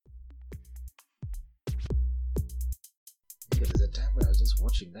Yeah, there's a time where I was just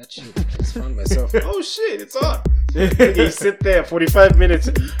watching that shit. I just found myself, oh shit, it's on. You sit there 45 minutes.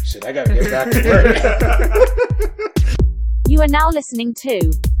 Shit, I gotta get back to work. You are now listening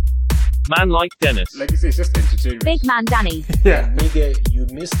to Man Like Dennis. Like you say, it's just entertainment. Big Man Danny. Yeah. Nigga, you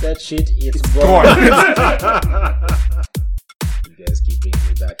missed that shit, it's gone. You guys keep bringing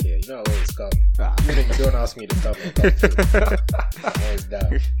me back here. You know I always come. Even if you don't ask me to come, I'll come through. I'm always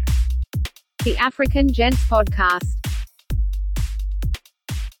down. The African Gents Podcast.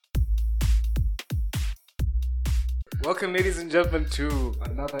 Welcome, ladies and gentlemen, to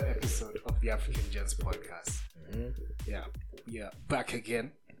another episode of the African Gents Podcast. Yeah, we are back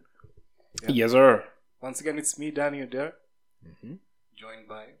again. Yeah. Yes, sir. Once again, it's me, Danny Adair, joined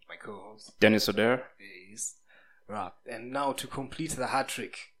by my co-host, Dennis Adair. Yes. Right. And now to complete the hat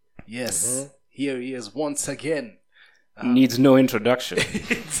trick. Yes, here he is once again. Needs no introduction.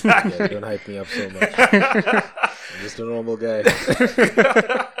 Exactly. Yeah, don't hype me up so much. I'm just a normal guy.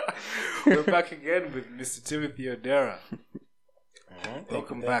 We're back again with Mr. Timothy Odera.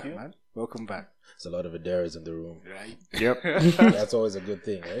 Welcome back, you. man. Welcome back. There's a lot of Adaras in the room. Right. Yep. That's always a good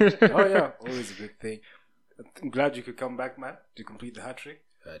thing, right? Oh yeah, always a good thing. I'm glad you could come back, man, to complete the hat trick.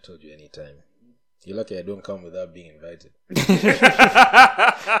 I told you anytime. You're lucky I don't come without being invited.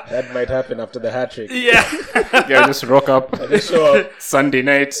 That might happen after the hat trick. Yeah. Yeah, just rock up I just show up. Sunday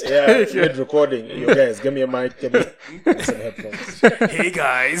nights. Yeah, mid recording. You guys, give me a mic, give me some headphones. Hey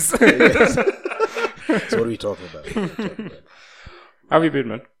guys. So what are we talking about? How have you been,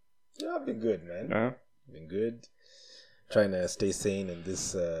 man? Yeah, I've been good, man. Been good. Trying to stay sane in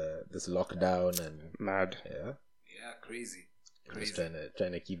this this lockdown and Mad. yeah, Yeah, crazy. just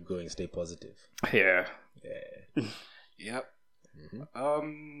trying to keep going, stay positive. Yeah. Yeah. Yep.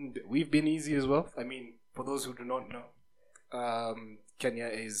 We've been easy as well. I mean, for those who do not know, Kenya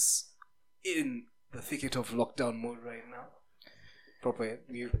is in the thicket of lockdown mode right now. Proper.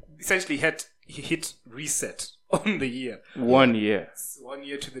 We essentially hit reset on the year. 1 year. It's 1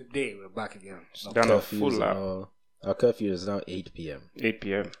 year to the day. We're back again. Done a Curfew full is lap. now- Our curfew is now 8 p.m. 8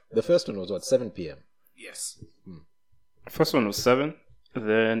 p.m. The first one was what, 7 p.m. Yes. First one was 7.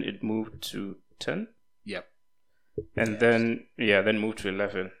 Then it moved to 10. Yep. And then moved to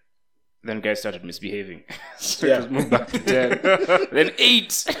 11. Then guys started misbehaving. So Yeah. it was moved back to 10. Then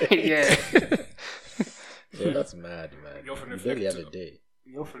 8. Yeah. Yeah, that's mad, man. You often You barely have a reflect day.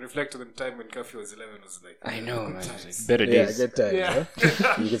 You often reflect on the time when curfew was 11 was like... I know, good man. times. It's like better Yeah, days. good time. Yeah.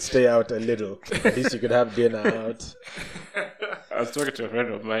 Huh? You could stay out a little. At least you could have dinner out. I was talking to a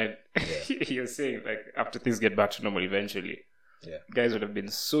friend of mine. He was saying, like, after things get back to normal eventually, guys would have been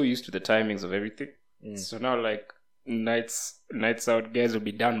so used to the timings of everything. So now, like, nights out, guys will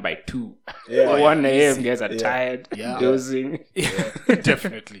be done by 2. Yeah. 1 a.m., guys are tired, Yeah. dozing.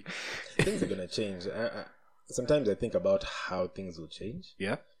 Definitely. Things are gonna change. Sometimes I think about how things will change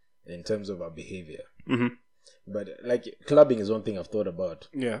Yeah. in terms of our behavior. Mhm. But like clubbing is one thing I've thought about.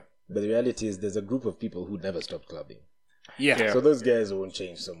 Yeah. But the reality is, there's a group of people who never stop clubbing. Yeah. So those guys won't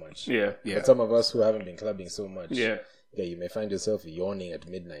change so much. Yeah. Yeah. But some of us who haven't been clubbing so much, Yeah. you may find yourself yawning at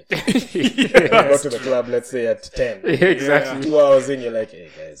midnight. Yeah. Go to the club, let's say at 10. Exactly. 2 hours in, you're like, hey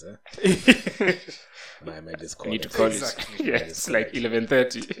guys, huh? I might just call Need to it. call Exactly. it. Yeah, it's like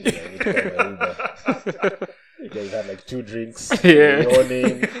 11:30. Yeah, I need to call my Uber. You guys had like 2 drinks, Yeah.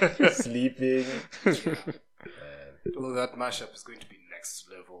 yawning, sleeping. Well, that mashup is going to be next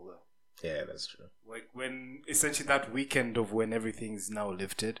level, though. Yeah, that's true. Like when essentially that weekend of when everything's now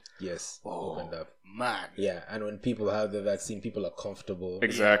lifted. Yes, Oh, opened up. man. Yeah, and when people have the vaccine, people are comfortable.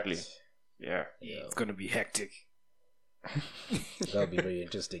 Exactly. Yeah. It's going to be hectic. That'll be very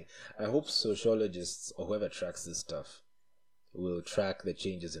interesting. I hope sociologists or whoever tracks this stuff will track the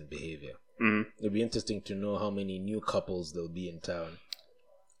changes in behavior. Mhm. It'll be interesting to know how many new couples there'll be in town.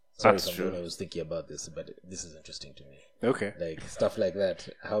 Sorry That's if I'm true. the one who was thinking about this, but this is interesting to me. Okay. Like stuff like that.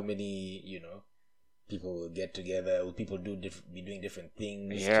 How many, people will get together? Will people be doing different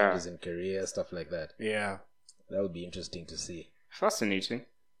things? Yeah. Changes in career, stuff like that. Yeah. That would be interesting to see. Fascinating.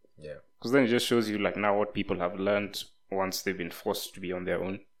 Yeah. Because then it just shows you, like, now what people have learned once they've been forced to be on their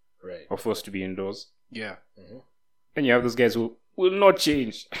own Right. or forced to be indoors. Yeah. And you have those guys who will not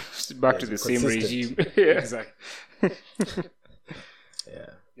change. Back to the same consistent. regime. Yeah. Exactly. Yeah.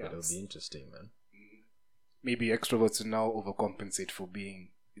 Yeah. That'll be interesting, man. Maybe extroverts will now overcompensate for being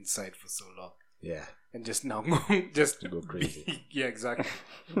inside for so long. Yeah. And just now just Go crazy. Yeah, exactly.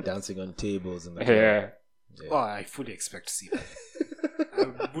 Dancing on tables and Yeah. Oh, I fully expect to see that.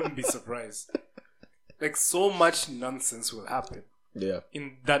 I wouldn't be surprised. Like, so much nonsense will happen. Yeah.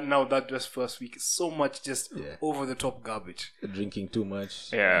 in that just first week. So much just Yeah. over the top garbage. Drinking too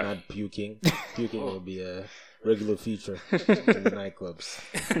much. Yeah. Not puking. Puking will be a regular feature in the nightclubs.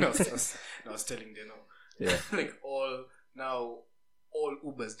 I was telling Dino. Yeah. Like all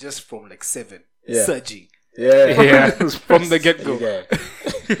Ubers just from like 7 Yeah. surging Yeah. Yeah. from the get go. Yeah.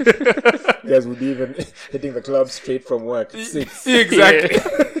 Guys would be even hitting the club straight from work at 6. Exactly.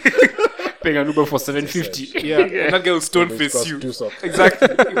 Paying an Uber for $7.50. Yeah. And that guy will stone face Cost you. 2 socks. Exactly.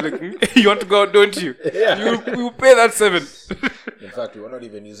 Like, you want to go out, don't you? Yeah. You pay that 7. In fact, we were not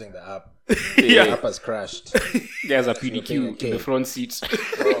even using the app. Yeah. The app has crashed. There's a paying a PDQ K. in the front seat.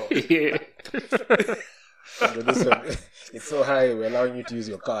 Bro, Yeah. this one, it's so high, we're allowing you to use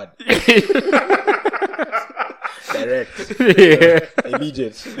your card. Direct. Yeah.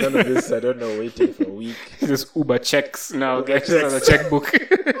 Immediate. None of this, I don't know, waiting for a week. This Uber checks now, guys. Just on a checkbook.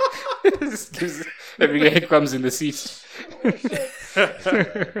 Just gives, every guy comes in the seat.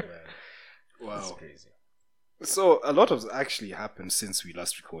 Man, Wow. that's crazy. So a lot has actually happened since we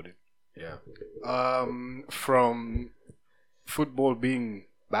last recorded. Yeah. From football being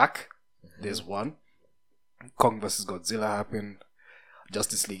back, there's one. Kong vs. Godzilla happened.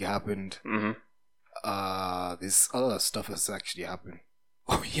 Justice League happened. Mm-hmm. This other stuff has actually happened.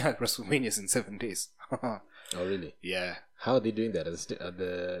 Oh yeah, WrestleMania's in 7 days. Oh, really? Yeah. How are they doing that? Are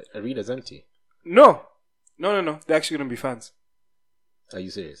the arena's empty? No. They're actually gonna be fans. Are you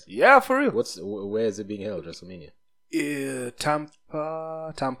serious? Yeah, for real. Where is it being held, WrestleMania?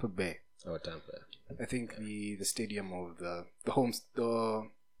 Tampa Bay. Oh, Tampa. I think the stadium of the home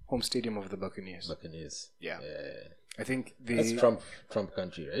stadium of the Buccaneers. Buccaneers. Yeah. Yeah. I think That's Trump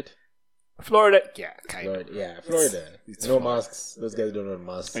country, right? Florida. Yeah, kind Florida. of. Yeah, Florida. It's no Florida. masks. Those guys don't have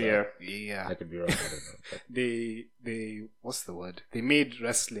masks. So Yeah. Yeah. I could be wrong. I don't know. But They what's the word? They made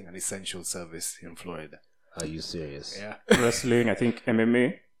wrestling an essential service in Florida. are you serious? Yeah. Wrestling, I think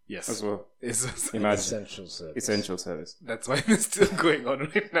MMA Yes. as well. It's- Imagine. Essential service. Essential service. that's why it's still going on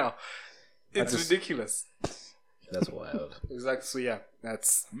right now. It's ridiculous. That's wild. Exactly. So yeah,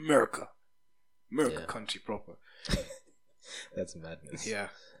 that's America. America Yeah. country proper. That's madness. Yeah.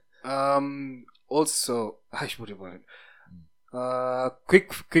 Also, I should have wanted. Quick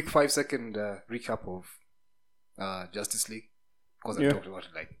 5-second recap of Justice League, because Yeah.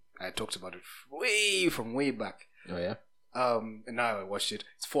 I talked about it way back. Oh, yeah? And now I watched it.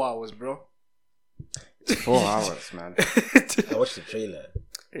 It's 4 hours, bro. 4 hours, man. I watched the trailer.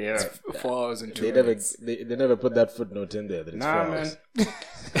 Yeah. 4 hours and 2 They never, minutes. they never put that footnote in there that it's 4 Nah, hours.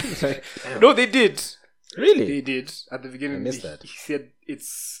 man. No, they did. Really? They did at the beginning. I missed that. He said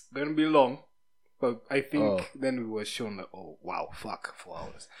it's gonna be long, but I think Oh. then we were shown like, oh wow, fuck, 4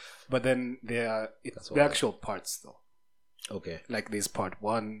 hours. But then it's That's the wild. actual parts though. Okay. Like there's part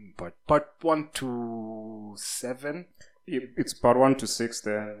 1 to 7, It's part 1 to 6,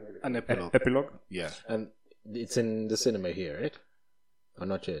 then an epilogue. epilogue. Yeah. And it's in the cinema here, right? Or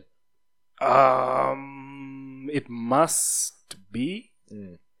not yet? It must be.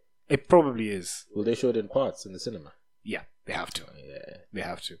 Mm. It probably is. Will they show it in parts in the cinema? Yeah, they have to. Oh, yeah. They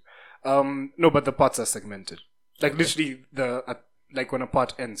have to. No, but the parts are segmented. Like literally, like when a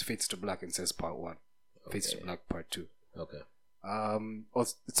part ends, fades to black and says part 1, fades to Okay. black part 2. Okay.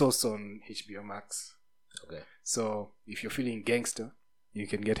 It's also on HBO Max. Okay. So if you're feeling gangster, you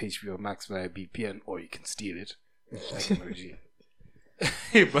can get HBO Max via VPN, or you can steal it. Like an OG.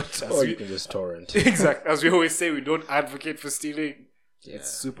 But Or you can just torrent. exactly, as we always say, we don't advocate for stealing. Yeah. It's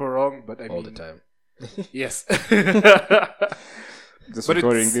super wrong, but I All mean, the time. yes. Just But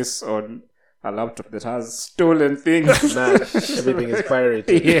recording it's- this on a laptop that has stolen things. Man, everything is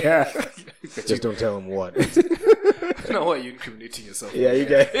pirated. Yeah. Just don't tell them what. Now why are you incriminating yourself? Yeah, you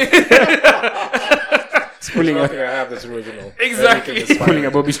guys. It's pulling I a, think I have this original. Exactly. Everything is pulling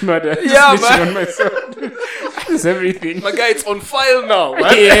a pirated. Bobby Schmurder. Yeah, Snitching man. on myself. It's everything. My guy, it's on file now,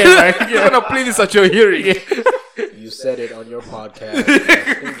 man. Yeah, man. You're gonna play this at your hearing. You said it on your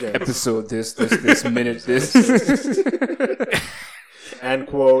podcast. Episode this minute this. And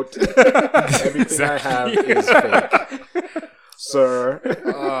quote, everything I have is fake. Sir.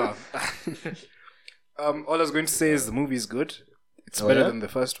 All I was going to say is the movie is good. It's Oh, better yeah? than the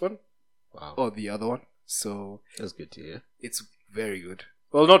first one Wow. or the other one. So That's good to hear. it's very good.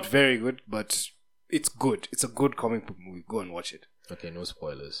 Well, not very good, but it's good. It's a good comic book movie. Go and watch it. Okay, no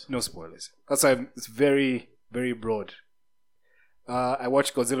spoilers. No spoilers. That's why it's very, very broad. I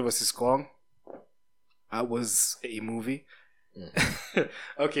watched Godzilla vs. Kong. That was a movie.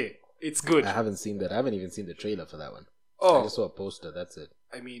 Okay, it's good. I haven't seen that. I haven't even seen the trailer for that one. I Oh, just saw a poster. That's it.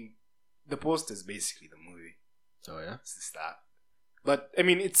 I mean, the poster is basically the movie. Oh, yeah? It's just that. But I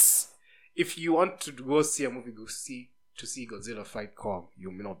mean, it's if you want to go see a movie, go see to see Godzilla fight Kong,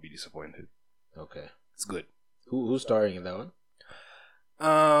 you may not be disappointed. Okay. It's good. Who's starring in that one?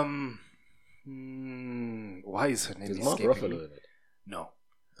 Why is her name Is Mark escaping Ruffalo me? in it? No.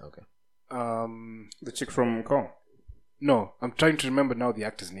 Okay. The chick from Kong. No, I'm trying to remember now the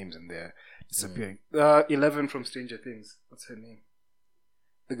actor's names and they're disappearing. 11 from Stranger Things. What's her name?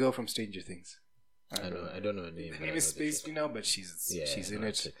 The girl from Stranger Things. I don't know her name. Her but I name know is the Space Me now, but she's in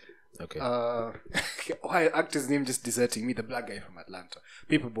it. Okay. Why actor's name just deserting me? The black guy from Atlanta,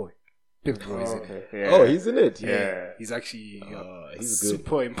 Paperboy. Paperboy is in it. Okay. Yeah. Oh, he's in it. Yeah. He's actually he's a good.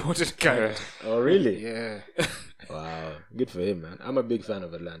 super important character. Oh, really? Yeah. Wow. Good for him, man. I'm a big fan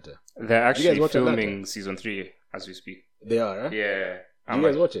of Atlanta. They're You actually guys watch filming Atlanta? season 3 as we speak. They are, huh? Yeah. Do you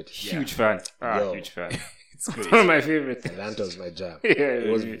guys watch it? Huge fan. Yo. Huge fan. It's great. One of my favorites. Atlanta was my jam. Yeah, It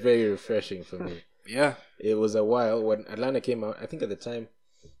was very refreshing for me. Yeah. It was a while when Atlanta came out. I think at the time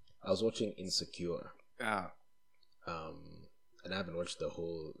I was watching Insecure. Ah. And I haven't watched the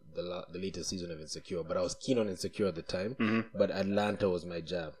latest season of Insecure, but I was keen on Insecure at the time. Mm-hmm. But Atlanta was my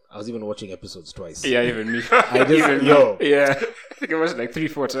jam. I was even watching episodes twice. Yeah, even me. Even yo. Yeah. I think I watched it like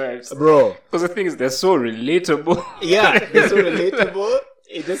 3-4 times. Bro. Because the thing is, they're so relatable. Yeah, they're so relatable.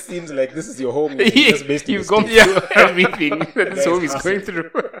 It just seems like this is your home. Just based in You've the gone States. through everything that this home is going through.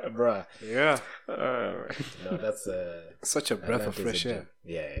 Bruh. Yeah. No, that's Such a breath of Atlanta's fresh a air. gem.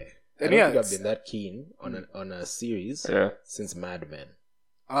 Yeah. And I don't yeah, think I've it's- been that keen on a series Yeah. since Mad Men.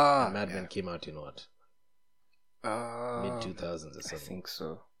 Mad Men came out in what? Men. Mid 2000s or I something. think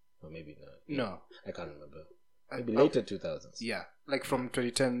so. Or maybe not. No. I can't remember. Maybe later 2000s. Yeah. Like from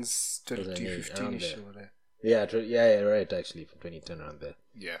 2010s to 2015 ish around over there. Yeah, right, actually, from 2010 around there.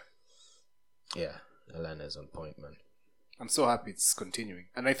 Yeah. Yeah, Atlanta is on point, man. I'm so happy it's continuing.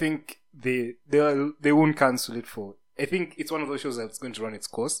 And I think they won't cancel it for... I think it's one of those shows that's going to run its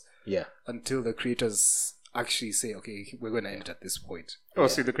course Yeah. until the creators actually say, okay, we're going to end it at this point. Oh,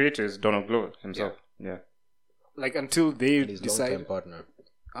 see, the creator is Donald Glover himself. Yeah. Like until they And his long-time decide... partner.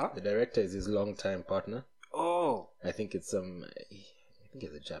 Huh? The director is his long-time partner. Oh. I think it's I think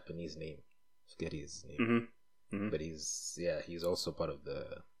it's a Japanese name. Forget his name. Mm-hmm. Mm-hmm. But he's also part of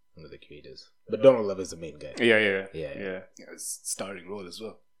one of the creators. But Donald Glover is the main guy. Yeah. Yeah. Yeah, it's starring role as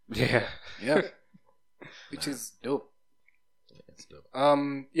well. Yeah. Yeah. Which is dope. Yeah, it's dope.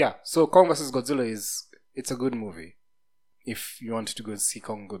 Yeah, so Kong vs. Godzilla it's a good movie. If you wanted to go see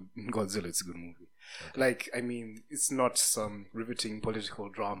Godzilla, it's a good movie. Okay. Like, I mean, it's not some riveting political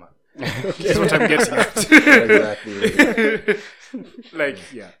drama. That's what I'm getting at. Exactly. Like,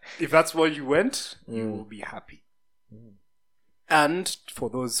 yeah, if that's where you went, you will be happy. And for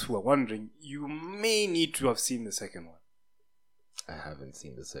those who are wondering, you may need to have seen the second one. I haven't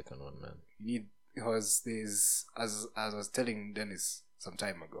seen the second one, man. You need, because there's, as I was telling Dennis some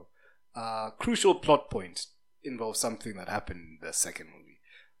time ago, crucial plot point involves something that happened in the second movie.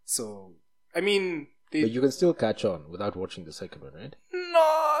 So, I mean, But you can still catch on without watching the second one, right?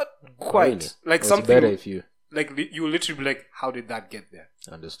 not quite. Really? Like Or something, it's better if you like you will literally be like, how did that get there?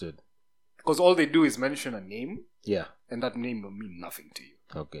 understood. Because all they do is mention a name, Yeah. and that name will mean nothing to you.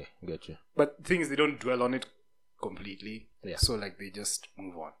 Okay, get you. But the thing is, they don't dwell on it completely. Yeah. So, like, they just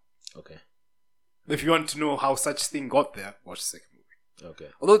move on. Okay. If you want to know how such thing got there, watch the second movie. Okay.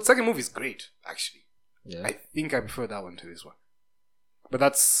 Although the second movie is great, actually. Yeah. I think I prefer that one to this one. But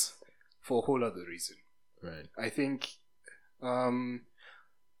that's for a whole other reason. Right. I think,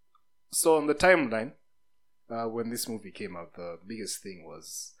 so on the timeline, when this movie came out, the biggest thing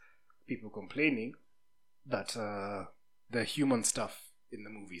was people complaining that the human stuff in the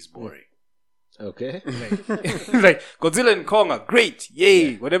movie is boring. Okay. Like Godzilla and Kong are great,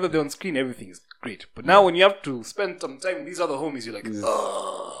 yay! Whatever they're on screen, everything is great. But now when you have to spend some time with these other homies, you're like,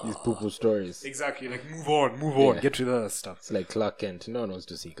 These poo-poo stories. exactly, like move on, Yeah. get rid of that stuff. It's like Clark Kent. No one wants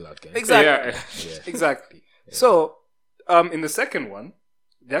to see Clark Kent. Exactly, Yeah. exactly. So, in the second one,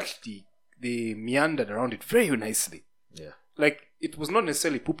 they meandered around it very nicely. Yeah. Like, it was not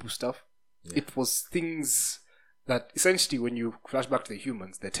necessarily poo-poo stuff. Yeah. It was things that essentially, when you flash back to the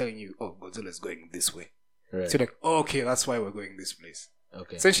humans, they're telling you, oh, Godzilla's going this way. Right. So you're like, oh, okay, that's why we're going this place.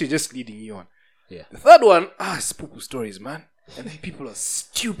 Okay. Essentially just leading you on. Yeah. The third one, it's poo-poo stories, man. And then people are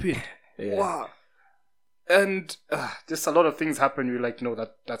stupid. Yeah. Wow. And just a lot of things happen. You're like, no,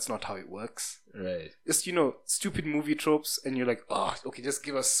 that's not how it works. Right. Just, stupid movie tropes. And you're like, okay, just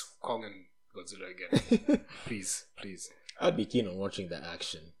give us Kong and Godzilla again. Please. I'd be keen on watching the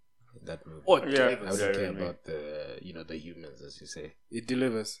action in that movie. Oh, Yeah. it I delivers. wouldn't care Yeah. about the humans, as you say. It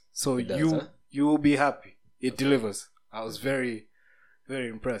delivers. So It does, you huh? you will be happy. It delivers. I was very, very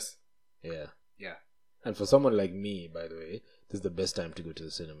impressed. Yeah. Yeah. And for someone like me, by the way, this is the best time to go to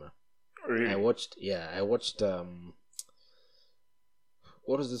the cinema. Really? I watched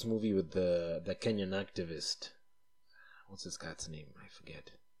what was this movie with the Kenyan activist? What's this guy's name? I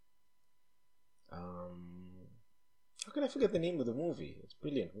forget. How can I forget the name of the movie? It's a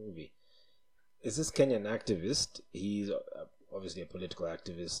brilliant movie. Is this Kenyan activist? He's obviously a political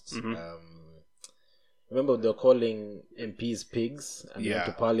activist. Remember they're calling MPs pigs, and they went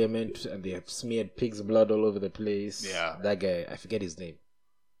to Parliament, and they have smeared pig's blood all over the place. Yeah, that guy. I forget his name.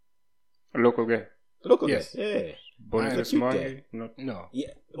 A local guy. Yes. Yeah. Boniface Mwangi? No. Yeah,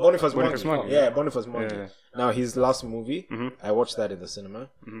 Boniface Boniface Mwangi. Mwangi. Yeah, Boniface Mwangi. Yeah. Now his last movie, Mhm. I watched that in the cinema.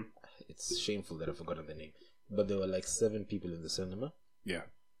 Mhm. It's shameful that I've forgotten the name, but there were like 7 people in the cinema. Yeah.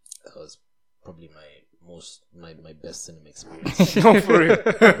 That was probably my best cinema experience. No, for real.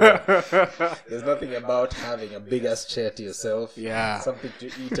 There's nothing about having a big ass chair to yourself. Yeah. Something to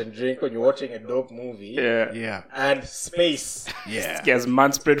eat and drink when you're watching a dope movie. Yeah. Yeah. And space. Yeah. He has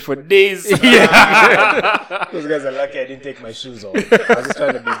man spread for days. Those guys are lucky I didn't take my shoes off. I was just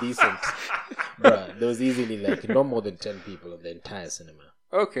trying to be decent. Bruh, there was easily like not more than 10 people in the entire cinema.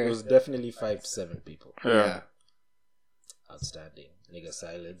 Okay. It was definitely 5 to 7 people. Yeah. Outstanding. Nigga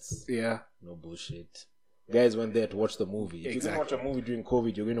silence. Yeah. No bullshit. Guys went there to watch the movie. If you're Exactly. going to watch a movie during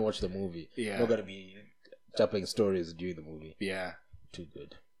COVID, you're going to watch the movie. Yeah. Not going to be tapping stories during the movie. Yeah. Too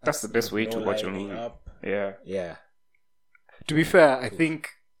good. That's the best way to No watch a lining movie. up. Yeah. Yeah. To be fair, I think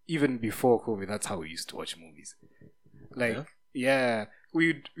even before COVID, that's how we used to watch movies. Like, yeah,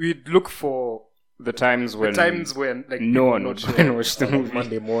 we'd look for The times when like no one not would sure. go and watch the Like movie.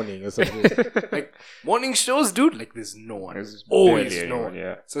 Monday morning or something. Like morning shows, dude. Like there's no one. There's Always barely no anyone, one.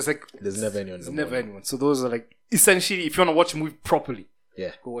 yeah. So it's like There's never anyone in There's the never morning. anyone. So those are like essentially, if you want to watch a movie properly,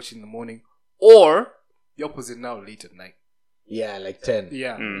 Yeah. go watch it in the morning, or the opposite now, late at night. Yeah, like 10.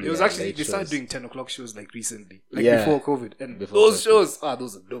 Yeah, Mm. it was Yeah, actually late they started shows. doing 10 o'clock shows like recently, like Yeah. before COVID, and Before those COVID. shows,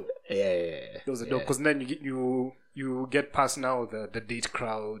 those are dope. Yeah. Those are dope because then you get past now the date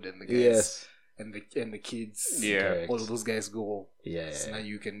crowd and the guys Yes. and the kids. Yeah. Correct. all of those guys go. Yeah. So now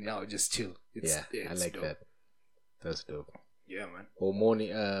you can now just chill. Yeah, I it's like dope. that. That's dope. Yeah, man. Or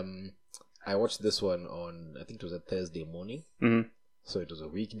morning. I watched this one on, I think it was a Thursday morning. Mhm. So it was a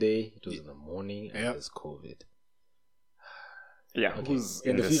weekday. It was in the morning, and Yeah. it was COVID. Yeah. Okay. Who's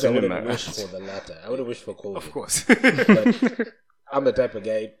In in the the future, I wouldn't cinema? wish for the latter. I would have wished for COVID. Of course. But I'm the type of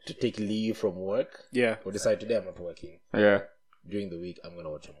guy to take leave from work yeah. or decide today I'm not working. Yeah. During the week, I'm going to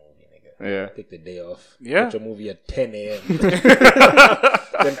watch a movie, nigga. Yeah. Take the day off. Yeah. Watch a movie at 10 a.m.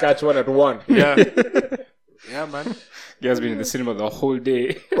 Then catch one at 1. Yeah. Yeah, man. He has been in the cinema the whole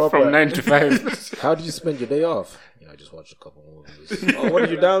day Proper. from 9 to 5. How did you spend your day off? I just watched a couple movies. Oh, what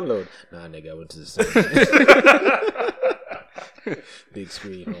did you download? Nah, nigga, I went to the cinema. Big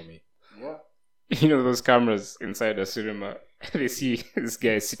screen, homie. Yeah. You know those cameras inside a cinema? They see this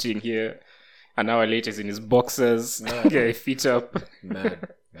guy sitting here. An hour later, he's in his boxers. Mad. Yeah, feet up. Mad.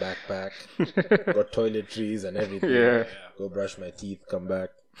 Backpack. Got toiletries and everything. Yeah. Go brush my teeth, come back.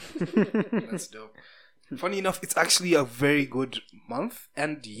 That's dope. Funny enough, it's actually a very good month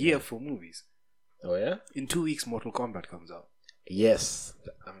and year for movies. Oh, yeah? In 2 weeks, Mortal Kombat comes out. Yes.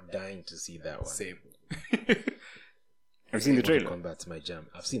 I'm dying to see that one. Same. Have you seen the Mortal trailer? Kombat's my jam.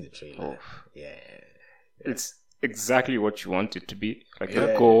 I've seen the trailer. Yeah. It's exactly what you want it to be. Like Yeah.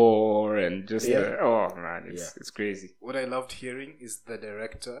 the gore and just Yeah. the... Oh, man, Yeah. it's crazy. What I loved hearing is the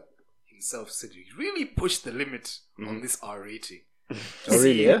director himself said he really pushed the limit on this R rating. Oh,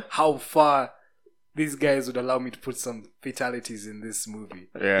 really, yeah? How far these guys would allow me to put some fatalities in this movie.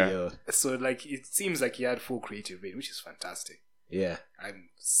 Yeah. So, like, it seems like he had full creative reign, which is fantastic. Yeah. I'm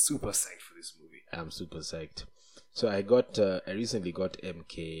super psyched for this movie. I'm super psyched. So I recently got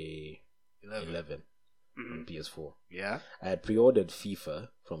MK11 on PS4. Yeah? I had pre-ordered FIFA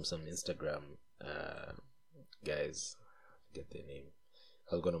from some Instagram guys. Get their name.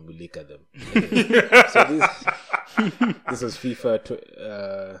 I was gonna mulika them. So this was FIFA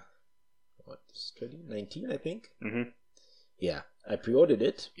 2019, I think. Mm-hmm. Yeah, I pre-ordered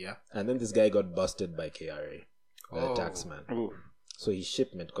it, Yeah. and then this guy got busted by KRA, by the Oh. taxman. Ooh. So his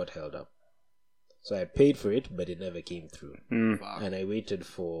shipment got held up. So I paid for it, but it never came through. Mm. Fuck. And I waited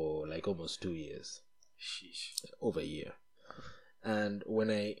for like almost 2 years, Sheesh. over a year. And when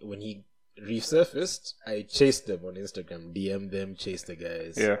he resurfaced, I chased them on Instagram, DM'd them, chased the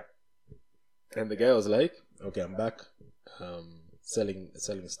guys. Yeah. And the guy was like, "Okay, I'm back, selling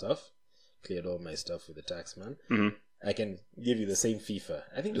stuff. Cleared all my stuff with the taxman. Mm-hmm. I can give you the same FIFA.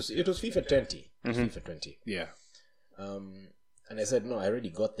 I think it was FIFA 20. It was FIFA 20. Yeah. And I said, no, I already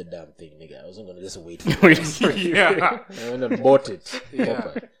got the damn thing, nigga. I wasn't gonna just wait for it. Yeah. I went and bought it. Yeah.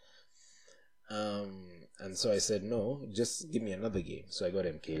 Proper. And so I said, no, just give me another game. So I got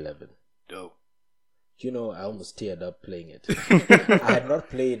MK11. Dope. I almost teared up playing it. I had not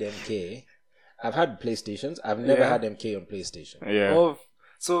played MK. I've had PlayStations. I've never had MK on PlayStation. Yeah. Oh,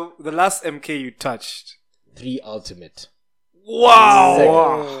 so the last MK you touched. 3 Ultimate.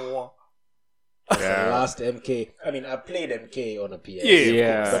 Wow. That's the last MK. I mean, I've played MK on a PS.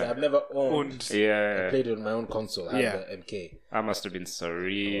 Yeah. But I've never owned. I Yeah. played it on my own console. I had the MK. That must have been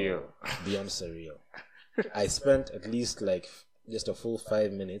surreal. Beyond surreal. I spent at least like just a full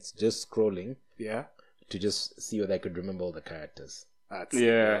 5 minutes just scrolling Yeah. to just see whether I could remember all the characters. That's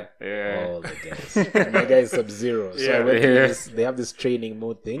Yeah. All the guys. And my guy is Sub-Zero. So I went through this. They have this training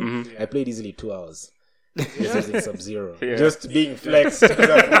mode thing. I played easily 2 hours. Just using Sub-Zero. Just being flexed because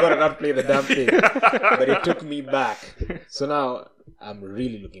I forgot not to play the damn thing. But it took me back. So now I'm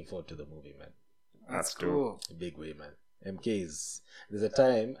really looking forward to the movie, man. That's cool. A big way, man. MK is... There's a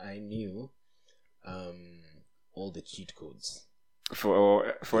time I knew all the cheat codes. For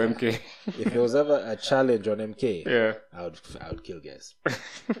MK. If there was ever a challenge on MK, Yeah. I would kill guys.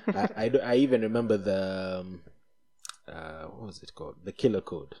 I even remember the what was it called? The killer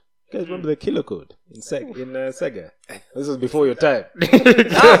code. You guys remember the killer code in Sega? This was before your time. Nah,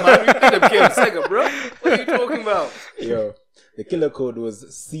 man, we played MK on Sega, bro. What are you talking about? Yo, the killer code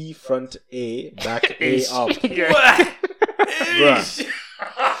was C front A, back A up. Bruh.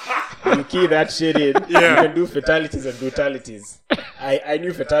 You key that shit in, you can do fatalities and brutalities. I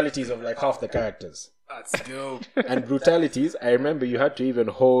knew fatalities of like half the characters. That's dope. And brutalities, I remember you had to even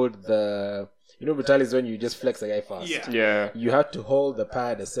hold the... brutalities when you just flex a guy fast. Yeah. You had to hold the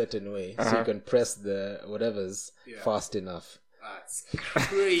pad a certain way so you can press the whatever's fast enough. That's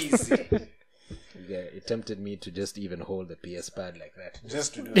crazy. Yeah, it tempted me to just even hold the PS pad like that.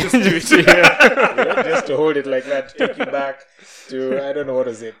 Just to do Just do it. Yeah. just to hold it like that, take you back to, I don't know, what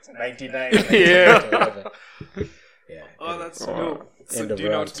is it, 99? Yeah. Or whatever. Yeah. Oh, that's dope. So End of do you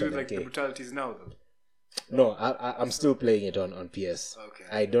know how round to do like 7K. the brutalities now, though? No, I'm still playing it on PS. Okay.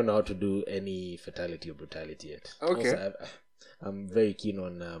 I don't know how to do any fatality or brutality yet. Okay. Also, I'm very keen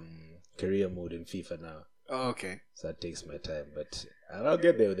on career mode in FIFA now. Oh, okay. So that takes my time, but I'll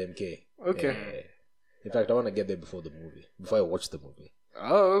get there with MK. Okay. Yeah. In fact, I want to get there before I watch the movie.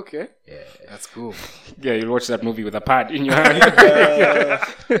 Oh, okay. Yeah. That's cool. Yeah, you'll watch that movie with a pad in your hand.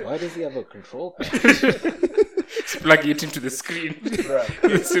 Why does he have a control pad? Plug it into the screen. Bruh.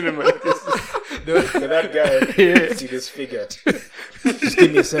 In cinema. For that guy, see this figure. Just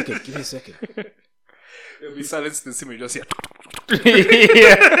give me a second. It'll be silence in the cinema. You just hear.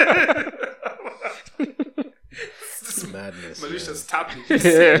 Yeah. It's madness. Malicious tapping.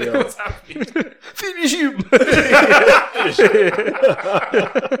 Yeah. What's happening? Finish him.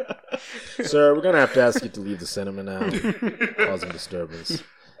 Sir, we're going to have to ask you to leave the cinema now. Causing disturbance.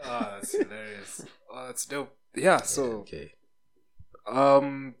 Oh, that's hilarious. Oh, that's dope. Yeah, so Okay.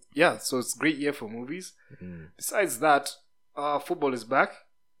 so it's a great year for movies. Besides that, football is back.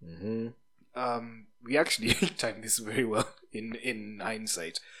 Mm-hmm. We actually timed this very well in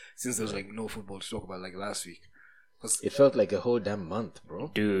hindsight, since there's like no football to talk about like last week. It felt like a whole damn month,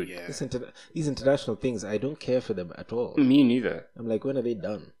 bro. Dude. Yeah. These international things, I don't care for them at all. Me neither. I'm like, when are they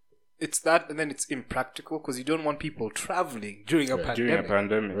done? It's that, and then it's impractical because you don't want people traveling during a pandemic. During a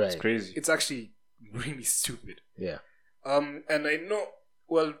pandemic. It's Right. crazy. It's actually really stupid. Yeah. And I know,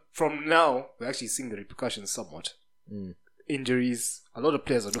 well, from now, we're actually seeing the repercussions somewhat. Mm. Injuries. A lot of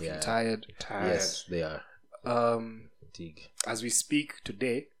players are looking Yeah. tired. Yes, they are. Fatigue. As we speak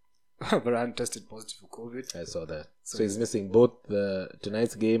today, Varane tested positive for COVID. I saw that. So he's missing both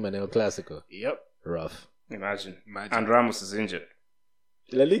tonight's game and El Clasico. Yep. Rough. Imagine. Imagine. And Ramos is injured.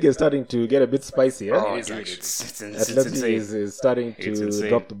 La Liga is starting to get a bit spicy, yeah? Oh, is dude, actually. it's Atleti insane. is starting It's to insane.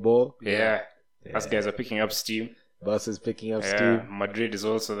 drop the ball. Yeah. Us guys are picking up steam. Barca is picking up Yeah. steam. Madrid is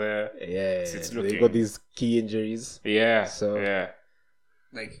also there. Yeah, It's they looking- got these key injuries. Yeah. So- yeah.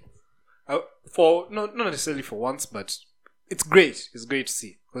 Like, for not necessarily for once, but it's great. It's great to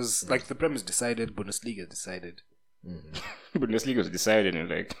see because like the Prem is decided, Bundesliga is decided. Bundesliga was decided in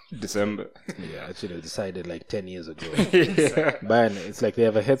like December. Yeah, actually decided like 10 years ago. Yeah. Man, it's like they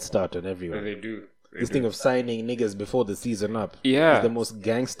have a head start on But everyone. they do. They This do. thing of signing niggas before the season up Yeah. is the most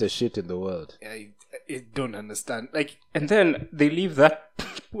gangster shit in the world. I don't understand. Like, And then they leave that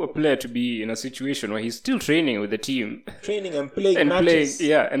poor player to be in a situation where he's still training with the team Training and playing and playing. matches.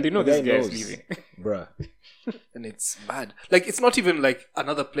 Yeah, and they know The this guy guy is knows. leaving. Bruh. and it's bad. Like, it's not even like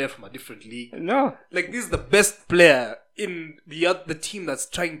another player from a different league. No. Like, this is the best player in the team that's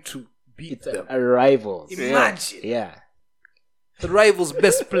trying to beat It's them. a rival. Imagine Yeah. the rival's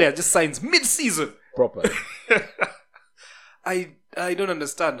best player just signs mid-season. Proper. I don't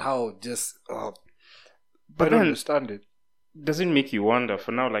understand how just. But I don't then- understand it. Does it make you wonder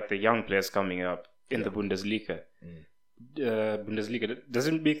for now, like the young players coming up? in the Bundesliga. Bundesliga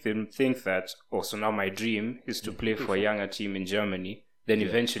doesn't make them think that, so now my dream is to play for a younger team in Germany. Then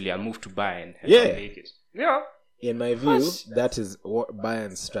eventually I'll move to Bayern and I'll make it. Yeah. In my view, that is what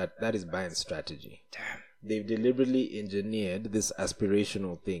Bayern's strategy. Damn. They've deliberately engineered this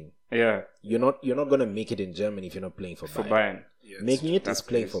aspirational thing. Yeah. You're not gonna make it in Germany if you're not playing for Bayern. Yeah, Making it is that's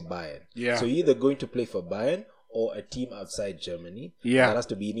playing crazy. for Bayern. Yeah. So you're either going to play for Bayern or a team outside Germany. Yeah. That has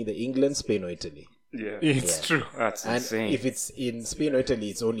to be in either England, Spain, or Italy. Yeah. It's true. That's And insane. if it's in Spain or Italy,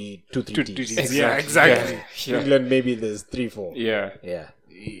 it's only 2-3 teams. Yeah, exactly. Yeah. England, maybe there's 3-4. Yeah. Yeah.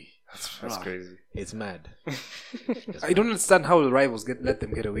 That's crazy. It's mad. I don't understand how the rivals let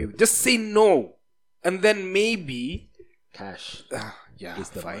them get away with. Just say no, and then maybe. Cash. Yeah, It's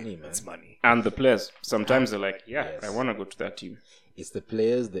the fine. money, man. It's money. And the players, sometimes they're like, Yes. I want to go to that team. It's the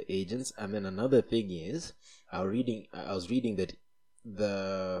players, the agents, and then another thing is, I was reading that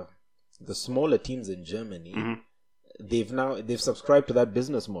the smaller teams in Germany, they've subscribed to that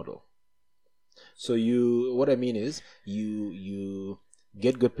business model. So what I mean is, you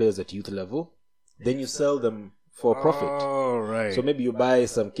get good players at youth level, then you sell them for a profit. Oh, right. So maybe you buy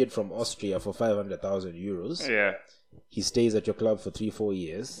some kid from Austria for 500,000 euros. Yeah. He stays at your club for 3-4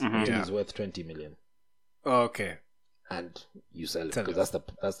 years until Yeah. he's worth 20 million, Okay. and you sell him Sell because him.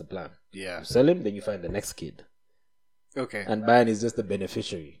 that's the plan. Yeah. You sell him, then you find the next kid, Okay. and Bayern is just the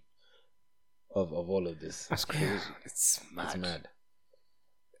beneficiary of all of this. That's crazy. It's mad. It's mad.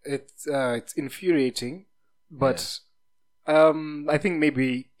 It's infuriating, but I think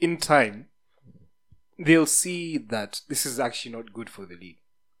maybe in time they'll see that this is actually not good for the league.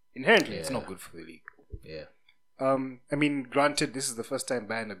 Inherently, it's not good for the league. Yeah. I mean, granted, this is the first time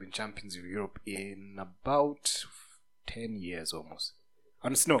Bayern have been champions of Europe in about 10 years almost.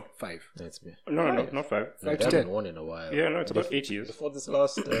 No, 5. That's me. No, not 5. No, 5 they to haven't 10. won in a while. Yeah, no, it's about 8 years. Before this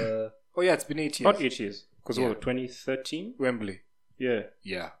last. Oh yeah, it's been 8 years. Not 8 years. Because Yeah. 2013? Wembley. Yeah.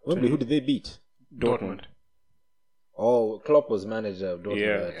 Yeah. Wembley, who did they beat? Dortmund. Oh, Klopp was manager of Dortmund Yeah.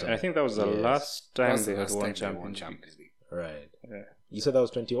 at that And time. I think that was the Yes. last time That's they the had last won time they won Champions League. Champions League. Right. Yeah. You said that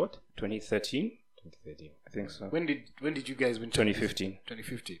was 20 what? 2013? 2013. I think so. When did you guys win? 2015.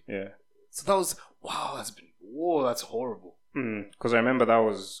 2015. Yeah. So that was that's horrible. Because I remember that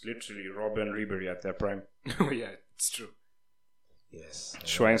was literally Robben, Ribery at their prime. Oh yeah, it's true. Yes.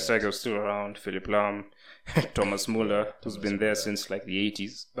 Schweinsteiger was still around, Philipp Lahm, Thomas Muller, who's been there since like the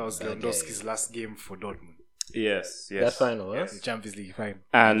 80s. That was Lewandowski's last game for Dortmund. Yes, That final, huh? The Champions League final.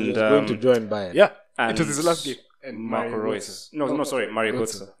 And He was going to join Bayern. Yeah, and it was his last game. And Marco Mario Reus. Götze. Mario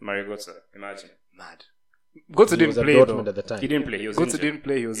Götze. Götze. Mario Götze. Imagine. Mad. Götze He didn't was at play Dortmund though. at the time. He didn't play. He was Götze injured. didn't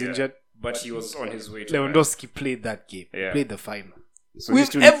play. He was Yeah. injured. But he was on his way to Lewandowski played that game. Yeah. He played the final. So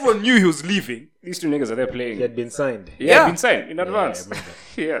these Everyone knew he was leaving. two niggas are there playing. He had been signed. Yeah, been signed in advance. I remember.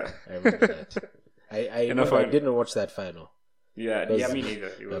 Yeah. I remember that. I remember I final. didn't watch that final. Yeah, Because me neither.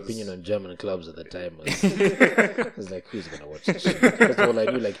 It My was... opinion on German clubs at the time was like, who's gonna watch this shit? First of all, I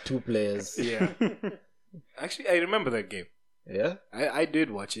knew like 2 players. Yeah. Actually, I remember that game. Yeah? I did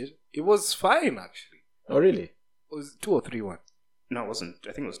watch it. It was fine, actually. Oh, really? It was 2 or 3-1. No, it wasn't.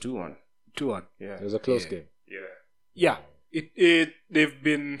 I think it was 2-1. 2-1. Yeah. It was a close Yeah. game. Yeah. Yeah. They've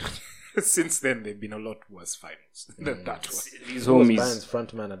been... since then, they've been a lot worse finals than that one. These Who was homies. Bayern's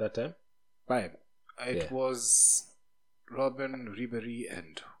front man at that time? Bayern. It Yeah. was Robben, Ribery,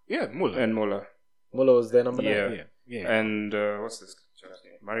 and... Yeah, Muller. And Muller. Muller was their number 9. Yeah. Yeah. And what's this guy's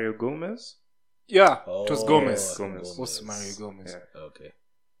name? Mario Gomez? Yeah, Oh, it was Gomez. Gomez. Was Mario Gomez. Yeah. Okay.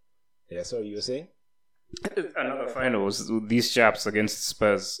 Yeah, so you were saying? Another final was these chaps against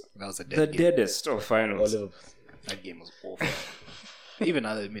Spurs. That was a The dead game. deadest of Oh, finals. Liverpool. That game was awful. Even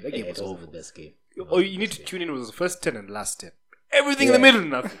I admit, that game Yeah, was it wasn't awful. the best game. Oh, you need to tune in with the first 10 and last 10. Everything in the Yeah. middle,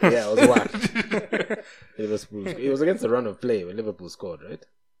 nothing. Yeah, it was whack. It was against the run of play when Liverpool scored, right?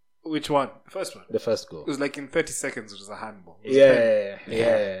 Which one? The first one. The first goal. It was like in 30 seconds, it was a handball. It was a pen.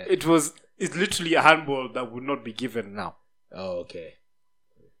 Yeah. It's literally a handball that would not be given now. Oh, okay.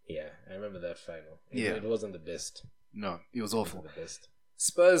 Yeah, I remember that final. Yeah. It wasn't the best. No, it was It awful. wasn't the best.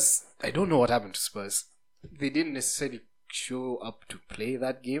 Spurs, I don't know what happened to Spurs. They didn't necessarily show up to play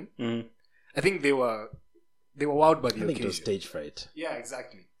that game. Mhm. I think they were wowed by the I think it was occasion. stage fright. Yeah,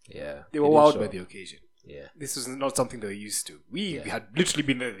 exactly. Yeah. They were didn't wowed show by up. the occasion. Yeah. This was not something they were used to. We Yeah. had literally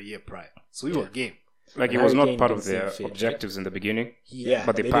been there the year prior. So we were game. Like, it And was Harry not Kane part of didn't seem their fit, right? objectives in the beginning. Yeah.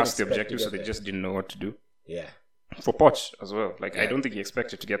 But they didn't passed the expect to objectives, so get they there. just didn't know what to do. Yeah. For Poch as well. Like, I Yeah. don't think he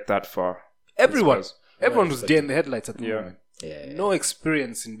expected to get that far. Everyone Spurs. was deer in the headlights at the Yeah. moment. Yeah. No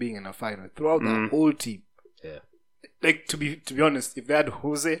experience in being in a final throughout the whole team. Yeah. Like to be honest, if they had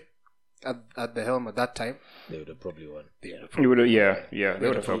Jose at the helm at that time, They would have probably won. You would have, they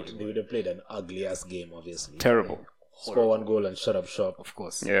would have helped. They would have played an ugly ass game, obviously. Terrible. Score one goal and shut up shop. of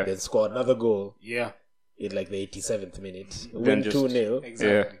course. Yeah. Then score another goal Yeah. in like the 87th minute. Then Win just- 2-0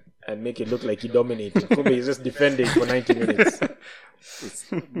 Exactly. and make it look like he dominated. Kobe is just defending for 90 minutes.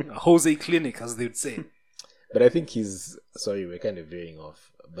 It's a Jose clinic, as they would say. But I think sorry, we're kind of veering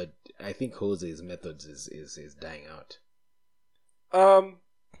off. But I think Jose's methods is dying out.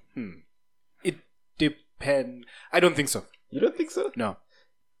 It depends. I don't think so. You don't think so? No.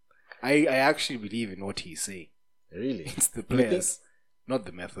 I actually believe in what he's saying. Really? It's the You think- players, not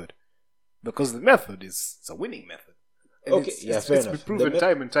the method. Because the method is a winning method. And Okay, it's, yeah, it's, fair it's enough. been proven The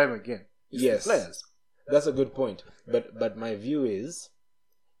time and time again. It's Yes. the players. That's a good point. But my view is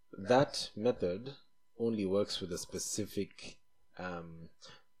that method only works with a specific.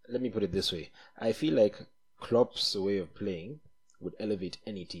 Let me put it this way. I feel like Klopp's way of playing would elevate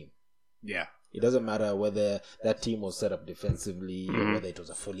any team. Yeah. It doesn't matter whether that team was set up defensively or whether it was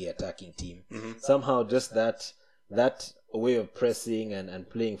a fully attacking team. Somehow, just that way of pressing and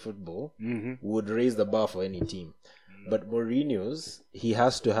playing football would raise the bar for any team. But Mourinho's, he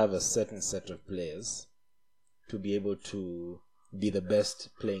has to have a certain set of players to be able to be the best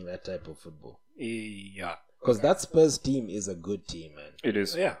playing that type of football. Yeah. Because that Spurs team is a good team, man. It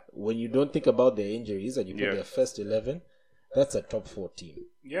is. Yeah. When you don't think about their injuries and you put Yeah. their first 11, that's a top 4 team.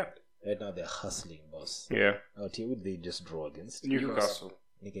 Yeah. Right now they're hustling, boss. Yeah. Out here, would they just draw against? Newcastle.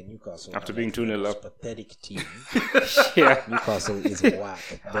 Nigga, Newcastle. After are being like 2-0 the most up. pathetic team. Yeah. Newcastle is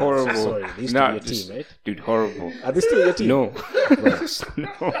whack. Bro, Horrible. Sorry, they used Nah, to be your just- team, right? Dude, horrible. Are they still your team? No. Bro,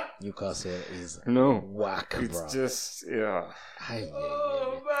 No. Newcastle is No. whack, It's bro. just, yeah.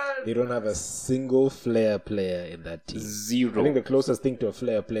 They don't have a single flair player in that team. I think Zero. the closest thing to a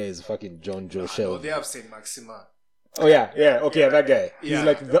flair player is fucking John Joe No, Shelby. they have Saint Maxima. Oh yeah, okay, that guy. He's Yeah.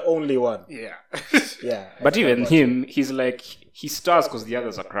 like the only one. Yeah. Yeah. But even him, he's like, he stars because the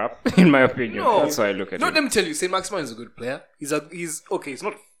others are crap, in my opinion. No. That's how I look at No, it. let me tell you, Saint Maxima is a good player. He's okay. He's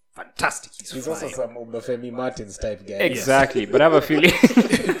not fantastic. He's also fine. some Obafemi Martins type guy. Exactly, but I have a feeling.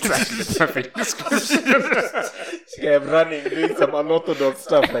 Exactly the perfect description. Yeah, running, doing some unorthodox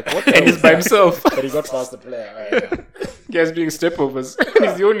stuff. Like what? the And hell he's is by that? himself. But he got past the player. Right. Guy's doing stepovers.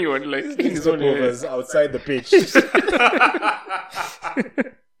 He's the only one. Like, he's the only one. Overs outside the pitch.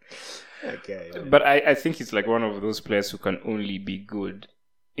 Okay. But I think he's like one of those players who can only be good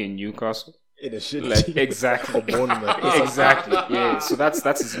in Newcastle. In a shit Like team. exactly, Or Bournemouth. exactly. Yeah. So that's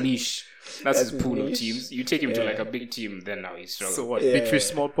his niche. That's That's his pool his of niche. teams. You take him to Yeah. like a big team, then now he's struggling. So what? Yeah. Big fish,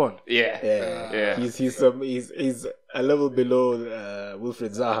 small pond. Yeah. Yeah. Yeah. He's a level below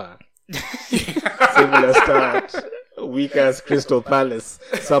Wilfred Zaha. Similar start. Weak as Crystal Palace.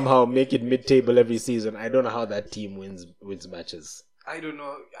 Somehow make it mid-table every season. I don't know how that team wins matches. I don't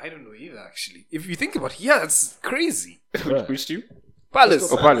know either. Actually, if you think about it, yeah, it's crazy. Which team?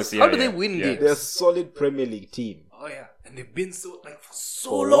 Palace. Oh, Palace. Yeah. How do they yeah, win yeah. games? They're a solid Premier League team. Oh yeah, and they've been so for so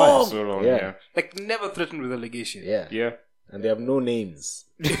For a long. while. So long. Yeah. Yeah. Like never threatened with relegation. Yeah. Yeah. And they have no names.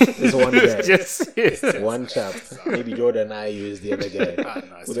 There's one guy. Just One chap. Maybe Jordan Ayew is the other guy.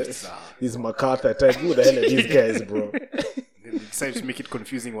 No, it's Who the- just, These MacArthur type. Who the hell are these guys, bro? they decided to make it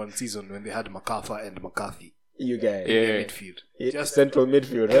confusing one season when they had MacArthur and McCarthy You guys. Yeah. in midfield. It's Just central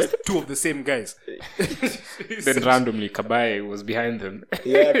midfield, right? two of the same guys. then randomly Kabaye was behind them.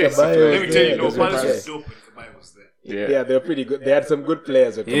 Yeah, It's a Caballo plan. Let me tell you, no, That's Palace right. was dope when Kabay was there. Yeah, they're pretty good. They had some good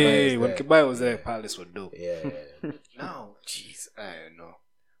players with Yeah, when there. Kabay was there, Palace were dope. Yeah. Now, jeez, I don't know.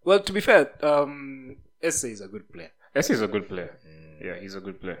 Well, to be fair, Esse is a good player. Yes, he's a good player. Yeah, he's a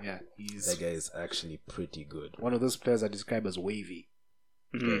good player. Yeah, he's That guy is actually pretty good. one of those players I describe as wavy.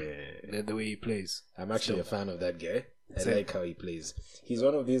 Yeah. The way he plays. I'm actually a fan of that guy. I Same. like how he plays. He's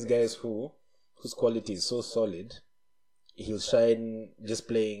one of these guys whose quality is so solid, he'll shine just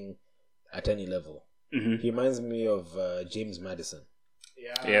playing at any level. He reminds me of James Maddison.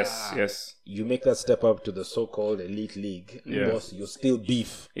 Yeah. Yes. You make that step up to the so-called elite league, Yeah. boss, you're still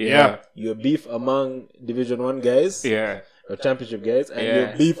beef. Yeah. You're beef among Division 1 guys, Yeah. or Championship guys, and Yeah.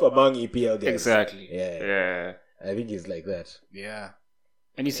 you're beef among EPL guys. Exactly. Yeah. Yeah. I think he's like that. Yeah.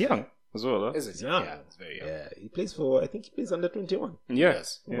 And he's young as well. Huh? Is it? young. Yeah, it's very young. Yeah, I think he plays under 21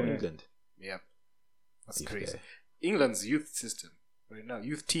 Yes. for England. Yeah. That's Beef crazy. guy. England's youth system right now,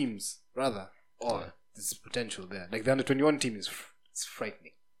 youth teams rather, there's potential there. Like the under 21 team is it's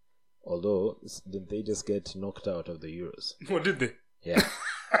frightening. Although, didn't they just get knocked out of the Euros? What did they? Yeah.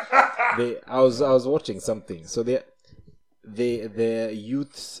 I was watching something. So their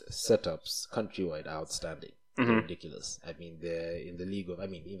youth setups countrywide are outstanding. They're ridiculous. I mean, they're in the league of. I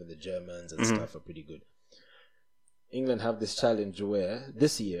mean, even the Germans and stuff are pretty good. England have this challenge where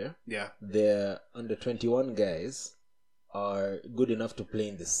this year Yeah. their under 21 guys are good enough to play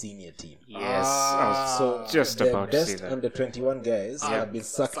in the senior team. Yes, I was So just their about to say best that. under 21 guys have been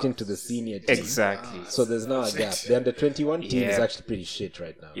sucked into the senior team. Exactly. So there's now a gap. The under 21 team is Yeah. actually pretty shit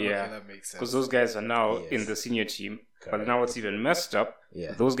right now. Yeah, that makes sense. because those guys are now Yes. in the senior team. But now what's even messed up,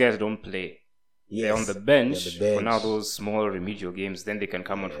 Yeah. those guys don't play. Yes. They're on the bench They're on the for now bench. those small remedial games. Then they can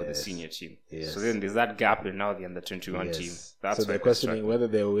come on for the Yes. senior team. Yes. So then there's that gap in now the under 21 Yes. team. That's so why they're questioning whether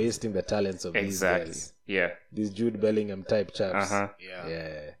they're wasting the talents of exactly. these guys. Yeah. These Jude Bellingham type chaps. Uh huh. Yeah.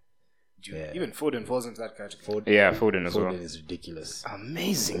 Yeah. Yeah. Even Foden falls into that category. Yeah, Foden as well. Foden is ridiculous.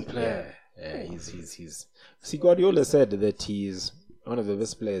 Amazing player. Yeah, he's. See, Guardiola said that he's one of the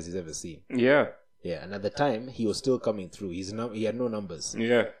best players he's ever seen. Yeah. Yeah, and at the time he was still coming through. He had no numbers,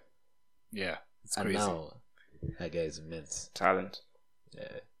 Yeah. Yeah. It's and crazy. now that guy is immense. Talent.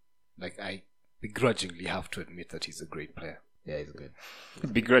 Yeah, Like, I begrudgingly have to admit that he's a great player. yeah, he's good.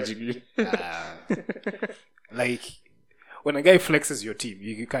 Begrudgingly. Like, when a guy flexes your team,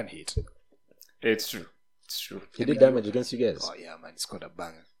 you can't hate. It's true. It's true. He did damage against you guys. Oh, yeah, man. He scored a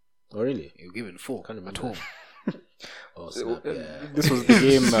banger. Oh, really? He was given 4 Can't at remember home. Oh, snap, yeah. This was the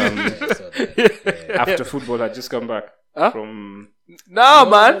game Yeah, I saw that. Yeah. after football had just come back Huh? from. No,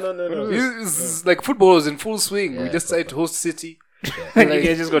 man. No. It's like football was in full swing. We Yeah, just decided to host City. You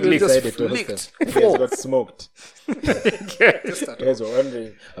guys just got we licked. Decided to host flicked. them. You guys got smoked. Just at You guys were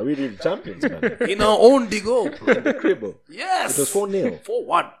wondering, are we really champions, man? in our own digo. The cribble. Yes. It was 4-0.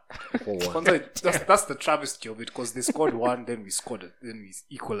 4-1. 4-1. That's the travesty of it, because they scored 1, then we scored it, then we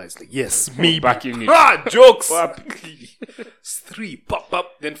equalized. Like, yes, me Back in it. jokes. It's 3,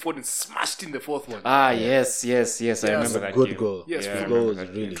 pop, then Foden smashed in the 4th one. Ah, yes. I remember that Good game. goal. Yes, the good goal goal. was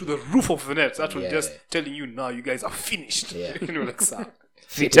really To good. the roof of the net. That was Yeah. just telling you now you guys are finished. Yeah. You know, like, sir.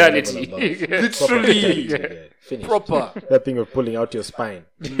 Fatality. Literally. Yeah, finished. Proper. That thing of pulling out your spine.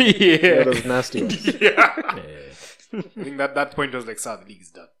 Yeah. Those nasty ones. Yeah. Yeah, I think that point was like, sir, the league's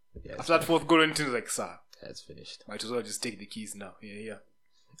done. yeah, After that 4th goal, went in, like, sir, that's finished. might as well just take the keys now. Yeah.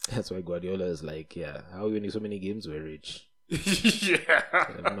 That's why Guardiola is like, yeah, how are we winning so many games? We're rich. Yeah.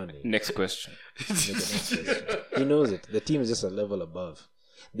 We have money. Next question. Make the next question. He knows it. The team is just a level above.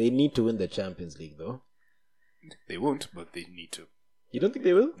 They need to win the Champions League, though. They won't, but they need to. You don't think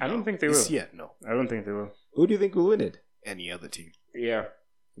they will? I don't think they This will. year, no. I don't think they will. Who do you think will win it? Any other team. Yeah.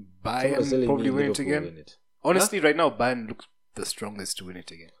 Someone was Bayern telling probably me win it Liverpool will again. win it. Honestly, right now, Bayern looks the strongest to win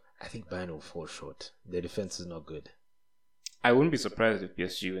it again. I think Bayern will fall short. Their defense is not good. I wouldn't be surprised if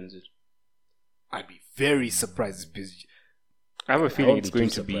PSG wins it. I'd be very surprised if PSG. I have a I feeling won't it's be going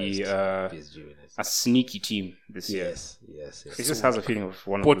too to be surprised if PSG win it. a sneaky team this year. Yes. It just has a feeling of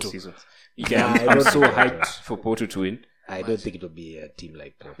one Porto. of those seasons. Nah, Yeah, I I'm don't so think- hyped for Porto to win. I don't think it will be a team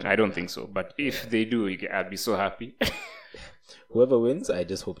like Porto. I don't think so. But if they do, I'd be so happy. Whoever wins, I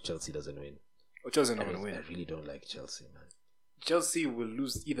just hope Chelsea doesn't win. Or Chelsea I, not going to win. I really don't like Chelsea, man. Chelsea will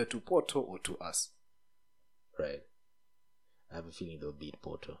lose either to Porto or to us. Right. I have a feeling they'll beat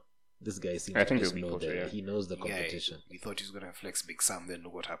Porto. This guy seems I to think just they'll beat know Porto, that yeah. he knows the Yeah, competition. we thought he was going to flex Big Sam, then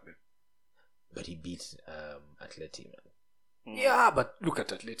look what happened. But he beat Atleti, man. Yeah, but look at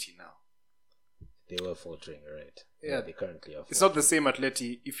Atleti now. They were faltering, right? Yeah. They currently are. It's not the same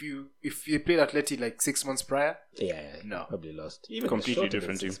Atleti. If you played Atleti like 6 months prior, Yeah, No. probably lost. Even Completely shorter than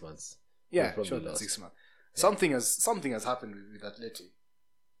different 6 team. months. yeah, They probably sure, than lost. 6 months. Something has happened with Atleti.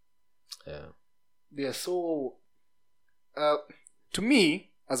 Yeah. They are so. To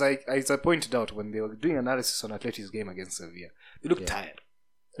me, as I pointed out when they were doing analysis on Atleti's game against Sevilla, they look Yeah. tired.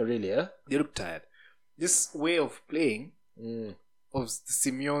 Oh, really, yeah? They look tired. This way of playing Mm. of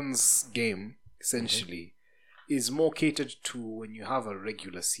Simeone's game essentially is more catered to when you have a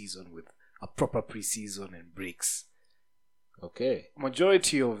regular season with a proper preseason and breaks. Okay.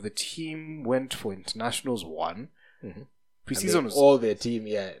 Majority of the team went for internationals. One Mhm. preseason And was all their team,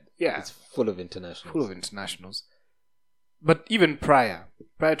 yeah. Yeah. It's full of internationals. full of internationals. But even prior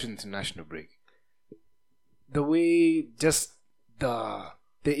to the international break, the way just the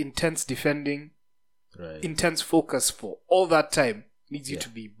intense defending, Right. intense focus for all that time needs you Yeah. to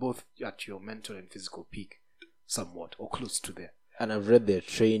be both at your mental and physical peak, somewhat or close to there. And I've read their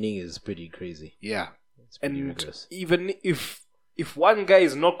training is pretty crazy. Yeah, It's pretty and rigorous. even if one guy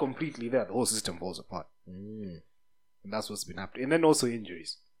is not completely there, the whole system falls apart, Mm. and that's what's been happening. And then also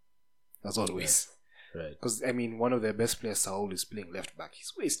injuries, as always. Right. Because I mean, one of their best players, Saul, is playing left back.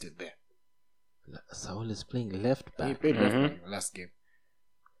 He's wasted there. Saul is playing left He back. played left back in the last game.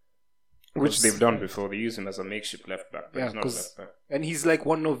 Which they've done before. They use him as a makeshift left back. But Yeah, he's not a 'cause- left back. And he's like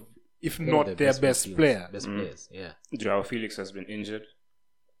one of, if One of not their best midfielders, player. Best players, yeah. Joao Felix has been injured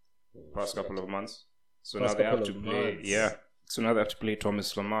past couple of months. So First now they have couple to of play. months. Yeah. So now they have to play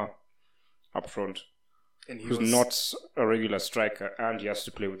Thomas Lamar up front, And he who's was not a regular striker, and he has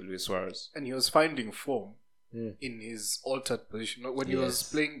to play with Luis Suarez. and he was finding form Mm. in his altered position. When he was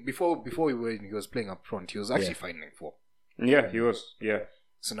Yes. playing he was playing up front, he was actually finding form. Yeah, he was. Yeah.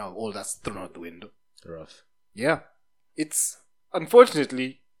 So now all that's thrown out the window. Rough. Yeah. It's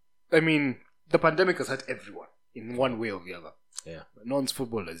unfortunately, I mean, the pandemic has hurt everyone in one way or the other. Yeah. Non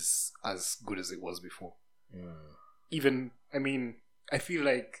football is as good as it was before. Mm. Even, I mean, I feel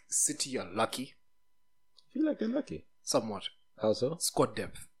like City are lucky, I feel like they're lucky. somewhat. How so? Squad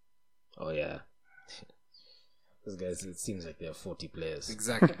depth. Oh yeah. Those guys, it seems like they have 40 players.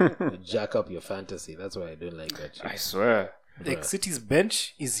 Exactly. They jack up your fantasy. That's why I don't like that shit. I swear. Like City's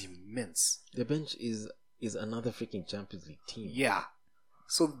bench is immense. The bench is another freaking Champions League team. Yeah.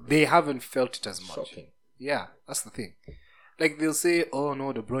 So they haven't felt it as much. Shocking. Yeah, that's the thing. Like they'll say, oh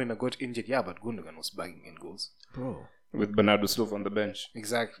no, De Bruyne got injured. Yeah, but Gundogan was bagging in goals. Bro. With Bernardo Silva on the bench.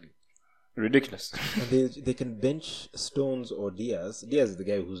 Exactly. Ridiculous. And they can bench Stones or Diaz. Diaz is the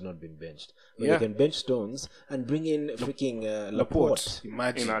guy who's not been benched. But Yeah. they can bench Stones and bring in freaking Laporte.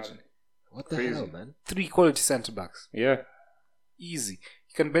 Imagine. What the Crazy. hell, man? 3 quality centre backs. Yeah. Easy.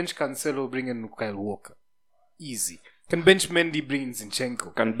 You can bench Cancelo, bring in Kyle Walker. Easy. You can bench Mendy, bring in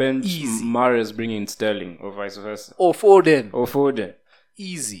Zinchenko. Can bench Easy. Mahrez bringing in Sterling or vice versa. Or Foden. Or Foden.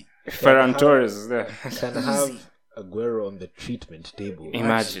 Easy. Ferran Torres is there. Can have Aguero on the treatment table.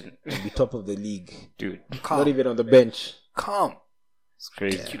 Imagine. And be top of the league. Dude. Calm. Not even on the bench. Calm. It's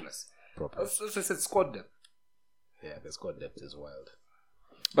crazy. Ridiculous. Proper. As I said, squad depth. Yeah, the squad depth is wild.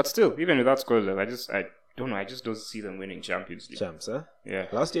 But still, even without squad depth, I don't know. I just don't see them winning Champions League. Champs, huh? Yeah.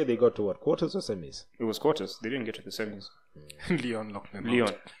 Last year they got to what? Quarters or semis? It was quarters. They didn't get to the semis. Leon locked them Leon.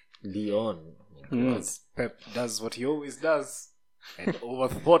 out. Leon. Because Pep does what he always does and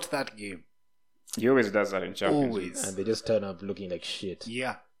overthought that game. He always does that in Champions League. Always. And they just turn up looking like shit.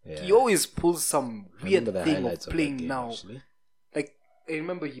 Yeah. Yeah. He always pulls some I weird remember the thing highlights of that playing game, now. actually. Like, I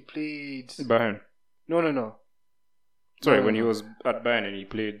remember he played... Bayern. No. Sorry, No, when no, he no. was at Bayern and he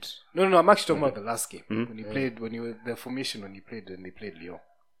played. No, I'm actually talking about the last game. Mhm. When he played, when he was the formation, when they played Lyon.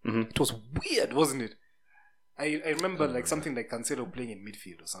 Mhm. It was weird, wasn't it? I remember like something like Cancelo playing in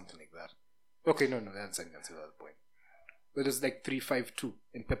midfield or something like that. Okay, no, they hadn't signed Cancelo at that point. But it was like 3-5-2,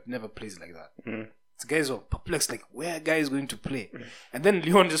 and Pep never plays like that. Mhm. The guys were perplexed, like, where are guys going to play? And then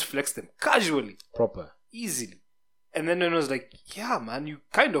Lyon just flexed them casually, Proper. easily. And then it was like, yeah, man, you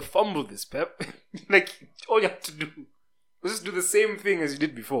kind of fumbled this, Pep. Like, all you have to do was just do the same thing as you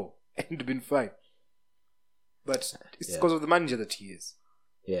did before, and it'd been fine. But it's Yeah. because of the manager that he is.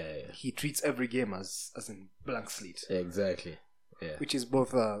 Yeah. He treats every game as in blank slate, Exactly. Yeah. which is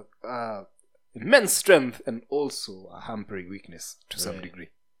both a immense strength and also a hampering weakness to some Right. degree.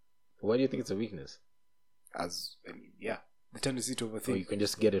 Why do you think it's a weakness? The tendency to Or you overthink. can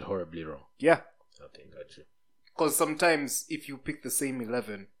just get it horribly wrong. Yeah, Okay, got you. because sometimes if you pick the same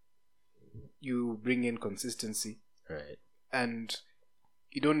 11, you bring in consistency, Right. and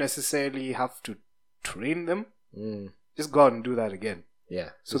you don't necessarily have to train them. Mm. Just go out and do that again,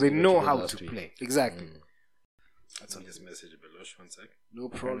 Yeah. so Just they what you know did how last to week. play. Exactly. Mm. That's on this message, Belosh. 1 sec. No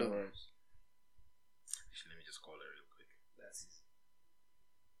Problem. problem. Actually, let me just call her real quick. That's easy.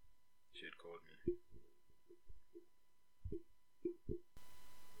 She had called me.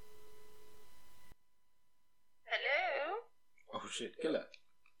 Hello? Oh shit, killer.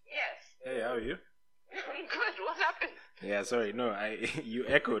 Yes. Hey, how are you? Good. What happened? Yeah, sorry. No, you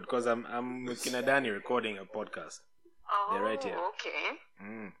echoed because I'm with Kinadani recording a podcast. Oh, They're right here. okay.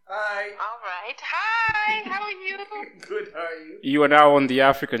 Hi. All right. Hi. How are you? Good. How are you? You are now on the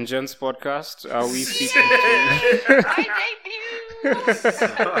African Gents podcast. Are we speaking My debut.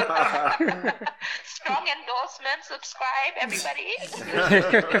 Strong endorsement. Subscribe, everybody.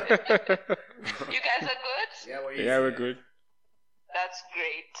 You guys are good? Yeah. What Yeah, we're good. That's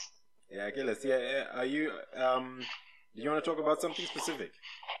great. Yeah, killer. Yeah, are you? Do you want to talk about something specific?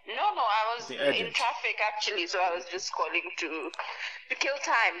 No, I was Something urgent. in traffic actually, so I was just calling to kill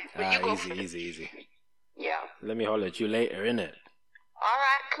time. But you go first. easy. Yeah. Let me holler at you later, innit? All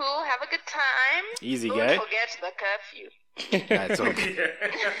right. Cool. Have a good time. Easy, Don't guy. forget the curfew. That's okay.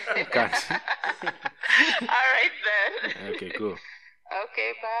 Can't. All right then. Okay, cool.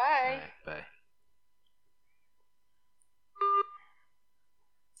 Okay. Bye. Bye.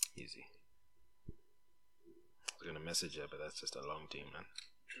 Easy. I was gonna message her, but that's just a long team, man.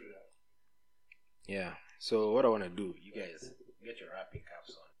 Yeah. So what I want to do, you guys get your rapping caps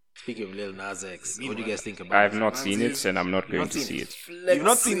on. Speaking of Lil Nas X, what do you guys think about I have it? not seen it, and I'm not going not to seen see it? it. You've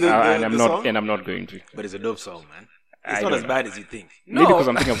not seen the And I'm song? not going to. But it's a dope song, man. It's I not don't as know. bad as you think. Maybe because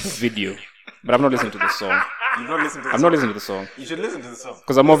I'm thinking of video. but I'm not listening to the song. You've not listened to the I'm not listening to the song You should listen to the song.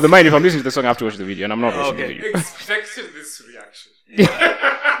 because I'm of the mind. If I'm listening to the song, I have to watch the video, and I'm not watching the Okay. video. Expected this reaction.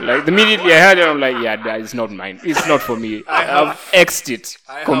 Like immediately I heard it, I'm like, yeah, that is not mine. It's not for me. I've X'd it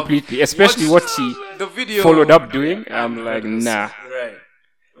have completely, especially what he The video followed up doing. I'm like, nah. Right.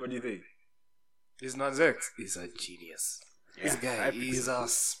 What do you think? This Nas X is a genius. This guy is a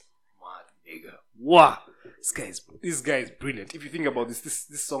smart nigga. Wow. This guy is brilliant. If you think about this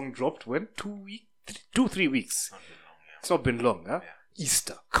song dropped when? 3 weeks. It's not been long, huh?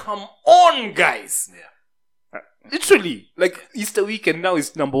 Easter. Come on, guys. Literally, like Easter weekend now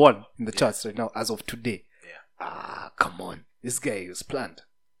is number 1 in the charts right now as of today. Come on. This guy was planned.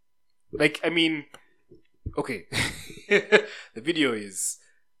 Like, I mean, okay. The video is,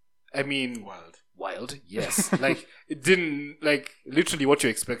 I mean, wild, yes. Like, it didn't, like, literally what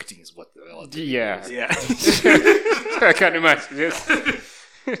you're expecting is what the hell. Yeah. Yeah. I can't imagine. Yes.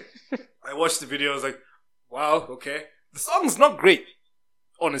 I watched the video, I was like, wow, okay. The song's not great,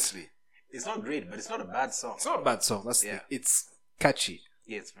 honestly. It's not great, but it's not a bad song. It's not a bad song. It's catchy.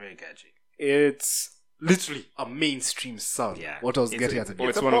 Yeah, it's very catchy. It's literally a mainstream sound. Yeah. What I was It's getting a- at. Oh,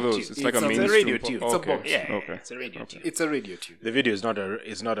 it's a one of pop those. tune. It's like a It's a mainstream radio pop- tune. It's a okay. pop. Yeah, Okay. it's a radio tune. It's a radio tune. The video is not a.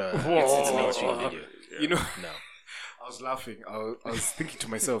 It's not a. Whoa. It's a mainstream video. You know, No. I was laughing. I was thinking to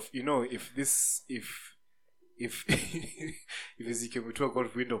myself, you know, if Ezekiel Mutua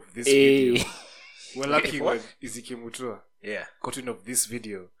got wind of this video, we're lucky when Ezekiel Mutua Yeah. got wind of this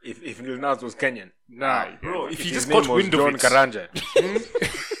video. If Lil Nas was Kenyan, Nah, bro, if he his just name got was wind of John it, Karanja,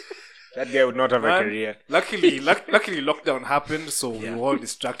 that guy would not have a man, career. luckily, lockdown happened, so we were all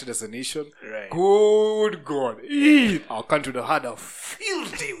distracted as a nation. Right. Good God, our country would have had a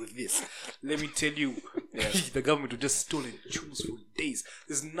field day with this. Let me tell you, the government would just stolen tunes for days.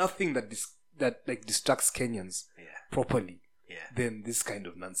 There's nothing that like distracts Kenyans properly than this kind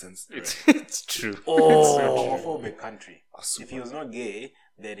of nonsense. It's true. Homophobic country. If he was not gay,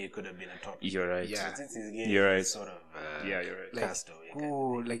 then it could have been a topic. You're right. Yeah. Since he's gay, You're right. he's sort of Yeah, you're right. castaway.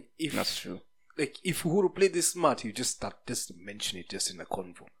 Like if That's true. like if Uhuru played this smart, you just mention it just in a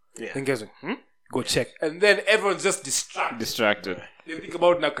convo. Yeah. Then guys like, go check, and then everyone's just Distracted. They think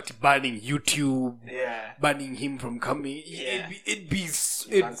about Nakati banning YouTube, Yeah. banning him from coming. Yeah. It'd be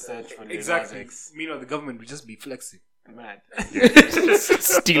can't search for Lil exactly. Nas X. Meanwhile, the government would just be flexing, Mad.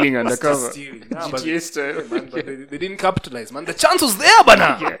 Stealing undercover. stealing. Nah, but, GTA style. man, but they didn't capitalize, man. The chance was there,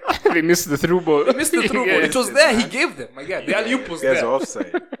 bana. Yeah. They missed the through ball. They missed the through ball. It was there. He gave them. My God, the alley-oop was Guys there. are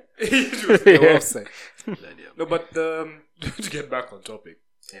offside. They were offside. No, but to get back on topic,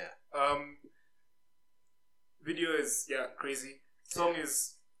 Yeah. video is crazy. Song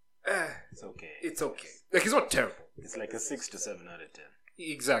is It's okay. it's okay. Like it's not terrible. It's like a 6 to 7 out of 10.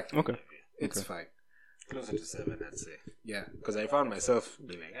 Exactly. Okay. It's fine. Closer to 7, I'd say. Yeah. Because I found myself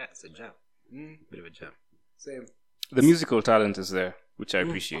being like, it's a jam. Bit of a jam. Same. The musical talent is there, which I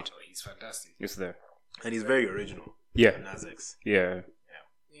appreciate. Oh, he's fantastic. It's there. And he's very original. Yeah. Nas X. Yeah.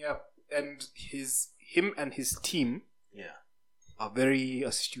 Yeah, and him and his team Yeah. are very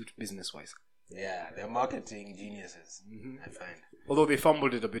astute business-wise. Yeah, they're marketing geniuses, I find. Although they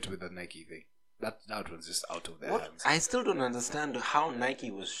fumbled it a bit with the Nike thing. That was just out of their hands. I still don't understand how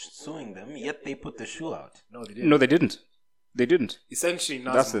Nike was suing them, yet they put the shoe out. No, they didn't. No, they didn't. They didn't. Essentially,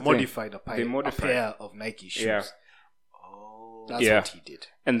 That's Nas the thing. modified They modified. a pair of Nike shoes. Yeah. Oh. That's Yeah. what he did.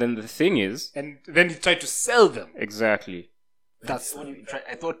 And then the thing is, And then he tried to sell them. exactly, That's What do you try?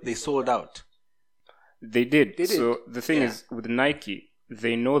 I thought they sold out. they did. They did. So the thing Yeah. is, with Nike,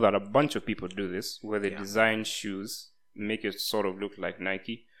 they know that a bunch of people do this, where they design shoes, make it sort of look like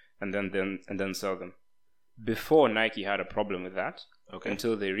Nike, and then sell them. Before Nike had a problem with that,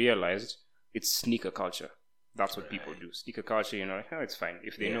 until they realized it's sneaker culture. That's what people do. Sneaker culture, like, it's fine.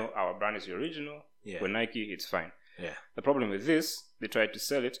 If they know our brand is the original, we're Nike, it's fine. Yeah. The problem with this, they tried to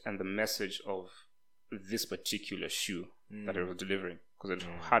sell it, and the message of this particular shoe that it was delivering, because it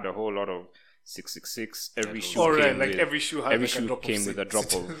had a whole lot of 666. Every shoe All right, came like with, every shoe had every like a shoe drop came of with a drop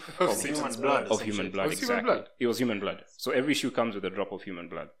of human blood. of human blood. Was Exactly, human blood? it was human blood. So every shoe comes with a drop of human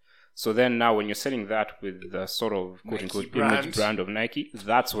blood. So then now, when you're selling that with the sort of quote unquote image brand of Nike,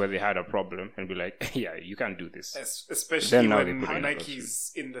 that's where they had a problem and be like, yeah, you can't do this. Especially Then now they when put in a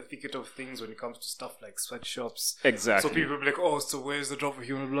Nike's in the thicket of things when it comes to stuff like sweatshops. Exactly. So people be like, oh, so where's the drop of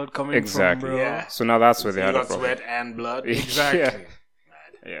human blood coming Exactly. from, bro? Yeah. So now that's where they You had a got problem. sweat and blood. Exactly.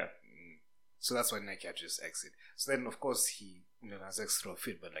 Yeah. So that's why Nike had to just exit. So then, of course, he has extra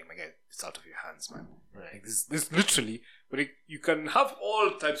fit, but like, my guy, it's out of your hands, man. Right. Like this literally, but you can have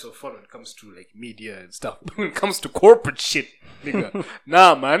all types of fun when it comes to like media and stuff. But when it comes to corporate shit, nigga,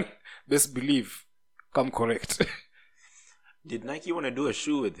 nah, man. Best believe, come correct. Did Nike want to do a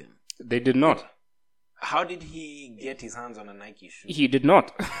shoe with him? They did not. How did he get his hands on a Nike shoe? He did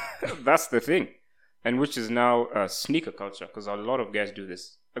not. That's the thing. And which is now sneaker culture, because a lot of guys do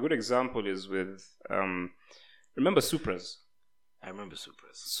this. A good example is with, remember Supras? I remember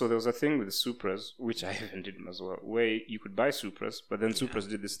Supras. So there was a thing with Supras, which I even did as well, where you could buy Supras, but then Supras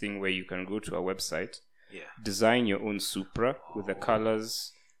did this thing where you can go to a website, design your own Supra with the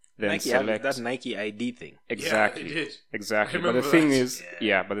colors, then Nike select that Nike ID thing. Exactly. Yeah, they did. Exactly. I But the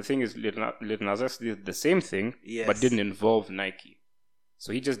remember thing that. is, Lil Nas X did the same thing, but didn't involve Nike.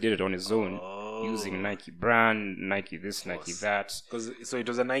 So he just did it on his own, using Nike brand, Nike this, Nike that. So it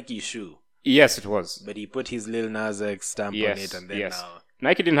was a Nike shoe, Yes, it was. but he put his Lil Nas X stamp on Yes, it, and then yes. now,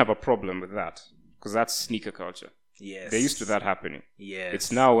 Nike didn't have a problem with that, because that's sneaker culture. yes, They're used to that happening. Yes,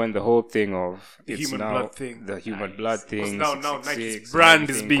 It's now when the whole thing of The it's human now blood thing. the human blood thing. now 666 Nike's and brand is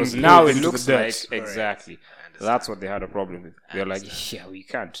everything, being 'cause now pulled it into looks the dirt. like exactly. I understand. That's what they had a problem with. They're like, yeah, we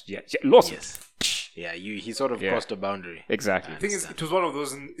can't. Yeah, lost Yes. it. Yeah, he sort of Yeah. crossed a boundary. Exactly. The thing is, it was one of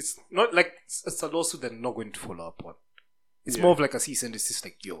those, and it's not like it's a lawsuit they're not going to follow up on. It's more of like a cease and desist,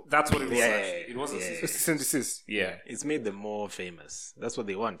 like, yo. That's what it was. Yeah, actually. It was yeah. a cease and desist. Yeah. It's made them more famous. That's what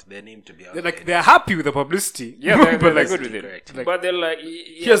they want. Their name to be out They're there. like, they're happy with the publicity. Yeah, they're but like, good with it. correct. Like, But they're like,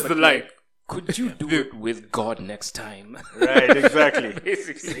 here's the line. Could you do it with God next time? Right, exactly.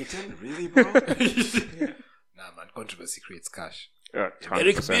 Basically. Satan, really, bro? Nah, man, controversy creates cash. 100%.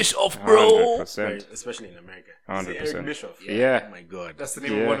 Eric Bischoff, bro. 100%. Right, especially in America. 100%. Eric Bischoff. Yeah. Oh my God. That's the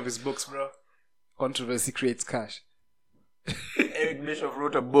name Yeah. of one of his books, bro. Controversy creates cash. Eric Bischoff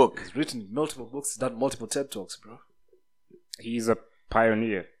wrote a book. He's written multiple books, done multiple TED Talks, bro. He's a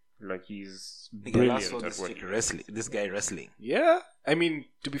pioneer. Like, he's Nigga, last saw brilliant this at what chick he does. wrestling. This guy wrestling. Yeah. I mean,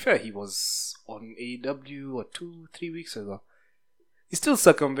 to be fair, he was on AEW or 2-3 weeks ago. He still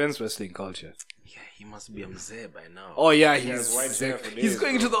circumvents wrestling culture. Yeah, he must be a mzee by now. Oh, yeah, has he's white hair for he's days,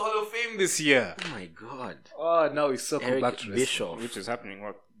 going bro. to the Hall of Fame this year. Oh my God. Oh, now he's circled Eric back to wrestling. Bischoff. Which is happening,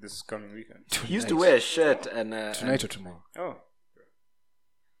 what, this coming weekend? He used to wear a shirt and Tonight or tomorrow. Oh.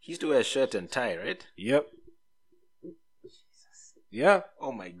 he used to wear a shirt and tie, right? Yep. Yeah.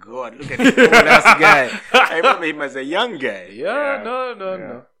 Oh my God! Look at this old ass guy. I remember him as a young guy. Yeah, Yeah.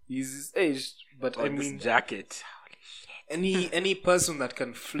 no. He's aged, but Oh, I this mean, jacket. any person that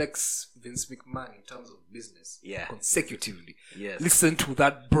can flex Vince McMahon in terms of business, Yeah. consecutively. Yes. Listen to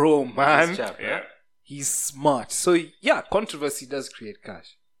that, bro, man. This chap, Yeah. He's smart. So yeah, controversy does create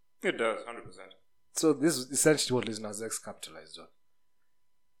cash. It does, 100%. So this is essentially what Lil Nas X capitalized on.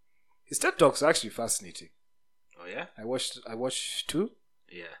 His TED Talks are actually fascinating. Oh yeah. I watched 2.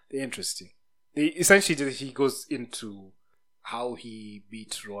 Yeah. They're interesting. He goes into how he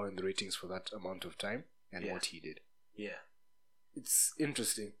beat Raw in the ratings for that amount of time and Yeah. what he did. Yeah. It's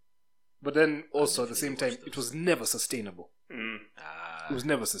interesting. But then also at the same definitely time, watch it was never sustainable. It was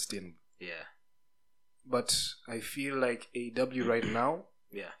never sustainable. Yeah. But I feel like AEW right now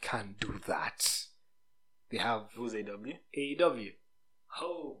Yeah. can do that. They have Who's AW? AEW.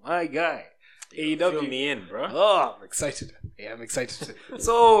 Oh my guy. Fill AEW. me in, bro. Oh, I'm excited. Yeah, I'm excited.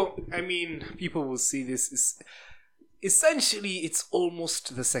 So, I mean, people will see this. Essentially, it's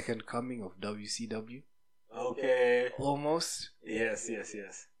almost the second coming of WCW. Okay. Almost. Yes.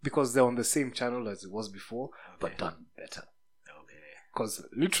 Because they're on the same channel as it was before, but Okay. done better. Okay. Because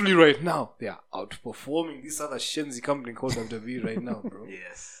literally right now, they are outperforming this other Shenzi company called WWE right now, bro.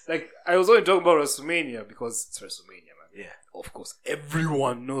 Yes. Like, I was only talking about WrestleMania because it's WrestleMania, man. Yeah. Of course,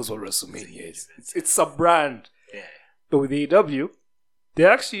 everyone knows what WrestleMania is. It's a brand. Yeah. But with AEW, they're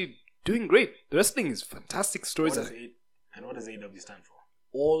actually doing great. The wrestling is fantastic stories. What does AW stand for?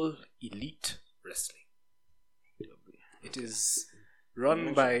 All Elite Wrestling. It is You run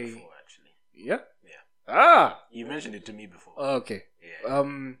mentioned by... it before, actually. Yeah? Yeah. Ah! You mentioned it to me before. Okay. Yeah.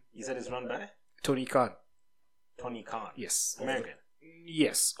 You said it's run by Tony Khan. Tony Khan. Yes. American.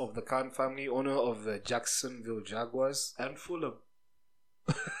 Yes, of the Khan family, owner of the Jacksonville Jaguars and Fulham.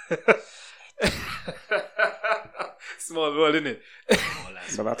 Small world, isn't it?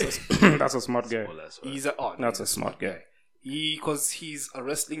 So that's a smart guy. He's a That's a smart guy. Because he's a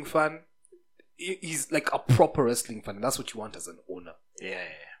wrestling fan. He's like a proper wrestling fan. That's what you want as an owner. Yeah.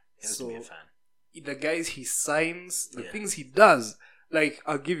 He has to be a So- fan. The guys he signs, the Yeah. things he does. Like,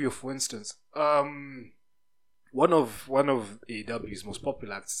 I'll give you for instance. One of AEW's most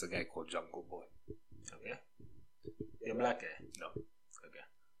popular acts is a guy called Jungle Boy. Okay. You're black guy. No. Okay.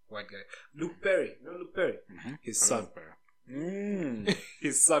 White guy. Luke Perry. No, Luke Perry. His son.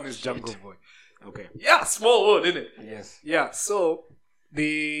 His son is Jungle Boy. Okay. Yeah, small world, isn't it? Yes. Yeah, so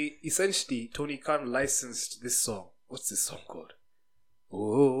they essentially, Tony Khan licensed this song. What's this song called?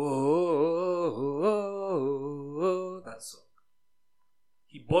 Oh, that song.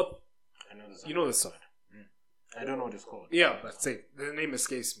 He bought You know the song. I don't know what it's called. Yeah, but say the name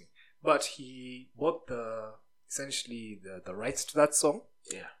escapes me. But he bought the rights to that song.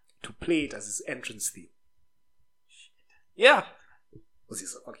 Yeah. To play it as his entrance theme. Yeah. Because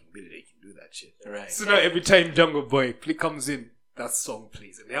he's a fucking billionaire, he can do that shit. Right. So now every time Jungle Boy comes in, that song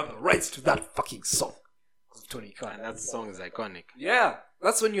plays, and they have the rights to that fucking song. Because Tony Khan. And that song is iconic. Yeah,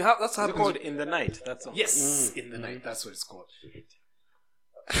 that's when you have. That's how It's called In the Night. That song. Yes, In the Night. That's what it's called.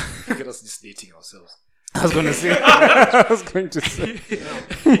 Look at us just dating ourselves. I was going to say. I was going to say.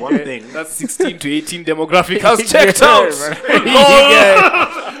 One thing. That's 16 to 18 demographic has checked out.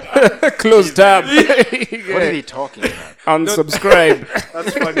 Close tab. What are they talking about? Unsubscribe.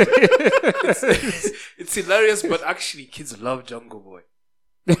 That's funny. It's hilarious, but actually, kids love Jungle Boy.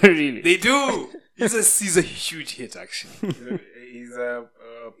 Really? They do. He's a huge hit, actually. He's a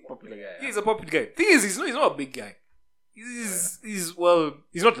popular guy. He's a popular guy. Thing is, he's not a big guy. He's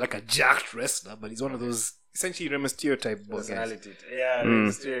not like a jacked wrestler, but he's one of those essentially Rey Mysterio type guys. Personality. Yeah,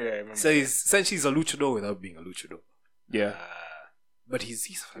 Mysterio, I remember. So he's a luchador without being a luchador. Yeah. But he's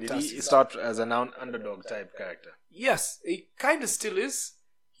Did fantastic. he start as an underdog type character? Yes, he kind of still is.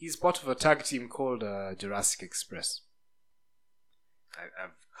 He's part of a tag team called Jurassic Express.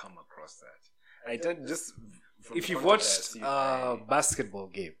 I've come across that. I did just. If you've watched a basketball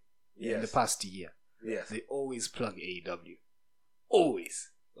game in the past year, yes, they always plug AEW. Always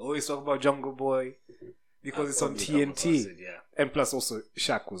talk about Jungle Boy because it's on TNT. And plus, also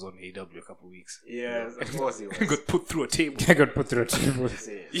Shaq was on AEW a couple of weeks. Yes, of course he was. Got put through a table. I got put through a table.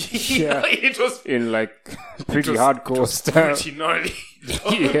 Yeah, it was In like pretty hardcore style. pretty gnarly.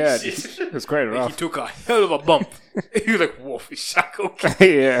 Yeah, Shit. it was quite He rough. took a hell of a bump. He was like, "Whoa, is Shaq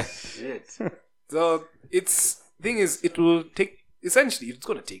okay?" Yeah. Shit. So it's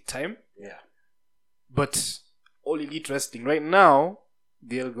gonna take time. Yeah. But All Elite Wrestling right now,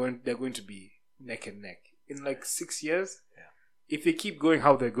 they're going to be neck and neck in like 6 years. Yeah. If they keep going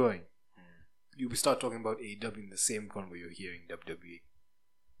how they're going, you'll start talking about AEW in the same convo you're hearing WWE.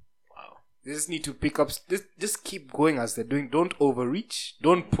 Wow. They just need to pick up. Just keep going as they're doing. Don't overreach.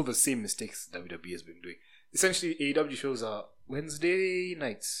 Don't pull the same mistakes WWE has been doing. Essentially, AEW shows are Wednesday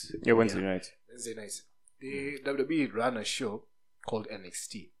nights. Yeah, Wednesday night. Wednesday nights. The WWE ran a show called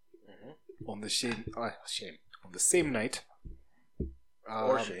NXT on the on the same night.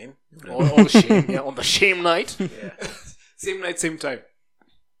 Or shame. Or shame. Yeah, on the shame night. Yeah. Same night, same time.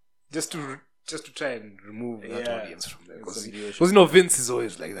 Just to try and remove that Yeah. audience from there. Conciliation. Because Vince is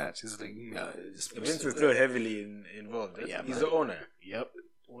always like that. He's like, Vince is still heavily involved. Yeah, He's man. the owner. Yep.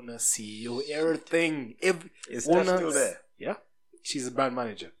 Owner, CEO, everything. Is Steph still there? Yeah. She's a brand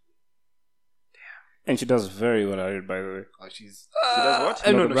manager. And she does very well at it, by the way. Oh, she's... She does what?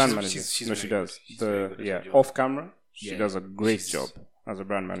 No, no, the brand she's- manager. she's No, she very does. good. She's very good at her job. Off camera, she Yeah. does a great She's- job as a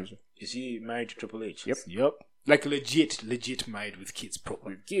brand manager. Is she married to Triple H? Yep. Like legit married with kids proper.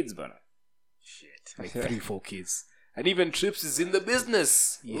 With kids, but Shit. Like 3-4 kids. And even Trips is in the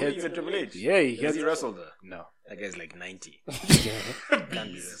business. Even Triple H? Yeah, he Has has... he wrestled her? No. That guy's like 90. Can't be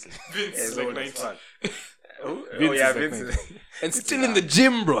wrestling. Vince It's is like old as 90. fuck. Oh, Vince yeah, is like Vince 90. is... And still in the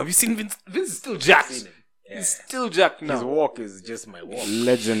gym, bro. Have you seen Vince? Vince is still jacked. Seen him. Yeah. He's still jacked now. His walk is just my walk.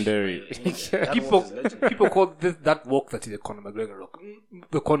 legendary. That walk is legendary. People call that walk that is the Conor McGregor walk.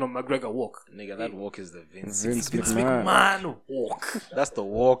 The Conor McGregor walk. Nigga, that walk is the Vince. Vince Vince McMahon. McMahon walk. That's the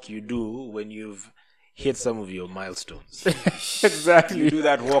walk you do when you've hit some of your milestones. Exactly. You do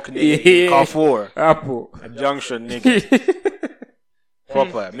that walk, nigga, in Carrefour, Apple. a junction, nigga.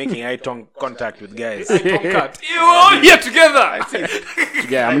 Proper, making eye contact with guys. Concat. You're all here together.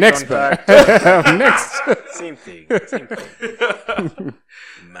 Yeah, I'm next, man. I'm next. Same thing.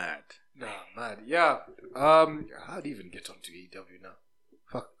 Mad. Nah, man. Yeah. How do you even get onto AEW now?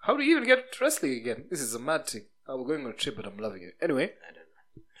 Fuck. How do you even get to wrestling again? This is a mad thing. We're going on a trip, but I'm loving it. Anyway, I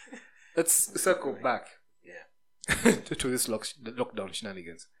don't know. let's circle back. Yeah. to this lockdown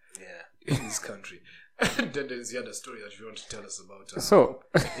shenanigans Yeah. in this country. And then there's the other story that you want to tell us about. So,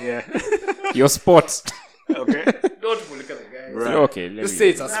 Yeah. your sports. Okay. Don't look at the guy. Right. Okay, Just say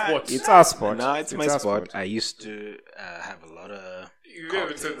it's a sport. It's our sport. No, it's my our sport. I used to have a lot of You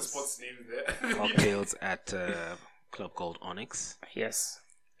haven't said the sport's name there. cocktails at a club called Onyx Yes.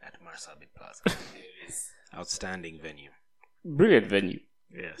 at Marsabit Plaza. Outstanding venue. Brilliant venue.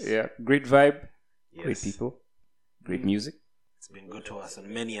 Yes. Yeah. Great vibe. Yes. Great people. Great music. It's been good to us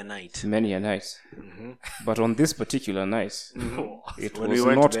on many a night. Many a night. But on this particular night, it When was we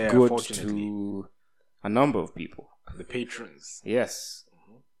went not there, good fortunately. to a number of people. The patrons. Yes.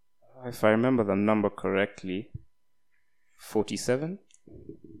 If I remember the number correctly, 47?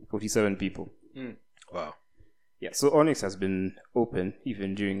 47 people. Wow. Yeah, so Onyx has been open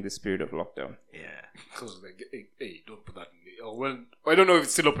even during this period of lockdown. Yeah. Because like, hey, don't put that in the... Oh, well, I don't know if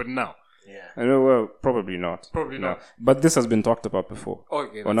it's still open now. Yeah. I know, well, probably not. Probably No. not. But this has been talked about before.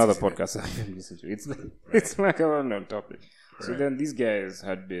 Okay. On other podcasts I've been listening to. It's like a well-known topic. So then these guys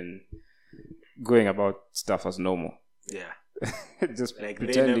had been going about stuff as normal. Yeah. Just Like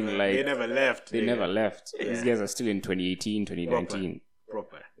pretending they never left. they never left. Yeah. These guys are still in 2018, 2019.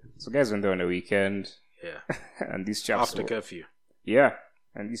 Proper. So guys went there on a weekend, Yeah. and these chaps After were, curfew. yeah,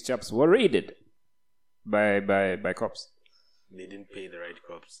 and these chaps were raided by cops. They didn't pay the right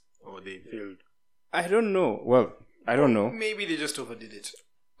cops. Or they failed. I don't know. Well, I don't know. Maybe they just overdid it.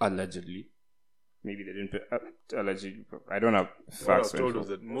 Allegedly, maybe they didn't pay. Allegedly, I don't have What I was facts. or told info. is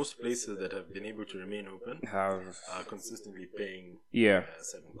that most places that have been able to remain open Have are consistently paying yeah,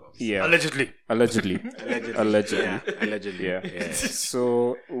 7 cops. yeah, Allegedly. allegedly. Allegedly. Yeah. Allegedly. Yeah.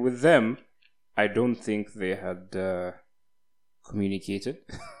 So with them, I don't think they had communicated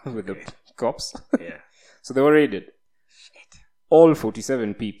with the cops. Yeah. So they were raided. All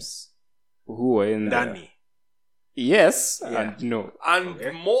 47 peeps who were in there. Danny. Yes Yeah. and no.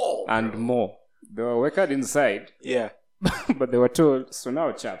 And more. And more. They were worked inside, Yeah. but they were told, so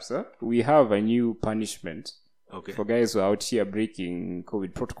now chaps, we have a new punishment Okay. for guys who are out here breaking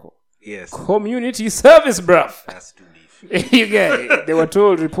COVID protocol. Yes. Community service, bruv. That's too deep. You guys, they were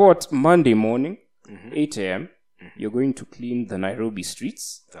told report Monday morning, Mm-hmm. 8 a.m. You're going to clean the Nairobi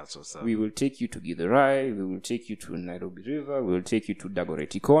streets. That's what's up. We will take you to Githurai. We will take you to Nairobi River. We will take you to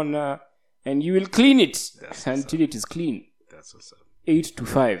Dagoretti Corner. And you will clean it That's until it is clean. That's what's up. 8 to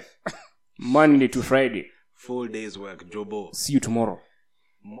 5. Monday to Friday. Full day's work, Jobo. See you tomorrow.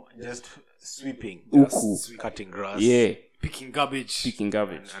 Just sweeping. Uku. Just cutting grass. Yeah. Picking garbage. Picking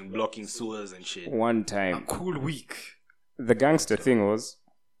garbage. And blocking sewers and shit. One time. Cool week. The gangster thing was,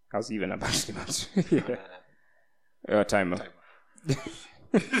 I was even about to timer.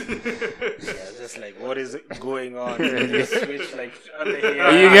 Yeah, just like, what is it going on? You switch like, what the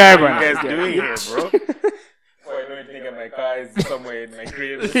hell You are guys, you man. guys doing here, bro? Before I know it, nigga, my car is somewhere in my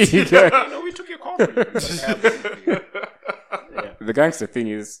crib. You guys- No, we took your car from you. What happened to you? Yeah. The gangster thing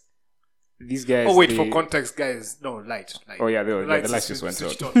is, these guys. Oh, wait, they- for context, guys. No, light. Oh, yeah, the lights is just went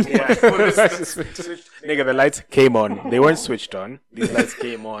switched on. on. Nigga, the lights came on. They weren't switched on. These lights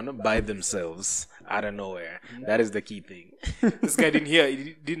came on by themselves out of nowhere. That is the key thing. This guy didn't hear.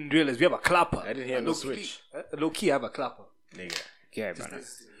 He didn't realize we have a clapper. I didn't hear A no low-key- switch. Low key, I have a clapper. Nigga, Yeah, man.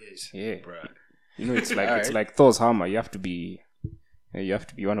 Yeah. bruh. You know, it's like All it's right. like Thor's hammer. You have to be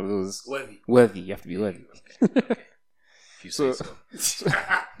one of those Worthy. You have to be worthy. If you say So- so.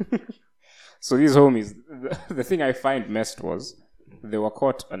 So these homies, the thing I find messed was they were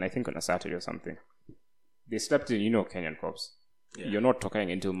caught, and I think on a Saturday or something. They slept in, Kenyan cops. Yeah. You're not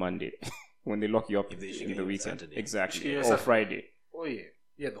talking until Monday when they lock you up If they should in get the you weekend. Saturday. Exactly. Yeah, Or Saturday. Friday. Oh, yeah.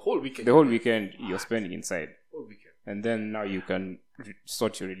 Yeah, the whole weekend. The whole weekend you're spending inside. Whole weekend. And then now you can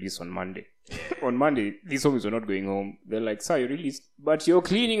sort your release on Monday. On Monday, these homies were not going home. They're like, sir, you're released, but you're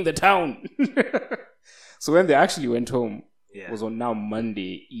cleaning the town. So when they actually went home, Yeah. was on now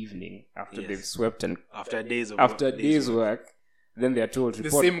Monday evening after Yes. they've swept and After days of after work, days work, then they are told The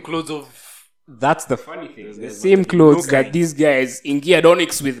report. same clothes of. That's the funny thing. The there's same clothes no that kind. these guys in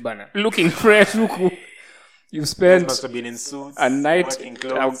Onyx with, banner, looking fresh. You Must spent have been in suits. a night, working a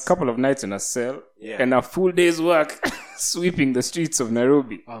clothes. couple of nights in a cell, Yeah. and a full day's work sweeping the streets of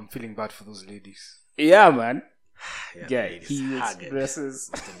Nairobi. I'm feeling bad for those ladies. Yeah, man. Yeah, Guy, ladies, heels, haggard. dresses,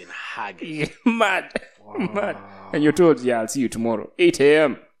 Must have been haggard. mad, mad. And you're told, yeah, I'll see you tomorrow, 8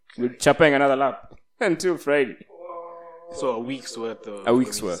 a.m. We're chapping another lap until Friday. So a week's worth of A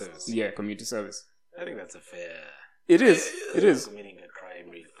week's community worth. service. Yeah, community service. I think that's a fair. It is. It is. Committing a crime,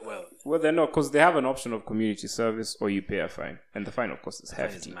 really. Well, Well, they're not, because they have an option of community service or you pay a fine. And the fine, of course, is fine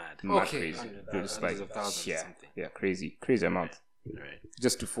is hefty. mad. Okay. Crazy. Hundreds They're just like, of thousands or yeah, something. yeah, crazy amount. right.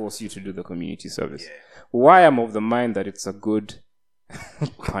 Just to force you to do the community service. Yeah. Why I'm of the mind that it's a good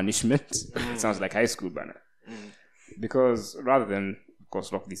punishment. It sounds like high school banner. Because rather than, of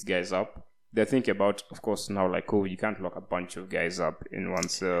course, lock these guys up, they're thinking about, of course, now like COVID, you can't lock a bunch of guys up in one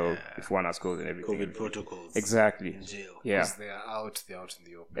cell if one has COVID and everything. COVID protocols. Exactly. In jail. Yeah, They're out in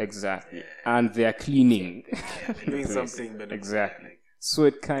the open. exactly. And they're cleaning. Yeah, they're doing something better. Exactly. So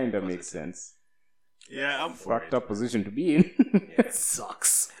it kind of makes sense. Yeah, I'm for Fucked it. up position to be in. It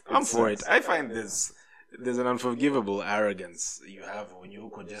sucks. I'm for it. I find there's an unforgivable arrogance you have when you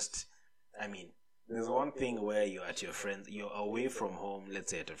could just. I mean, there's one thing where you're at your friends, you're away from home.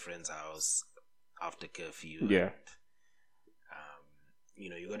 Let's say at a friend's house after curfew. Yeah.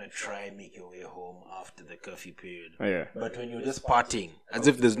 And, you're gonna try and make your way home after the curfew period. Oh, yeah. But when you're just partying, as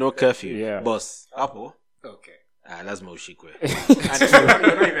if there's no curfew, Yeah. boss, Apple, Okay. That's Moshikwe. And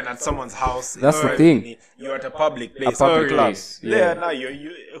you're not even at someone's house. That's You know the what thing. I mean? You're at a public place. public club. place, yeah. Now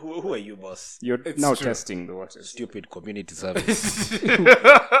who are you, boss? You're now testing the waters. Stupid community service.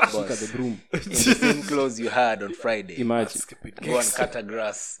 Look at the broom. In the same clothes you had on Friday. Imagine. Go and cut a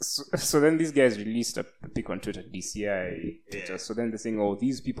grass. So then these guys released a pic on Twitter, DCI. Twitter. So then they're saying, oh,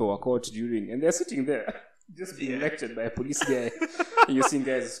 these people were caught during, and they're sitting there just being lectured by a police guy. And you're seeing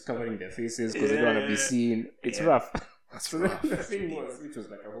guys covering their faces because they don't want to be seen. It's rough. So then the thing was, which was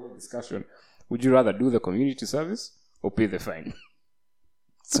like a whole discussion. Would you rather do the community service or pay the fine?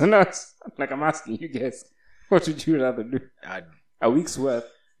 So now it's like I'm asking you guys, what would you rather do? A week's worth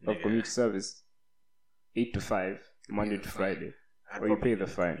of community service, 8 to 5, Monday to Friday, or you pay the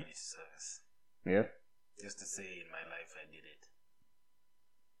fine? Community service. Yeah. Just to say, in my life,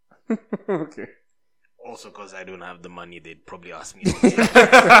 I did it. Okay. Also, because I don't have the money, they'd probably ask me. I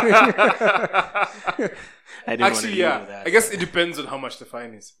didn't Actually, yeah. I guess it depends on how much the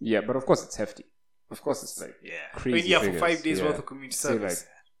fine is. Yeah, but of course it's hefty. Of course it's like Yeah. crazy. For figures. 5 days Yeah. worth of community Say service. like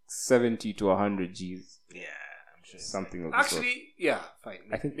 70 to 100 G's, Yeah, I'm sure. something of the sort. Actually, yeah, fine.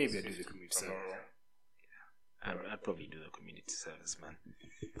 I think maybe I do the community service. I'd probably do the community service, man.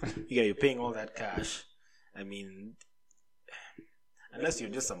 You're paying all that cash. I mean, unless you're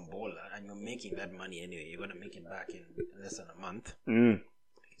just some baller and you're making that money anyway, you're gonna make it back in less than a month. Mm.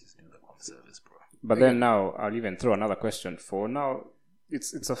 You just do the com service, bro. But then now I'll even throw another question for now.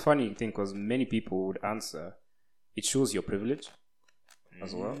 It's a funny thing because many people would answer. It shows your privilege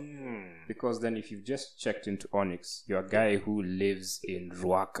as well. Because then if you've just checked into Onyx, you're a guy who lives in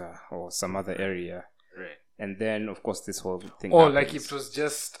Ruaka or some other area. Right. And then, of course, this whole thing Or happens. like if it was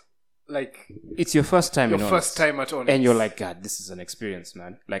just like It's your first time your in first Onyx. time at Onyx. And you're like, God, this is an experience,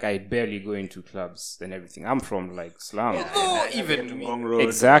 man. Like, I barely go into clubs and everything. I'm from, like, slum. even me. Gong Road,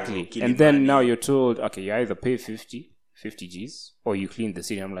 Exactly. or And then Kilimani. now you're told, okay, you either pay 50 Gs, or you clean the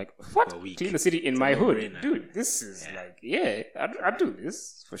city. I'm like, what? For a week. Clean the city in my a hood? no-brainer. Dude, this is like, yeah, I'd do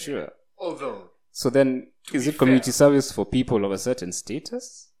this for sure. Although, So then, is be it community fair- service for people of a certain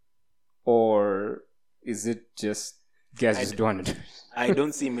status? Or is it just guys just don't want to do it? I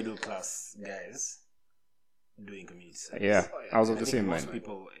don't see middle class guys doing community service. Yeah, I was of I the think same most mind.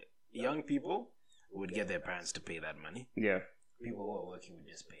 people, young people, would get their parents to pay that money. Yeah, People who are working would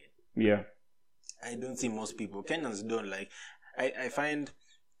just pay it. yeah. I don't see most people. Kenyans don't like. I find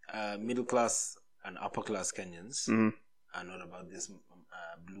middle class and upper class Kenyans Mhm. are not about this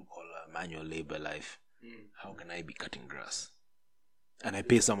blue collar manual labor life. How can I be cutting grass? And I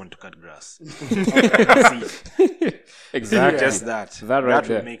pay someone to cut grass. Exactly. Just that. That right will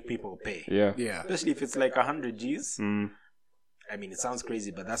there. make people pay. Yeah. yeah. Especially if it's like 100 Gs. Mm. I mean, it sounds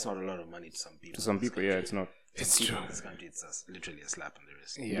crazy, but that's not a lot of money to some people. To some people, yeah, it's not. It's People true. in this country, it's literally a slap on the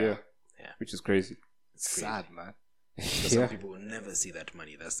wrist. Yeah. Yeah. Which is crazy. It's sad, man. But some people will never see that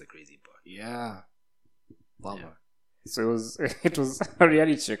money. That's the crazy part. Yeah. Bummer. So it was a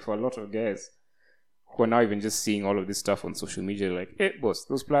reality check for a lot of guys who are now even just seeing all of this stuff on social media. Like, hey, boss,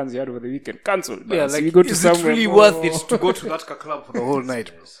 those plans you had over the weekend cancelled. Yeah, So like, you go to is it somewhere really more- worth it to go to that club for the whole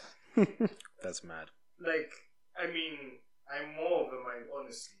night? That's mad. Like, I mean, I'm more of the mind,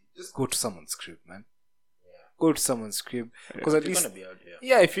 honestly. Just go to someone's crib, man. Go to someone's crib, because at You're least, gonna be out here.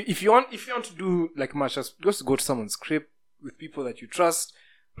 yeah, if you want to do like much as just go to someone's crib with people that you trust.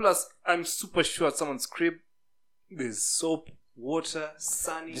 Plus, I'm super sure at someone's crib there's soap, water,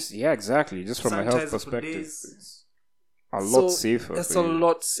 sunny. Yeah, exactly. Just from a health sanitizer for perspective, days. it's a lot So, safer. That's for a you.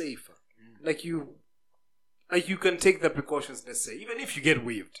 lot safer. Like you can take the precautions necessary, even if you get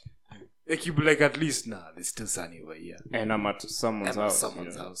waved. Like you be like, at least there's still sunny over here. And I'm at someone's At house.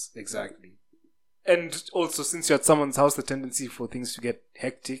 someone's you know. house, exactly. And also, since you're at someone's house, the tendency for things to get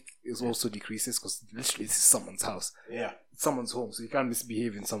hectic is also decreases because literally this is someone's house, Yeah. someone's home, so you can't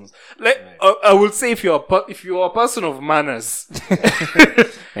misbehave in someone's. Like I would say, if you're a person of manners,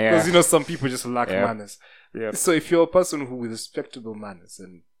 because Yeah. some people just lack Yeah. manners. Yeah. So if you're a person who with respectable manners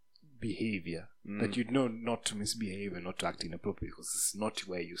and behavior, Mm. that you know not to misbehave and not to act inappropriately because it's not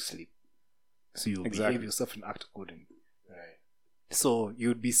where you sleep, so you'll Exactly. behave yourself and act accordingly. So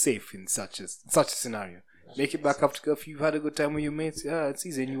you'd be safe in such a scenario. Make it back after curfew. You've had a good time with your mates. Yeah, it's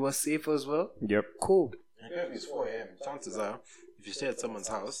easy, and you were safe as well. Yep. Cool. If it's 4 a.m., chances are, if you stay at someone's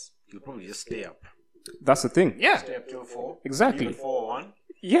house, you'll probably just stay up. That's the thing. Yeah. Stay up till 4. Exactly. Even 4 or 1.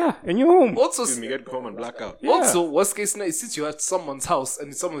 Yeah, and you're home. Also, Excuse me, get home and black out. also, worst case scenario, since you're at someone's house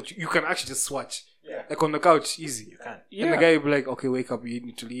and it's someone that you can actually just swatch, Yeah. like on the couch, easy. You can. Yeah. And the guy will be like, "Okay, wake up, you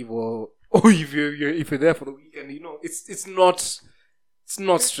need to leave," or if you're there for the weekend, it's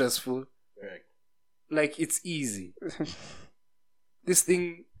not stressful. Right. Like it's easy. This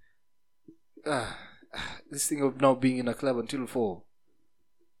thing, this thing of now being in a club until 4.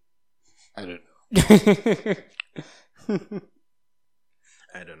 I don't know.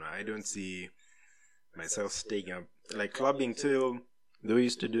 I don't know. I don't see myself staying up like clubbing till they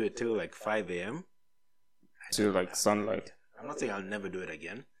used to do it till like 5 a.m. Till like sunlight. I'm not saying I'll never do it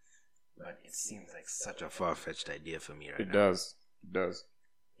again, but it seems like such a far-fetched idea for me right It now. does.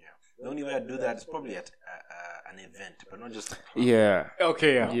 Yeah. The only way I'd do that is probably at an event, but not just. Yeah.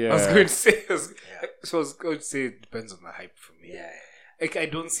 Okay, yeah. Yeah. I was going to say, it depends on the hype for me. Yeah. Like, I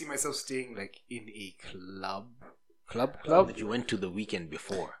don't see myself staying like in a club. Club? That you went to the weekend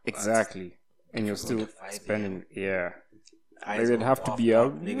before. Exactly. And you're still to 5 spending. Yeah. Eyes Like, there'd go have to puffed be a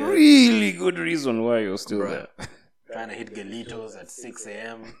up, nigga. really good reason why you're still Bruh. there. Trying to hit Galitos at 6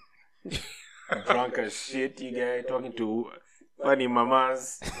 a.m. Drunk as shit, you guys. Talking to funny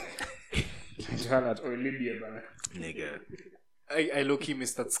mamas. Nigga. I low-key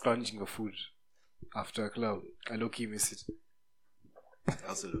miss that scrunching of food after a club. I low-key miss it. I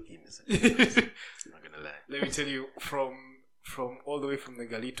also look innocent. I'm not gonna lie. Let me tell you, from all the way from the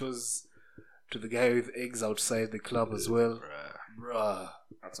Galitos to the guy with eggs outside the club as well. Bruh.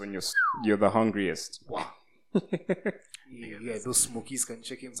 That's when you're the hungriest. Wow. Yeah, those smokies can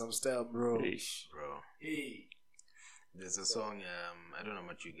check in some style, bro. Bro. Hey. There's a song, I don't know how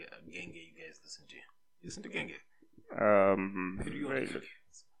much Genge you guys listen to. You listen to Genge? Periodically.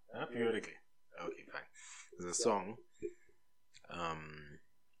 Periodically. Okay, fine. There's a song,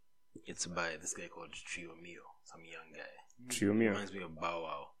 it's by this guy called Trio Mio, some young guy. Trio Mio. Reminds me of Bow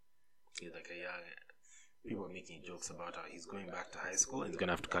Wow. He's like a young... People are making jokes about how he's going back to high school and he's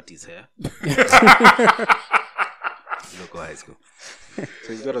gonna have to cut his hair. Local high school. So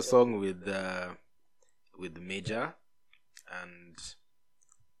he's got a song with Major and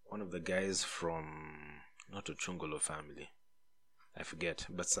one of the guys from not a Chungolo family. I forget,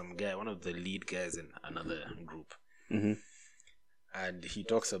 but some guy, one of the lead guys in another group. Mm-hmm. And he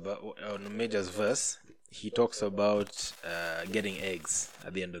talks about on Major's verse. He talks about getting eggs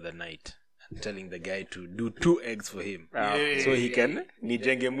at the end of the night. Telling the guy to do 2 eggs for him so he can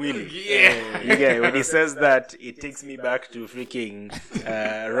nijenge mwili. Yeah, when he says that, it takes me back to freaking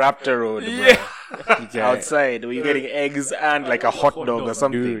Raptor Road, bro. Outside, where you're getting eggs and like a hot dog or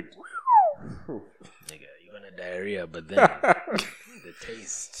something. Dude. Nigga, you're gonna diarrhea, but then the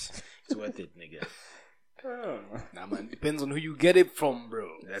taste is worth it, nigga. Nah, man, depends on who you get it from, bro.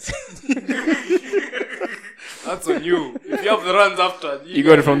 That's That's on you. If you have the runs after, You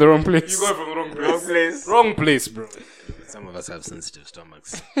got it from the wrong place. You got it from the wrong place. wrong place. Wrong place, bro. Some of us have sensitive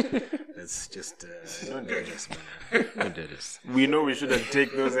stomachs. That's just don't judge us, man. Don't judge us. We know we shouldn't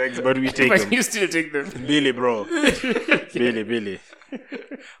take those eggs, but we take But them. you still take them. Billy, bro. Billy.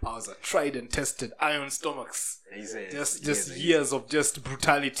 Ours are tried and tested iron stomachs. He said, Just years of just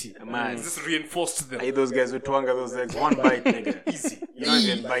brutality. Man. Just reinforced them. Hey, those guys who twanga those eggs, one bite, nigga. Easy. You're not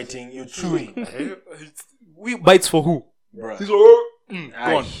even biting, you're chewing. We bites for who? Bro.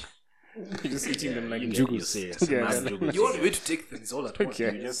 Gone. You're just eating them like You jugus. say yes. Yeah. Mass jugus. The only way to take things all at once.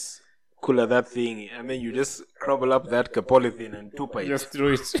 Okay. You just cooler that thing, and then you just crumble up that polythene and 2 bites. Just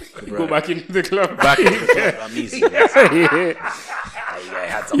throw it. Go back into the club. Back in the club. Amazing. Yes.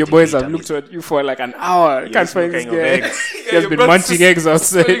 Yeah. Your boys have looked at you for like an hour. Can't find this looking of guy. eggs. He has been munching eggs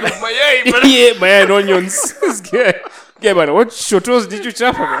outside. Yeah, my and onions. This guy. Yeah, but what shotos did you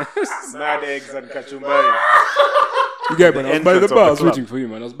chop? Man? Mad eggs and kachumbari. You guy, man, I was by the entrance of bar. I the was club. waiting for you,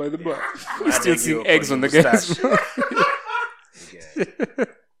 man. I was by the bar. Mad Still egg seeing yolk eggs on on the your guys.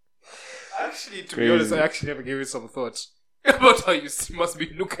 Actually, to be Crazy. honest, I actually never gave it some thought about how you must be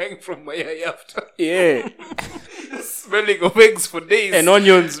looking from my eye after. Yeah. Smelling of eggs for days. And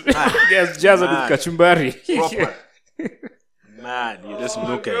onions. Yes, jazzed with kachumbari. Proper. Mad. You just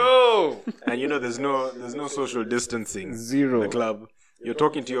looking. No. And you know there's no social distancing. Zero. In the club. You're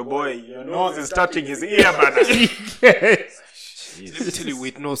talking to your boy, your nose is touching his ear, man. Let me tell you,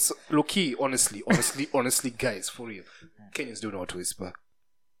 wait, no, low key, honestly, guys, for real, Kenyans don't know how to whisper.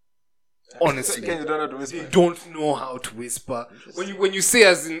 Honestly, Kenyans don't know how to whisper. They don't know how to whisper. When you say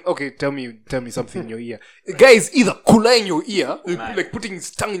as in, okay, tell me something in your ear. The guy is either cooler in your ear, like putting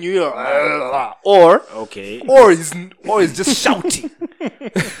his tongue in your ear, or is just shouting,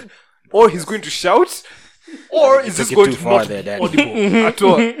 or he's going to shout. Or is this took it going too to far not there, be Daddy. audible at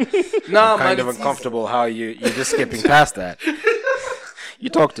all? Nah, man, Kind of it's uncomfortable how you're just skipping past that. You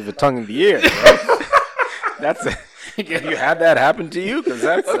talk to the tongue in the ear, bro. That's Have you had that happen to you? Because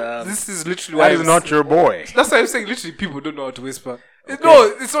that's This is literally why that is not your boy. That's why I'm saying literally people don't know how to whisper. No,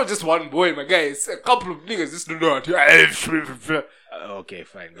 it's not just one boy, my guy. It's a couple of niggas just don't know how to. Okay,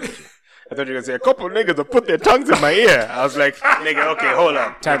 fine. Got you. I thought you were going to say a couple of niggas have put their tongues in my ear. I was like, nigga, okay, hold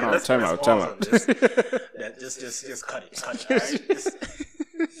on. Time Let's out. pause on this. Just cut it. Alright?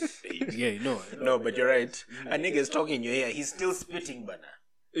 Yeah, No, but you're right. A nigga is talking in your ear. He's still spitting, but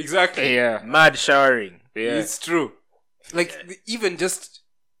exactly. Yeah. mad showering. Yeah. It's true. Like even just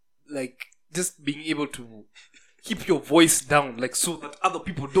being able to keep your voice down, like so that other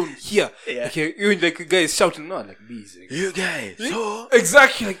people don't hear. Yeah. Like you like a guy is shouting, no, like be easy. You guys. So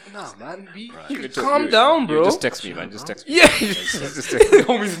Exactly. Like nah, man, calm down, bro. You just text me, man. Just text me. Yeah. Just text me.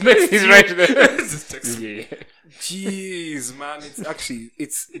 Homie's next. He's right there. Just text me. Yeah. Jeez, man,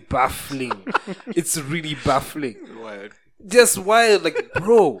 it's baffling. It's really baffling. wild. Just wild, like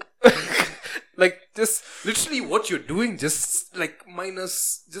bro. Like just literally what you're doing, just like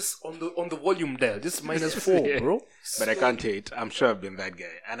minus, just on the volume dial, just -4, bro. But I can't hate. I'm sure I've been that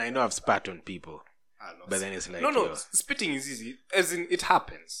guy, and I know I've spat on people. But then it's like No, yo, spitting is easy, as in it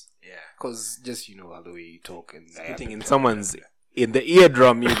happens, yeah, cause just how the way you talk and spitting in someone's in the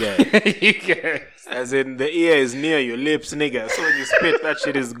eardrum, you guys. Yeah. As in the ear is near your lips, nigga. So when you spit, that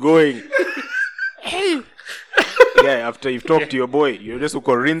shit is going. Yeah, after you've talked to your boy, you're just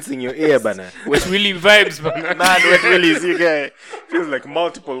rinsing your ear, bana. Wet Willy vibes, man. Mad wet willies, you guy. Feels like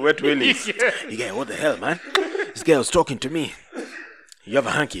multiple wet willies. Yeah. You guy, what the hell, man? This guy was talking to me. You have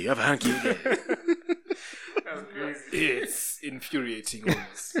a hanky, you guy. it's infuriating.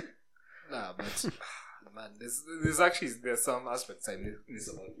 Almost. Nah, but man, there's some aspects I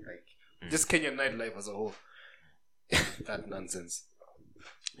miss about like just Kenyan nightlife as a whole. That nonsense.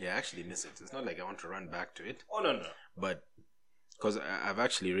 Yeah, I actually miss it. It's not like I want to run back to it. Oh no. But because I've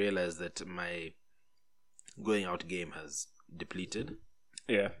actually realized that my going out game has depleted.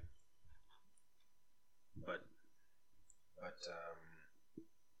 Yeah. But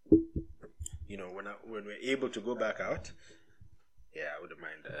when we're able to go back out, yeah, I wouldn't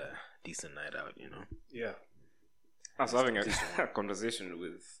mind a decent night out. Yeah. I was having a conversation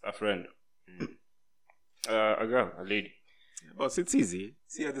with a friend, a girl, a lady. Boss, it's easy.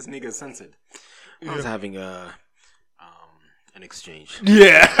 See how this nigga is censored. I was having an exchange.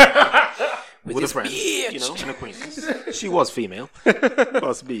 Yeah. with a friend, an acquaintance. She was female.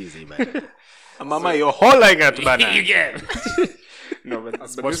 Boss, be easy, man. Mama, you're holding at banana. No, but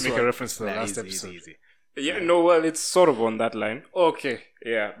Let's this make one, a reference to the Nah, last easy, episode. easy. yeah, no, well, it's sort of on that line. Okay.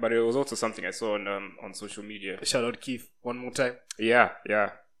 Yeah, but it was also something I saw on social media. Shout out Keith one more time. Yeah.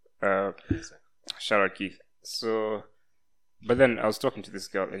 Shout out Keith. So, but then I was talking to this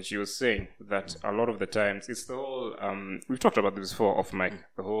girl, and she was saying that a lot of the times it's the whole. We've talked about this before off mic.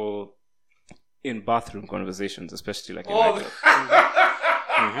 The whole in bathroom conversations, especially like in nightclubs.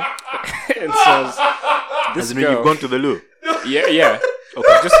 And so this As in when girl, you've gone to the loo. yeah.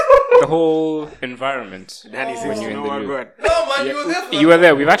 Okay, just the whole environment. Danny when seems you're to in know the what loo. going. No man, you were there for You were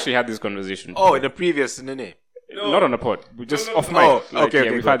there. We've actually had this conversation. Oh, in the previous nene. Not on a pod. We just off mic. Oh, Like, okay,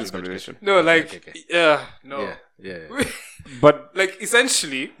 we've got had you, this got you. conversation. No, like Okay. yeah, no. Yeah. But Like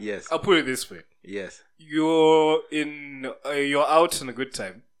essentially, Yes. I'll put it this way: Yes. you're out on a good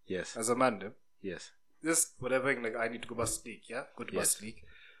time Yes. as a man. Yes. Just whatever, like I need to go bus league, yeah, go to bus league.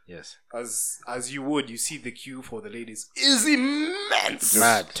 Yes. As you would, you see the queue for the ladies is immense,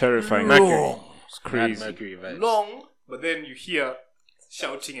 Mad. terrifying. Mercury. It's crazy. Mad Mercury vibes. long, but then you hear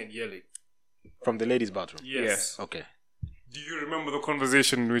shouting and yelling. From the ladies' bathroom. Yes. Okay. Do you remember the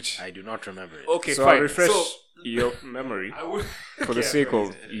conversation in which? I do not remember it. Okay, So fine. I'll refresh So your memory I would for the sake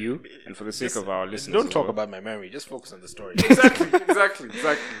of you and for the sake of our listeners. Don't as talk well. about my memory. Just focus on the story. exactly.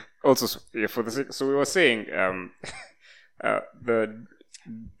 Also, for the sake, so we were saying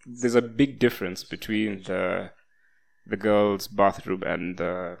there's a big difference between the girls' bathroom and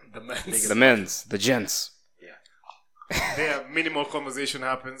the men's, the gents. There, minimal conversation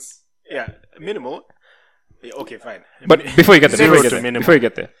happens. Yeah. Minimal. Yeah, okay, fine. But before you get there, Zero to minimal. before you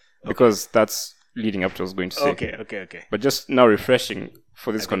get there, because that's leading up to what I was going to say. Okay. But just now refreshing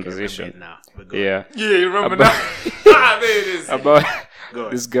for this I think I remember conversation. it now. But go Yeah. Yeah, you remember About- now? There it is. About Go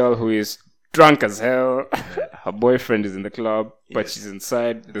on. this girl who is drunk as hell. Her boyfriend is in the club, but Yes. she's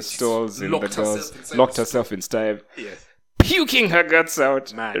inside the stalls in the locked herself girls, inside locked the herself inside, Yes. puking her guts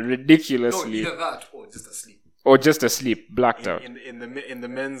out Man. No, ridiculously, either that or just asleep. or just asleep, blacked out. In the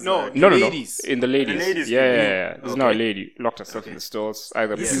men's. No, No, ladies. In the ladies. The ladies yeah, can yeah, be- yeah. There's now a Okay. lady locked herself in the stalls,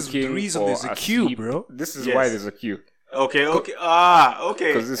 either This is the puking reason or there's a queue, asleep. bro. This is Yes. why there's a queue. Okay. Okay.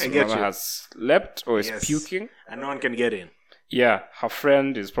 Okay. Because this I get mama you. has slept or is Yes. puking. And no one can get in. Yeah, her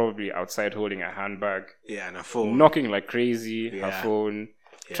friend is probably outside holding a handbag, Yeah, and a phone. knocking like crazy, her Yeah. phone,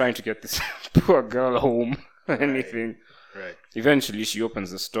 trying to get this poor girl home, anything. Right. Eventually, she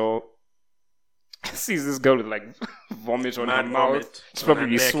opens the store, sees this girl with like vomit on her Mad mouth. vomit It's on her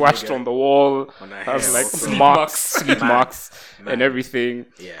probably neck, swatched nigga. on the wall, On her has hair like also. sleep marks, and everything.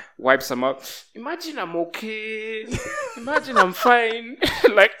 Yeah. Wipes them up. Imagine I'm okay. Imagine I'm fine.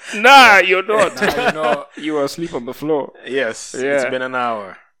 Like, nah, you're not. You were asleep on the floor. Yes. Yeah. It's been an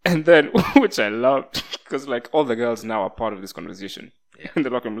hour. And then, which I loved, because like all the girls now are part of this conversation. In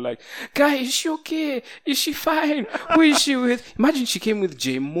the locker room, like, guy, is she okay? Is she fine? Who is she with? Imagine she came with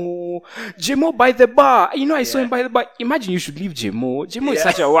J-Mo. J-Mo by the bar. You know, I saw him by the bar. Imagine you should leave J-Mo. J-Mo is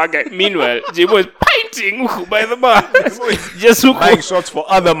such a wild guy. Meanwhile, J-Mo is pinting by the bar. Just Buying shots for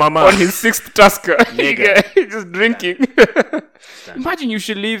other mama. on his 6th Tusker. Nigga. Just drinking. Imagine you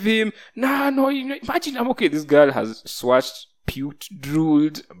should leave him. No, you know, imagine I'm okay. This girl has swatched, puked,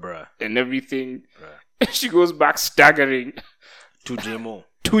 drooled, Bruh. and everything. She goes back staggering To JMO.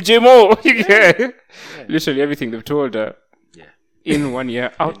 to J-Mo. Yeah. Literally everything they've told her. Yeah. In 1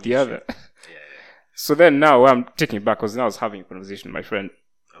 year, out the other. So then now I'm taking it back because now I was having a conversation with my friend.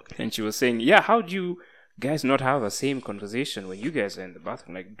 Okay. And she was saying, yeah, how do you guys not have the same conversation when you guys are in the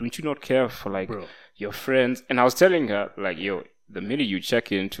bathroom? Like, don't you not care for like your friends? And I was telling her, like, yo, the minute you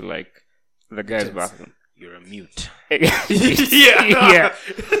check into like the guy's bathroom. You're a mute. yeah.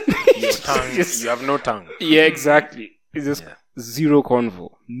 Your tongue. You have no tongue. Yeah, exactly. It's just zero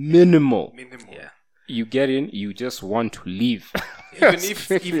convo. Minimal. Yeah. You get in, you just want to leave.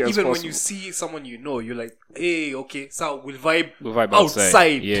 Even when you see someone you know, you're like, hey, okay, so we'll vibe, We'll vibe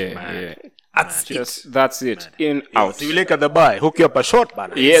outside. Yeah. That's Just that's it. In, out. So you link at the bar, hook you up a shot,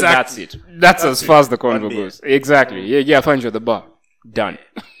 man. Yeah, that's it. That's as far as the convo beer. goes. Exactly. Yeah, find you at the bar. Done.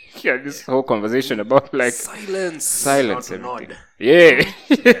 Yeah, this whole conversation about like silence. Nod to everything. nod.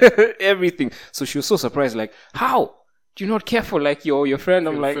 Yeah. Everything. So she was so surprised, like, how? Do you not care for like your friend?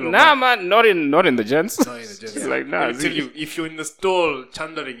 I'm like, nah, man, not in the gents. She's like, nah. I tell you, if you're in the stall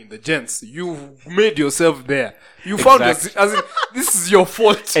chandering in the gents, you made yourself there. You found as in, this is your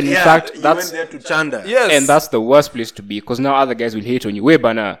fault. And in fact, You that's went there to Chanda. yes, and that's the worst place to be because now other guys will hate on you. Wait,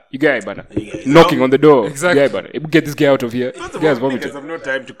 bana, you guy, bana, guy. knocking on the door. Exactly. Yeah, bana, get this guy out of here. First of Guys, all, vomiting. niggas have no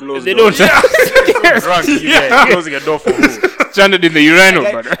time to close They doors. don't. Drunk, you guys. Closing a door for who? Chanted in the urinal,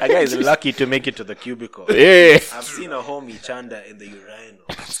 A bana. guy is lucky to make it to the cubicle. Yeah. I've seen a homie Chanda in the urinal.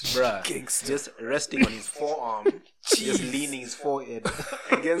 Bruh. Just resting on his forearm. Just leaning his forehead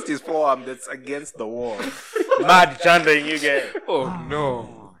against his forearm that's against the wall. Mad chanting, you guys. oh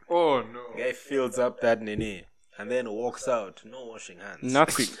no. Guy fills up that nene and then walks out. No washing hands.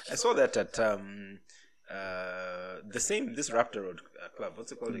 Nothing. I saw that at this Raptor Road club.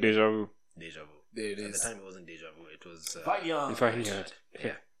 What's it called again? Deja vu. Deja Vu. There it At is. the time it wasn't Deja Vu. It was If I hear it.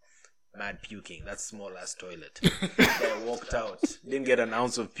 yeah. Mad puking. That small ass toilet. Guy walked out. Didn't get an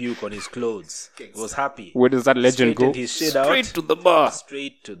ounce of puke on his clothes. Was happy. Where does that legend go? Straightened his shit out. Straight to the bar.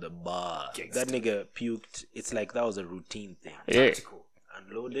 Straight to the bar. That nigga puked. It's like that was a routine thing. Yeah.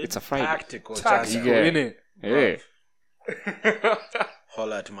 Unloaded. It's a Friday. Tactical. Tactical, Yeah. innit? Yeah.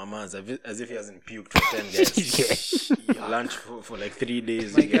 Holler at my man as if he hasn't puked for 10 guys. Lunch for like 3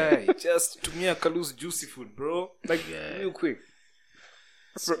 days. My yeah. guy, just to me, I can lose juicy food, bro. Like real quick.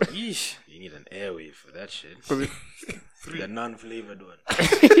 Yeesh. You need an airwave for that shit. The non-flavored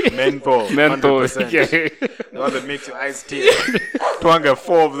one. Menthol. Menthol. 100%. Yeah. The one that makes your eyes tear. Twanga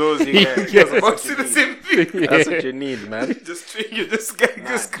 4 of those. You get. What's the same thing? That's what you need, man. Just you, this guy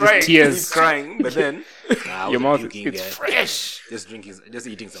just crying. Tears. Keep crying, but then Your mouth, puking it's guy. fresh. Just eating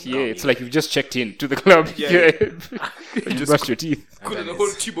some. Yeah, gum, it's like you've just checked in to the club. Yeah. You just brushed your teeth. Could have a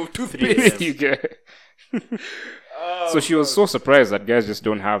whole tube of 3 toothpaste. a.m. You get. So she was so surprised that guys just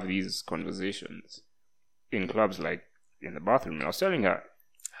don't have these conversations in clubs like in the bathroom. And I was telling her,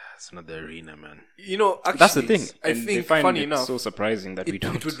 It's not the arena, man. You know, actually, that's the thing. I And they think, find funny it enough, so surprising that we it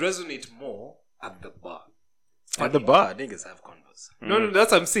don't. would resonate more at the bar. At the bar, niggas have convos. No,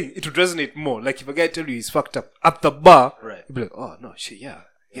 that's what I'm saying. It would resonate more. Like if a guy tell you he's fucked up at the bar, Right. you'd be like, oh no, shit, yeah,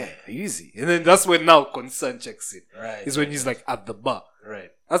 easy. And then that's when now concern checks in. Right. Is when he's like at the bar.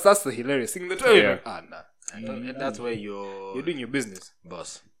 Right. That's the hilarious thing. The time you're Yeah. like, nah. And that's where you're You're doing your business.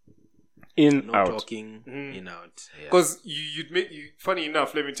 boss. In, No out. talking, in out. Yeah. Because you'd make you funny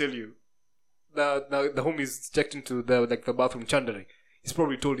enough, let me tell you. The homies checked into the bathroom chandering. He's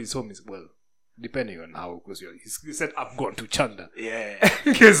probably told his homies, well, depending on how it goes, he said, I'm going to chanda. Yeah.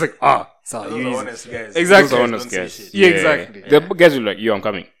 He's like, so Those you are easy. honest guys. Exactly. Those are Don't honest say guys. shit. Yeah, exactly. The guys will like, yo, I'm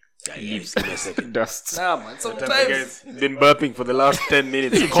coming. Yeah, give me a second. Dust. Nah, man. The Sometimes guy's been burping for the last 10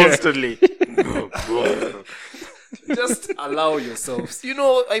 minutes constantly. just allow yourselves. You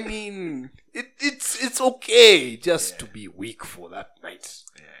know, I mean, it's okay just to be weak for that night.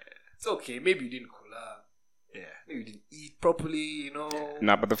 Yeah. It's okay. Maybe you didn't collab. Yeah. Maybe you didn't eat properly. You know.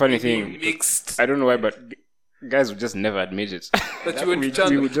 Nah, but the funny Maybe thing, you mixed. I don't know why, but guys would just never admit it. That you went to we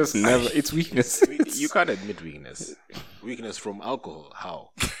China. would just never. It's weakness. You can't admit weakness. Weakness from alcohol. How?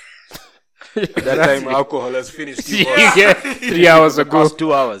 That time alcohol has finished. You Yeah, 3 hours ago. past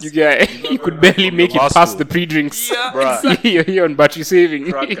 2 hours. You could barely make it past hospital. the pre-drinks. Yeah, Bruh. You're here on battery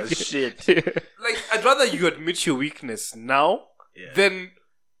saving. Crack as shit. Like, I'd rather you admit your weakness now than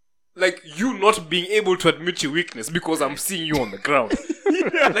like you not being able to admit your weakness because I'm seeing you on the ground.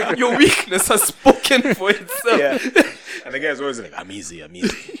 Like, your weakness has spoken for itself. Yeah. And the guy's always like, I'm easy.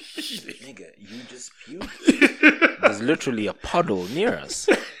 Nigga, you just puked. There's literally a puddle near us.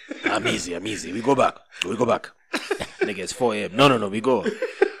 I'm easy. We go back. Nigga, it's 4 a.m. No, we go.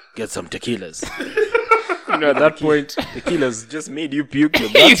 Get some tequilas. You know, at that point, Tequilas just made you puke your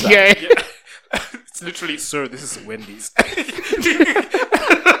guts out. yeah. It's literally, sir, this is Wendy's.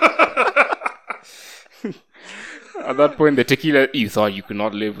 At that point, the tequila, you thought you could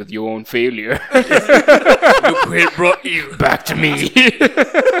not live with your own failure. Look where it brought you. Back to me.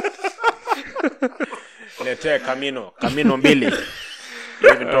 Lete Camino Billy.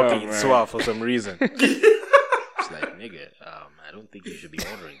 You're even talking in Swa for some reason. It's like, nigga, I don't think you should be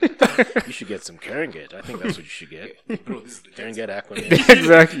ordering that. You should get some Kerengate. I think that's what you should get. Bro, this is the Kerengate Aquaman.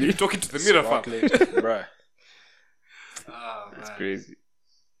 Exactly. You're talking to the mirror, fam. Bruh. That's crazy.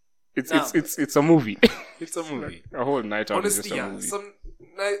 It's a movie. It's a movie. A whole night out is Honestly, just a movie.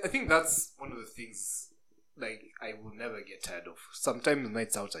 I think that's one of the things, like, I will never get tired of. Sometimes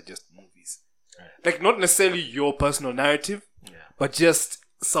nights out are just movies. Like, not necessarily your personal narrative, but just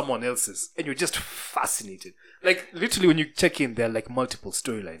someone else's. And you're just fascinated. Like, literally, when you check in, there are, like, multiple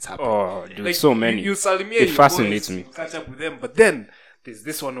storylines happening. Oh, dude, Like, so many. You Salimia, It your fascinates boys, me. you catch up with them, but then there's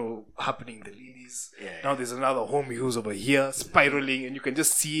this one happening in the lilies. Now there's another homie who's over here spiraling, and you can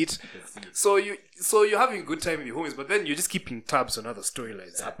just see it. So you're having a good time with your homies, but then you're just keeping tabs on other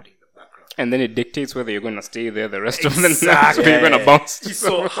storylines happening in the background. And then it dictates whether you're going to stay there the rest of the night or you're going to bounce.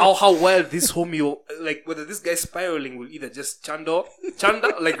 So how wild this homie, like, whether this guy spiraling will either just chanda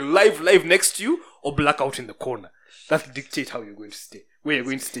like live next to you or black out in the corner. That dictates how you're going to stay. Where you're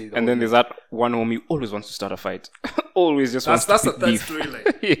going to stay. And then there's that one homie who always wants to start a fight. Always just wants that's to a pick third beef.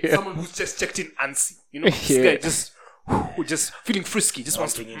 storyline. Yeah. Someone who's just checked in antsy. You know, this guy just feeling frisky, just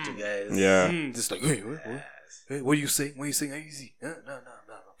wants to into guys. Yeah. just like, hey, what are you saying? What are you saying? Are you easy? No,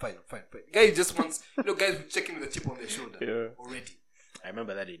 fine. Guy just wants, guys who check in with a chip on their shoulder already. I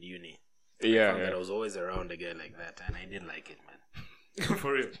remember that in uni. Yeah. That I was always around a guy like that, and I didn't like it, man.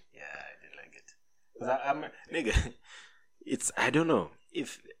 For real. Yeah, I didn't like it. 'Cause I'm nigga. It's, I don't know,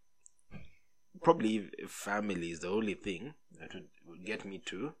 if family is the only thing that would get me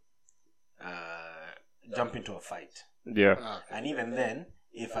to jump into a fight. Yeah. And even then,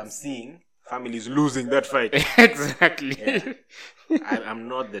 if I'm seeing families losing that fight, Exactly. I'm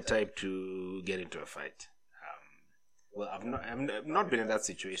not the type to get into a fight. Well, I've not been in that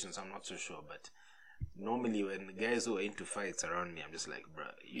situation, so I'm not so sure. But normally, when guys who are into fights around me, I'm just like,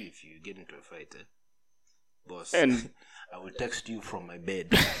 bruh, if you get into a fight, boss, And I will text you from my bed.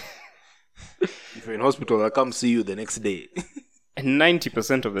 If you're in hospital, I'll come see you the next day. And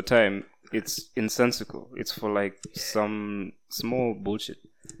 90% of the time, it's insensical. It's for like some small bullshit.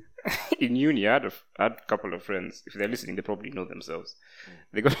 In uni, I had a couple of friends. If they're listening, they probably know themselves.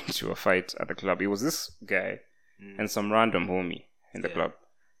 They got into a fight at the club. It was this guy and some random homie in the club.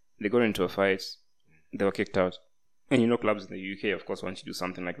 They got into a fight. They were kicked out. And you know, clubs in the UK, of course, once you do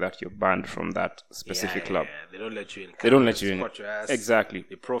something like that, you're banned from that specific club. They don't let you in. They don't let you in. Spot your ass, Exactly.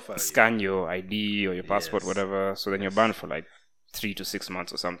 they profile Scan your ID or your passport, whatever. So then you're banned for like 3 to 6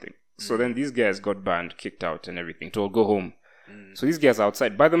 months or something. So then these guys got banned, kicked out and everything, told go home. So these guys are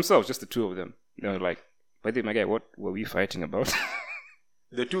outside by themselves, just the two of them. They were like, by the way, my guy, what were we fighting about?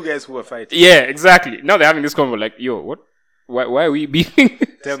 The two guys who were fighting. Yeah, exactly. Now they're having this convo like, yo, what? Why are we beefing?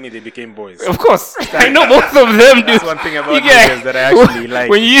 Tell me they became boys. Of course. I know both of them, dude. That's one thing about You guys- niggas that I actually like.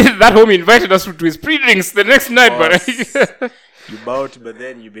 When that homie invited us to his pre-drinks the next night, but You bout, but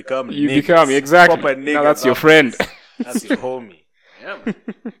then you become you niggas. become, exactly. Proper Now niggas that's your after. friend. That's your homie. Yeah, man.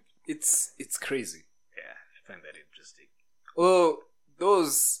 It's crazy. Yeah, I find that interesting. Well,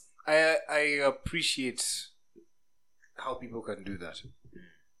 those I appreciate how people can do that.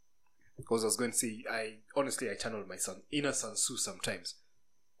 Because I was going to say, I channel my inner Sun Tzu sometimes.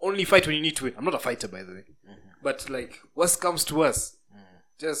 Only fight when you need to win. I'm not a fighter, by the way. But like, worst comes to us,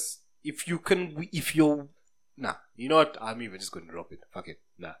 just if you're, nah, you know what? I'm even just going to drop it. Fuck it.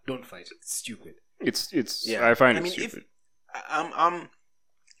 Nah, don't fight. It's stupid. It's. Yeah. I find I it mean, stupid.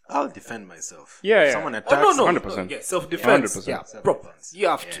 I'll defend myself. Yeah, If yeah. someone Oh, attacks, no. 100%. Yeah, self-defense. 100%. Yeah, Self-defense. proper. You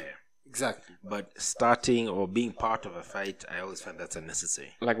have Yeah, to. yeah. Exactly. But starting or being part of a fight, I always find that's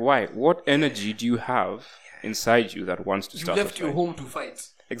unnecessary. Like, why? What energy do you have inside you that wants to You start left a your fight? home to fight.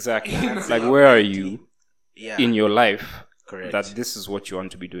 Exactly. Like, where are you Yeah, in your life correct. that this is what you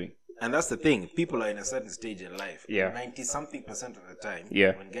want to be doing? And that's the thing. People are in a certain stage in life. Yeah. 90-something% of the time.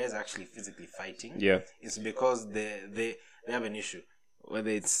 Yeah. When guys are actually physically fighting. Yeah. It's because they have an issue.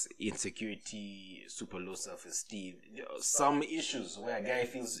 Whether it's insecurity, super low self-esteem, some issues where a guy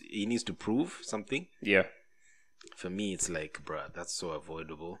feels he needs to prove something. Yeah. For me, it's like, bruh, that's so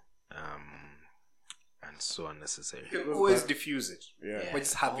avoidable, and so unnecessary. You can always diffuse it. Yeah. By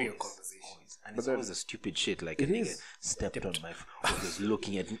just having a Always, conversation. always. And it's always a stupid shit, like a It nigga is. stepped on my, or was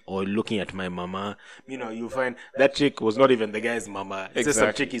looking at my mama. You know, you find that chick was not even the guy's mama. It's just some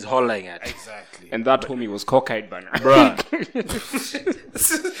Exactly. chick he's hollering at. Exactly. And that homie was cockeyed by now. Bruh.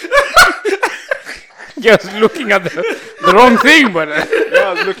 Just looking at the wrong thing, but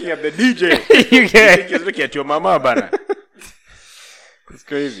I was looking at the DJ. you You get think he's looking at your mama, bana? it's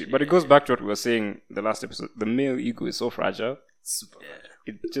crazy. But it goes back to what we were saying the last episode. The male ego is so fragile. Super.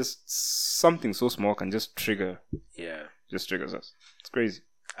 It just something so small can just triggers us. It's crazy.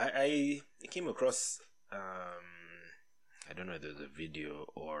 I came across I don't know if there's a video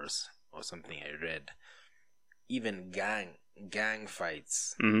or something I read. Even gang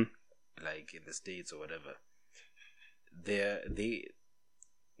fights, like in the States or whatever,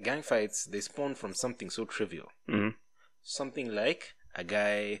 gang fights, they spawn from something so trivial. Something like a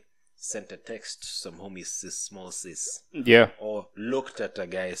guy sent a text to some homie's small sis, Yeah. or looked at a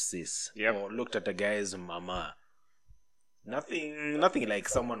guy's sis, Yep. or looked at a guy's mama. Nothing like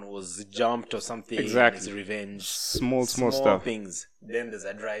someone was jumped or something. Exactly. It's revenge. Small stuff. things. Then there's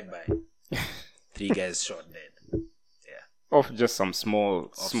a drive-by. 3 guys shot dead. Of just some small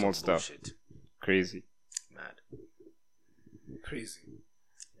Off some stuff. bullshit. Crazy. Mad. Crazy.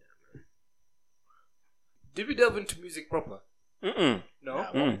 Did we delve into music proper? Mm-mm. No?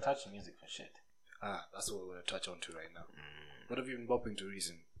 I want to touch music for shit. That's what we're going to touch on to right now. What have you been bopping to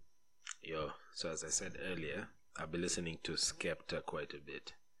recently? Yo, so as I said earlier, I've been listening to Skepta quite a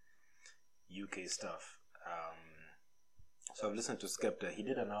bit. UK stuff. So I've listened to Skepta. He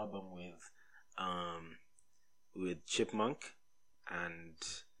did an album with Chipmunk and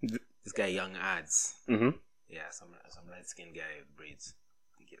this guy Young Ads. Mm-hmm. Yeah, some light skinned guy with braids.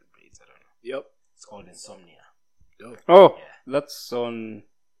 I think he has braids, I don't know. Yep. It's called Insomnia. Oh, Yeah. that's on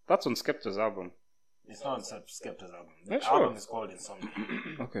Skepta's album. It's not on Skepta's album. The Yeah, sure. album is called Insomnia.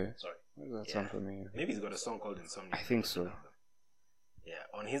 Okay. Sorry. Where does that Yeah. sound familiar? Maybe he's got a song called Insomnia. I think so. Yeah,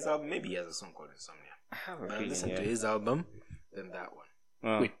 on his album, maybe he has a song called Insomnia. I have a But I feeling, listened to yeah. his album, then that one.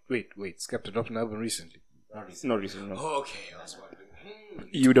 Oh, Wait. Skepta dropped an album recently. Not recently. not recently. No. Oh, okay. I was wondering.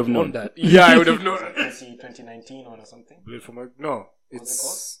 You would have known that. Yeah, I would have known. 2019 or something? Bullet from a... No.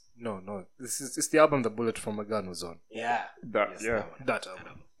 What's it No. It's the album that Bullet from a Gun was on. Yeah. That, Yes, yeah. one. That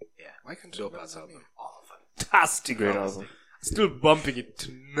album. Yeah. Why can't Dope you ass album. Oh, fantastic. Great album. album. Still bumping it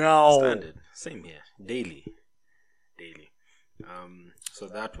now. Standard. Same here. Daily. So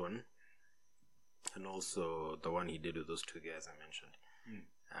that one, and also the one he did with those 2 guys I mentioned.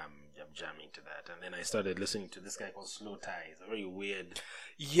 I'm jamming to that, and then I started listening to this guy called Slow Tie. He's a very weird.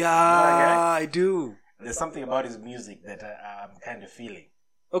 Yeah, guy? I do. There's something about his music that I'm kind of feeling.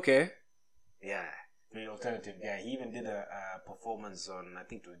 Okay. Yeah, very alternative guy. He even did a performance on, I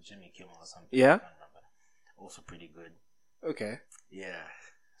think it was Jimmy Kimmel or something. Yeah? I can't remember. Also pretty good. Okay. Yeah.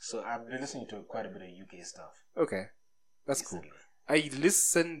 So I've been listening to quite a bit of UK stuff. Okay. That's cool. recently. I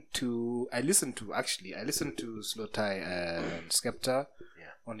listened to Slow Tie and Skepta. Yeah.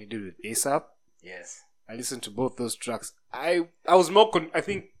 When he did with ASAP. Yes. I listened to both those tracks. I was more I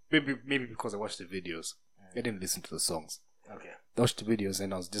think maybe because I watched the videos. I didn't listen to the songs. Okay. I watched the videos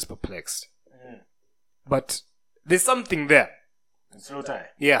and I was just perplexed. Mm. But there's something there. Slow Tie.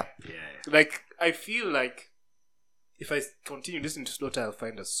 Yeah. Yeah. Like, I feel like if I continue listening to Slow Tie, I'll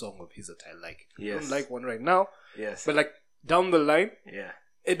find a song of his that I like. I Yes. don't like one right now, Yes. but like down the line, Yeah.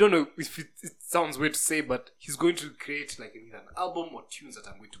 I don't know if it sounds weird to say, but he's going to create like either an album or tunes that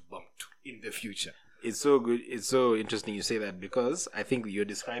I'm going to bump to in the future. It's so good. It's so interesting you say that, because I think you're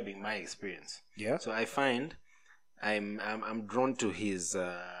describing my experience. Yeah. So I find I'm drawn to his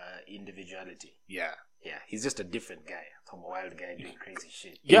individuality. Yeah. Yeah, he's just a different guy. Some wild guy doing crazy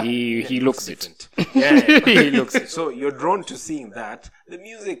shit. Yeah. He looks it. different. Yeah, he looks it. So you're drawn to seeing that. The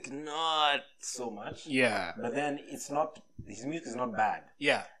music, not so much. Yeah. But then it's not. His music is not bad.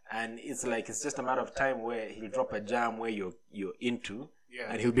 Yeah. And it's like it's just a matter of time where he'll drop a jam where you're into, Yeah.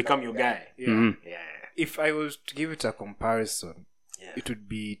 and he'll become your guy. Yeah. Mhm. Yeah. If I was to give it a comparison, Yeah. it would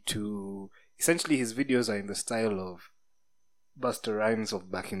be to essentially his videos are in the style of Busta Rhymes of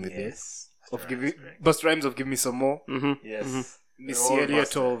back in the day. Yes. Of That's correct. Busta Rhymes of Give Me Some More. Mm-hmm. Yes. Missy They're all Elliott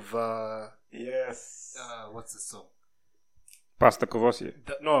Busta. of Yes. what's the song? Pastor Kovosi.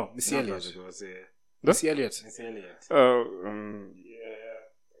 No, Missy Not Elliott. Busta, it was, Missy Elliott. Missy Elliott.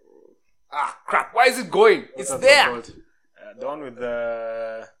 Ah, crap! Why is it going? What's It's that there. song called? The one with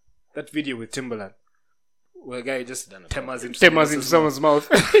the That video with Timbaland, where a guy just temas into Temas in someone's mouth.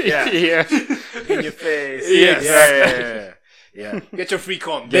 Yeah. Yeah. in your face. Yes. Yeah. Yeah. Get your free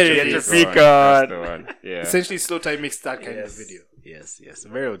com. Get There your it is. free That's card. the That's the one. Yeah. Essentially, Slow Time makes that kind of Yes. video. Yes.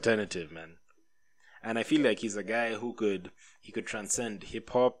 Very alternative, man. And I feel like he's a guy who could transcend hip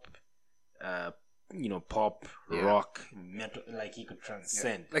hop, pop, Yeah. rock, metal. Like he could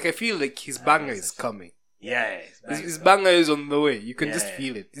transcend. Like I feel like his banger is coming. Yeah. His banger is on the way. You can Yeah. just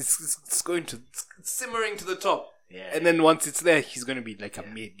feel it. It's going to it's simmering to the top. Yeah. And then once it's there, he's going to be like a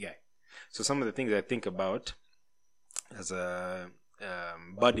made guy. So some of the things I think about as a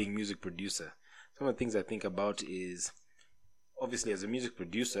budding music producer, some of the things I think about is obviously as a music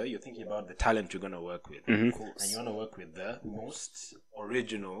producer, you're thinking about the talent you're going to work with. Mhm. Of course. And you want to work with the most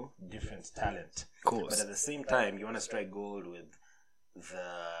original, different talent. Of course. But at the same time, you want to strike gold with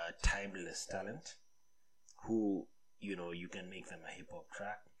the timeless talent who, you can make them a hip hop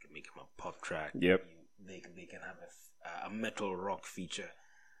track, you can make them a pop track. Yep. They can have a metal rock feature.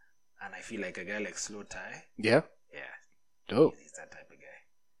 And I feel like a guy like Slow Tie, Yeah. yeah, Dope. he's that type of guy.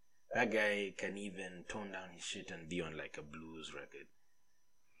 That guy can even tone down his shit and be on like a blues record.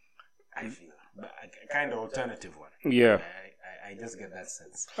 I feel, but a kind of alternative one. Yeah. I just get that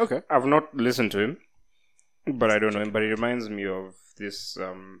sense. Okay. I've not listened to him, but I don't know him. But it reminds me of this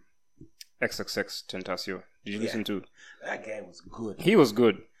XXX Tentacion. Did you Yeah. listen to? That guy was good. He was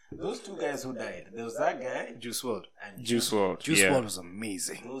good. Those two guys who died, there was that guy Juice WRLD. and Juice WRLD. Juice Yeah. WRLD was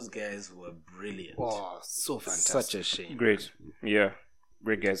amazing. Those guys were brilliant. Oh, so fantastic. Such a shame. Great. Yeah.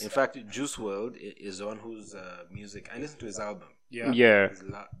 Great guys. In fact, Juice WRLD is the one whose music I listened to his album. Yeah. Yeah.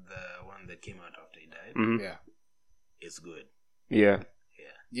 The one that came out after he died. Mhm. Yeah. It's good. Yeah.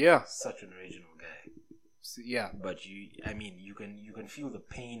 Yeah. Such an original guy. Yeah. But you can feel the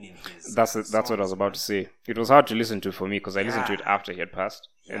pain in his. That's what I was about to say. It was hard to listen to for me because I listened to it Yeah. after he had passed,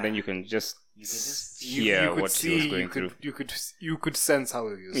 and then you can just You hear you could what see, he was going through. You could sense how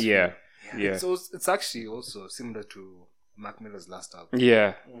he was. Yeah. feeling. Yeah. It's actually also similar to Mac Miller's last album.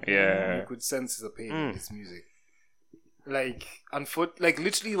 Yeah. You Yeah. could sense the pain in his music. Like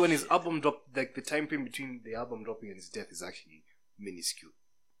literally when his album dropped, like the time frame between the album dropping and his death is actually minuscule.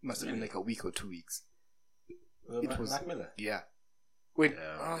 Must have been like a week or 2 weeks. It was Mac Miller. Yeah. Wait,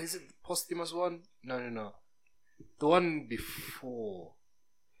 Yeah. is it the posthumous one? No. The one before.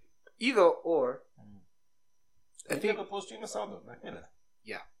 Either or. I think a posthumous album, Mac Miller.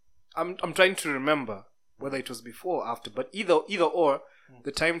 yeah. I'm trying to remember whether it was before or after, but either or,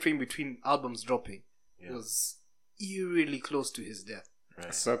 the time frame between albums dropping was eerily close to his death.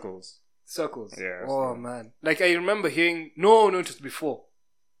 Right. Circles. Circles. Yeah, Oh so- man. Like I remember hearing no, it was before.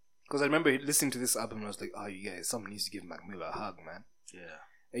 Because I remember listening to this album and I was like, oh you guys, someone needs to give Mac Miller a hug, man. Yeah.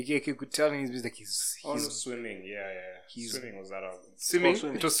 Like you could tell in his music he's Swimming. Yeah. he's- Swimming was that album. swimming.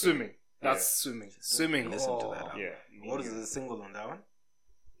 Swimming. It was swimming. Yeah. That's swimming. Swimming. Listen to oh. that album. Yeah. What is the single on that one?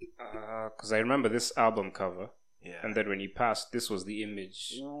 Because I remember this album cover, Yeah. and then when he passed, this was the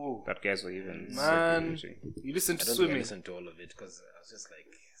image Ooh. that guys were even Man. circulating. You listen I to don't think I swimming. listened to all of it because I was just like,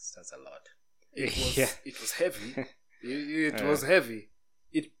 that's a lot. It was heavy. It Yeah. was heavy.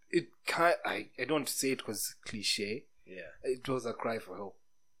 It can't. I don't want to say it was cliche. Yeah. It was a cry for help.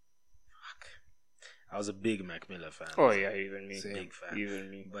 I was a big Mac Miller fan. Oh yeah, even me. Same. Big fan. Even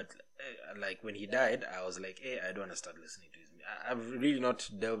me. But like when he died, I was like, hey, I don't want to start listening to his music. I've really not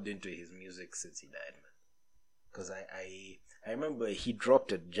delved into his music since he died, man. Because I remember he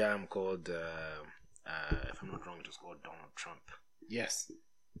dropped a jam called, if I'm not wrong, it was called Donald Trump. Yes.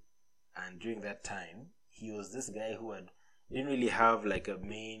 And during that time, he was this guy who didn't really have like a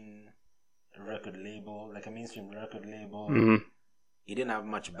main record label, like a mainstream record label. Mhm. He didn't have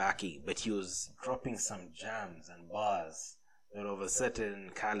much backing, but he was dropping some jams and bars that were of a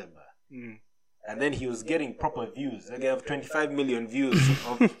certain caliber. Mm. And then he was getting proper views. Like, I have 25 million views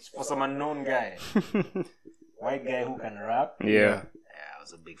for some unknown guy. White guy who can rap. Yeah. Yeah, I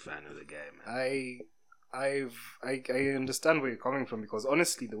was a big fan of the guy, man. I understand where you're coming from because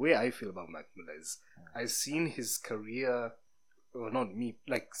honestly, the way I feel about Mac Miller is I've seen his career, well, not me,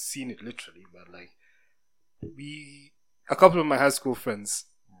 like seen it literally, but like a couple of my high school friends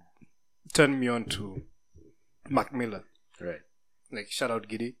turned me on to Mac Miller. Right. Like, shout out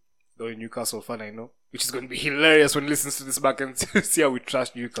Giddy, the only Newcastle fan I know, which is going to be hilarious when he listens to this back and see how we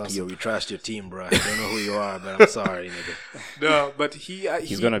trash Newcastle. Yo, we trashed your team, bro. I don't know who you are, but I'm sorry, nigga. No, but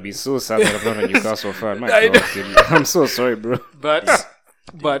He's gonna be so sad that I'm not a Newcastle fan. My I God, dude. I'm so sorry, bro. But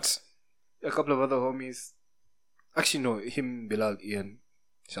a couple of other homies, actually no, him, Bilal, Ian,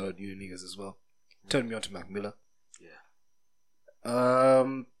 shout out you niggas as well, turned me on to Mac Miller. Yeah.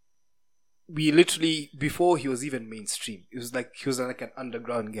 We literally, before he was even mainstream, he was like an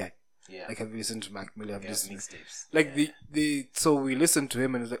underground guy. Yeah. Like, have you listened to Mac Miller? Mixtapes. Like so we listened to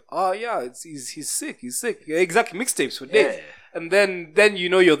him and it's like, oh yeah, he's sick. Yeah, exactly, mixtapes for days. Yeah. And then you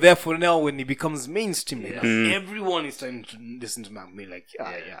know you're there for now when he becomes mainstream. Like, everyone is starting to listen to Mac Miller. Like,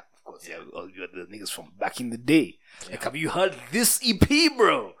 yeah, of course, all you are the niggas from back in the day. Yeah. Like, have you heard this EP,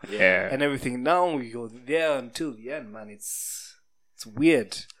 bro? Yeah. And everything. Now you're there until the end, man. It's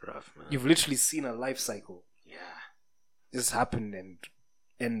weird. Rough, man. You've literally seen a life cycle. Yeah. This happened and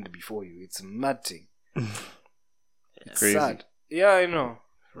end before you. It's a mad thing. It's crazy. Sad. Yeah, I know.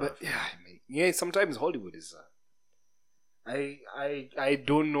 Rough. But yeah, sometimes Hollywood is I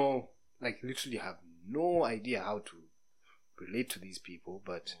don't know, like, literally have no idea how to relate to these people,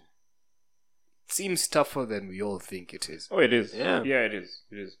 but it seems tougher than we all think it is. Oh, it is. Yeah. Yeah, it is.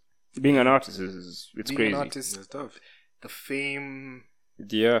 Being an artist it's Being crazy. an artist, It's tough. the fame,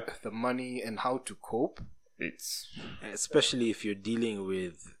 Yeah. the money, and how to cope. It's Especially if you're dealing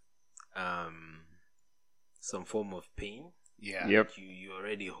with some form of pain. Yeah. Yep. You're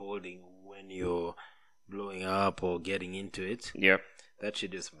already holding when you're blowing up or getting into it. Yep. That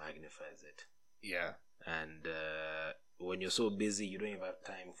shit just magnifies it. Yeah. And when you're so busy, you don't even have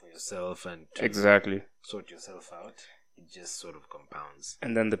time for yourself and to Exactly. sort yourself out. It just sort of compounds.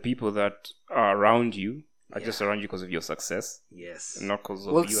 And then the people that are around you are just around you because of your success, Yes. not because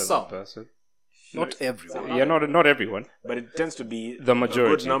of Well, you as a some. person. Not everyone. Yeah, not everyone. But it tends to be The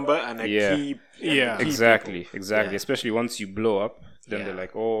majority. a good number and a key. Yeah. key Exactly. people. Exactly. Yeah. Especially once you blow up, then Yeah. they're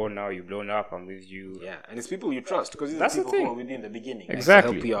like, "Oh, now you've blown up. I'm with you." Yeah, and it's people you trust because these That's are the people thing. who are with you in the beginning.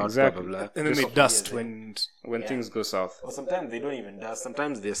 Exactly, Like, to help you out, exactly. blah, blah, blah. And then Just they dust yeah, When things go south. Or sometimes they don't even dust.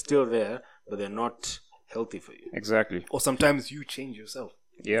 Sometimes they're still there, but they're not healthy for you. Exactly. or sometimes you change yourself.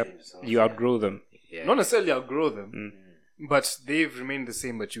 Yep. You outgrow them. Yeah. Not necessarily outgrow them, but they've remained the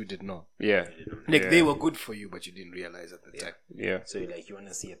same, but you did not. Yeah. Like, Yeah. they were good for you, but you didn't realize at the time. Yeah. So you're like, you want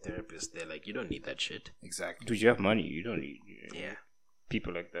to see a therapist? They're like, you don't need that shit. Exactly. Dude, you have money. You don't need Yeah.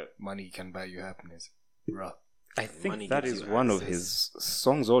 people like that. Money can buy you happiness. Bruh. I think Money that gives is you one of access. his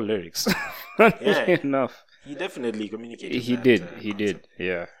songs or lyrics. Funnily enough. He definitely communicated. He that, did. concept. He did.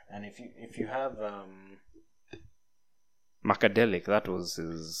 Yeah. And if you have Macadelic, that was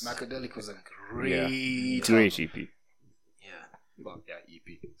his Macadelic was a great great EP. Well, yeah,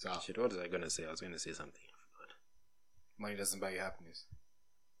 EP. So, shit, what was I gonna say? I was gonna say something. I forgot. money doesn't buy you happiness.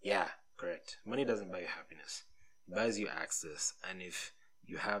 Yeah, correct. Money doesn't buy you happiness. It buys you access, and if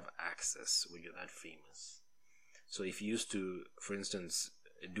you have access when you're that famous, so if you used to, for instance,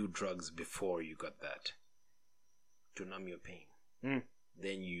 do drugs before you got that to numb your pain,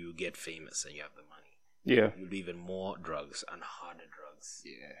 then you get famous and you have the money. Yeah. You'll do even more drugs and harder drugs.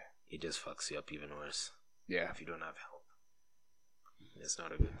 Yeah. It just fucks you up even worse Yeah. if you don't have help. It's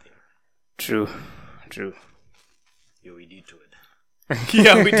not a good thing. True. Yo, we did to it.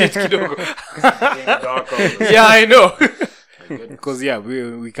 Yeah, we did Kidogo. Dark hours. Yeah, I know. My goodness. Because, yeah,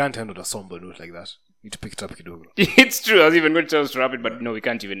 we can't handle a somber note like that. We need to pick it up Kidogo. It's true. I was even going to tell us to wrap it, but no, we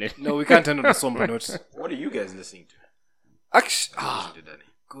can't even. No, we can't handle a somber note. What are you guys listening to? Actually, Listen to Danny.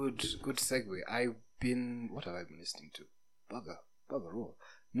 good segue. What have I been listening to? Bugger roll.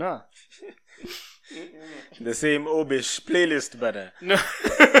 Nah. The same Obish playlist, brother. No.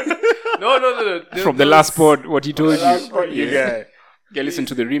 From the last pod, what he told you. Yeah. Yeah, listen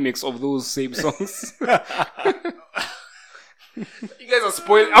to the remix of those same songs. You guys are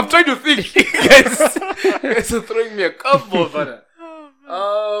spoiling. I'm trying to think. You guys are throwing me a curveball, brother.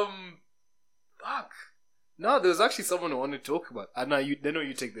 Fuck. No, there was actually someone who wanted to talk about. No, you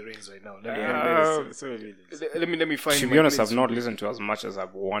take the reins right now. Let me find. To my be honest, place. I've not listened to as much as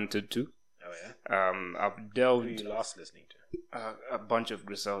I've wanted to. Oh, yeah? I've Who delved you last listening to? a bunch of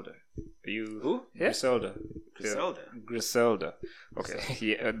Griselda. Who? Yeah. Griselda. Griselda? Yeah. Griselda. Okay.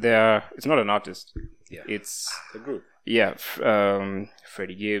 Yeah, it's not an artist. Yeah. It's The group. yeah.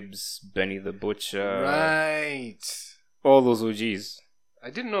 Freddie Gibbs, Benny the Butcher, Right. all those OGs. I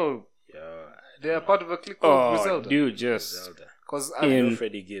didn't know Yeah. they are part of a clique called Oh, Griselda. dude, just Griselda. Because I In- know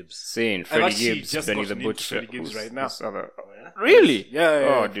Freddie Gibbs. saying Freddie actually Gibbs, just Benny the gotten into Butcher. Freddie Gibbs who's right now. this other- Oh, yeah? Really? Yeah,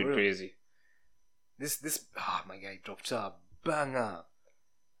 Oh, for dude, real. crazy. This my guy dropped a banger.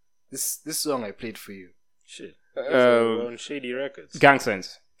 This song I played for you. Shit. On Shady Records. Gang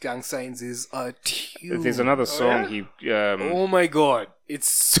Signs. Gang Signs is a tune. There's another song Oh my god, it's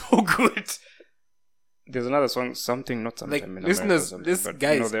so good. There's another song, something, not something. Like, in listeners, America or this something,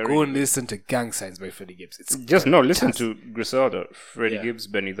 but, guys, they're go really and listen to Gang Signs by Freddie Gibbs. It's just listen fantastic. to Griselda, Freddie Yeah. Gibbs,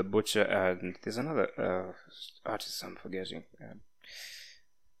 Benny the Butcher, and there's another artist I'm forgetting.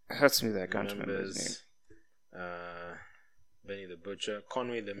 Hurts me that I can't remember his name. Benny the Butcher,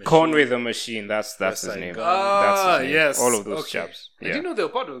 Conway the Machine. Conway the Machine, that's Yes, his I name. got That's his name. yes. All of those Okay. chaps. I Yeah. didn't know they were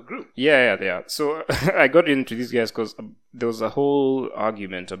part of a group. Yeah, they are. So I got into these guys because there was a whole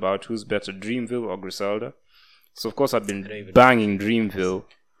argument about who's better, Dreamville or Griselda. So of course I've been banging Dreamville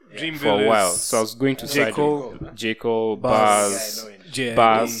Dreamville for a while. is So I was going to J. side Cole, with J. Cole, Buzz, Buzz, J.I.D.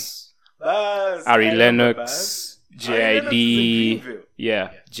 Buzz, Buzz. Ari I remember Lennox, Buzz. Ari Lennox is in JID, Dreamville.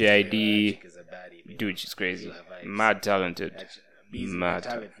 yeah, JID. Chick is a baddie, man. Dude, she's crazy. Love vibes. Mad talented. Busy Mad.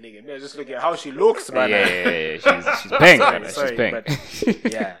 talent, nigga. Man, just look at how she looks, Yeah, man. yeah. She's paying, man. She's Sorry, paying. but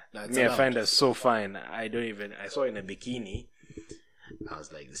yeah, it's me, I allowed. find her so fine. I saw her in a bikini. I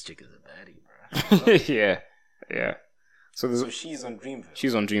was like, this chick is a baddie, bro. yeah. So there's, So she's on Dreamville.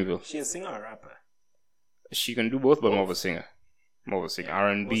 she's on Dreamville. She a singer or rapper? She can do both, but more of a singer. R&B, most of these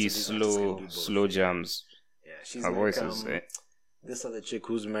artists can do both. slow jams. Yeah, she's Her like, voice is. this other chick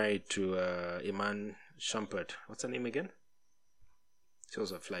who's married to Iman Shumpert. What's her name again? She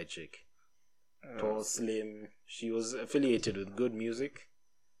was a fly chick. Tall, slim. She was affiliated with Good Music.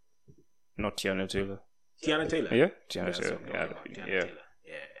 Not Tiana Taylor. Tiana Taylor. Yeah? Yeah, Tiana that's Taylor. what I'm Yeah, talking about, Tiana yeah. Taylor.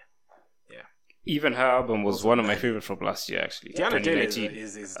 Yeah. Even her album was one of my favorite from last year, actually. Tiana Taylor 2019.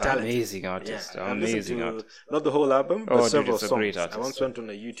 is talented. Amazing artist. Yeah, I've listened Amazing to artist. not the whole album, but Oh, dude, several it's a songs. great artist. I once went on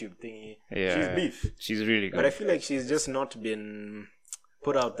a YouTube thingy. Yeah. She's beef. She's really But I good. feel like she's just not been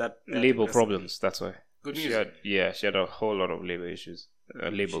put out that Label aggressively. problems, that's why. Good She music. she had a whole lot of label issues.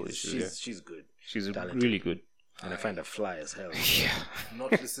 Label issues, yeah. She's good. She's talented. really good. And I find her fly as hell. Yeah.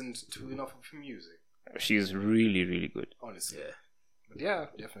 Not listened to enough of her music, She's really, really good. honestly. Yeah. But yeah,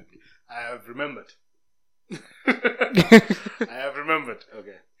 definitely. I have remembered. I have remembered.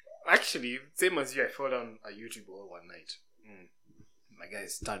 Okay. Actually, same as you, I fell down a YouTube all one night. My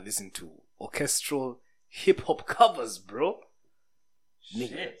guys started listening to orchestral hip hop covers, bro.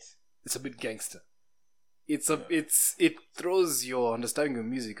 Nigga, it's a bit gangster. It throws your understanding of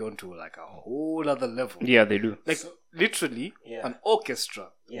music onto like a whole other level. Yeah, they do. Like literally, Yeah. an orchestra.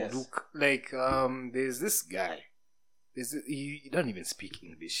 Yes. Look, like there's this guy. He doesn't even speak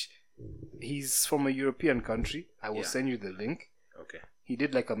English. He's from a European country. I will Yeah. send you the link. Okay. He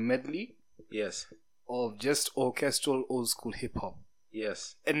did like a medley Yes. of just orchestral old school hip hop,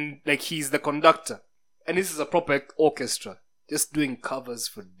 Yes. and like he's the conductor, and this is a proper orchestra, just doing covers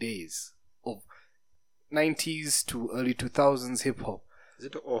for days of 90s to early 2000s hip hop. Is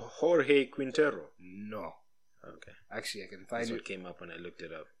it Jorge Quintero? No, Okay. actually I can That's find what it, came up when I looked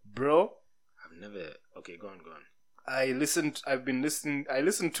it up. bro. I've never. Okay, go on. I listened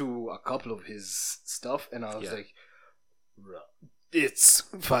to a couple of his stuff, and I was Yeah. like, bro, it's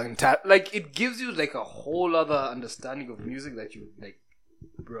fantastic. Like, it gives you like a whole other understanding of music that you like,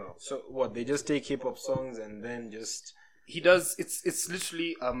 bro. So what? They just take hip hop songs and then just. He does. It's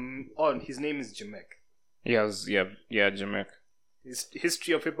literally on. His name is Jamek. Jamek. His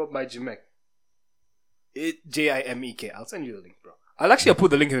History of Hip Hop by Jamek. Jimek. I'll send you the link, bro. I'll put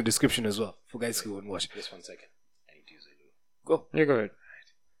the link in the description as well for guys who want to watch. Just 1 second. I need to use it. Go. Yeah, go ahead.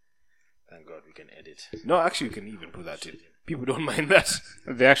 Thank God we can edit. No, actually, you can even put that in. People don't mind that.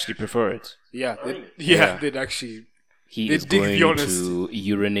 They actually prefer it. Yeah, Yeah. they'd actually. He They is dig going the honesty. to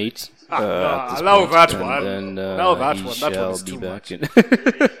urinate. Nah, at this allow point, that and one. Then, Allow that he one. That one shall is be too back much. in.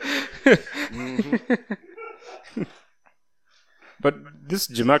 But this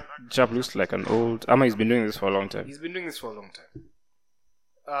Jamak chap looks like an old. He's been doing this for a long time. He's been doing this for a long time.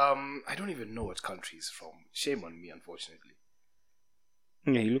 I don't even know what country he's from. Shame on me, unfortunately.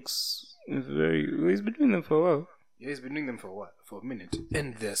 Yeah, he looks very. He's been doing them for a while. Yeah, he's been doing them for a while, for a minute,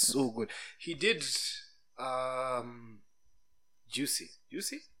 and they're so good. He did,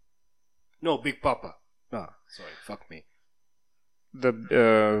 Juicy. No, Big Papa. Ah, sorry, fuck me. The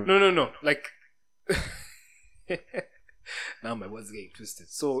No. Like, now my words getting twisted.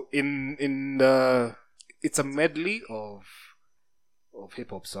 So in the, it's a medley of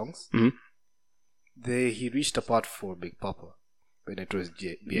hip hop songs. Mhm. He reached a part for Big Papa when it was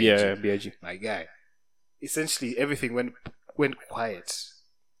B.I.G. B.I.G. My guy. Essentially, everything went quiet,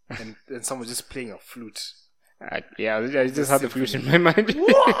 and someone just playing a flute. I just had the flute in my mind.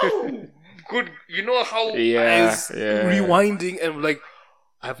 Good, you know how Yeah, I was yeah. rewinding and like,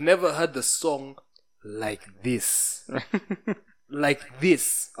 I've never heard the song like this. Like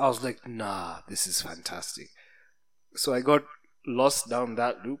this. I was like, nah, this is fantastic. So I got lost down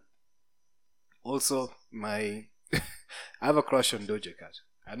that loop. Also, I have a crush on Doja Cat.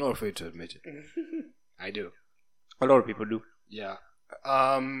 I'm not afraid to admit it. I do. A lot of people do. Yeah.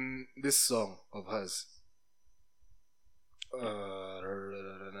 This song of hers.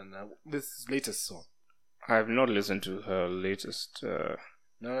 This latest song. I have not listened to her latest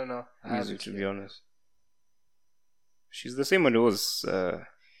No. music, to be honest. She's the same one who was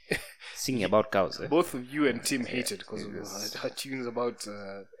singing about cows. Eh? Both of you and Tim hated because of her tunes about.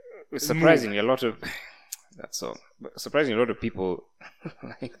 Surprisingly, a lot of that song. Surprisingly, a lot of people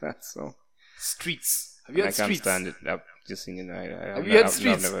like that song. Streets. Have you heard I can't Streets? stand it. I'm just singing. Have you heard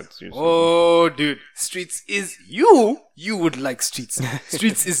Streets? I've never heard Streets. Oh, dude, Streets is you. You would like Streets.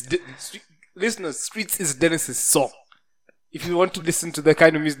 Streets is listeners. Streets is Dennis's song. If you want to listen to the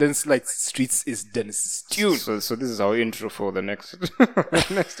kind of music Dennis likes, Streets is Dennis's tune. So this is our intro for the next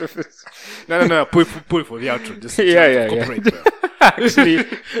next episode. No. Put it for the outro. Just Yeah. copyright, bro. Actually,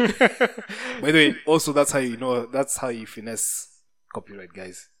 By the way, also that's how you know. That's how you finesse copyright,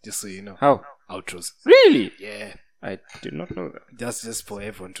 guys. Just so you know. how? Outros. Really? Yeah, I did not know that. that's just for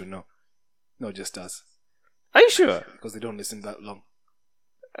everyone to know. Not just us, Are you sure? because they don't listen that long.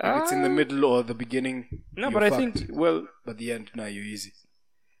 If it's in the middle or the beginning. No, you're but I fucked. think but the end, now you're easy.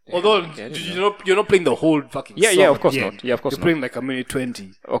 Although okay, I didn't you're not playing the whole fucking Yeah, song yeah, of at course the not. end. Yeah, of course You're not. playing like a minute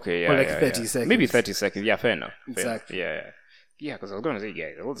 20. Okay, yeah, Or like yeah, 30 yeah. seconds. Maybe 30 seconds. Yeah, fair enough. Fair Exactly. enough. Yeah, because I was going to say,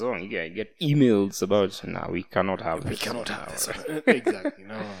 guys, the whole song, you get emails about. Nah, we cannot have We this. cannot have this. Exactly.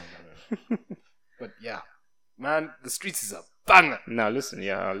 No. But yeah, man, the Streets is a banger. Now listen,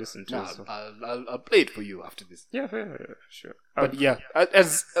 yeah, I'll listen to Nah, it. So. I'll play it for you after this. Yeah, fair, sure. But yeah,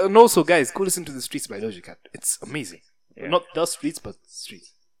 and also guys, go listen to the Streets by Doja Cat. It's amazing. Yeah. Not the Streets, but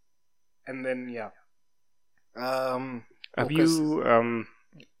Streets. And then yeah, Have you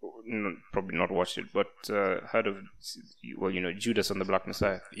probably not watched it, but heard of Judas and the Black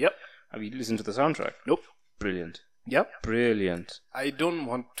Messiah? Yep. Have you listened to the soundtrack? Nope. Brilliant. Yep. Brilliant. I don't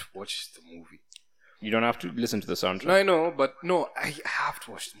want to watch the movie. You don't have to listen to the soundtrack. No, I know, but no, I have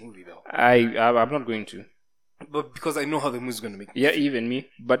to watch the movie though. I'm not going to. But because I know how the movie's going to make. Yeah, even me.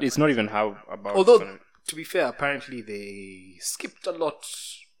 But it's not even how about. Although, to be fair, apparently they skipped a lot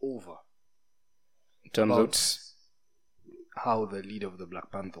over in terms about of how the leader of the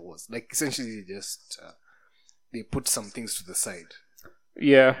Black Panther was. Like, essentially, they just they put some things to the side.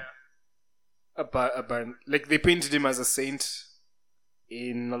 yeah, Like, they painted him as a saint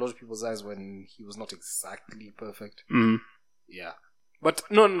in a lot of people's eyes when he was not exactly perfect. Yeah. But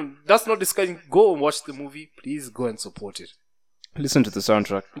no, that's not discussing. Go and watch the movie. Please go and support it. listen to the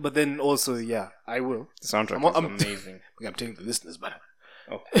soundtrack. But then also, yeah, I will. The soundtrack I'm is amazing. I'm telling the listeners, man.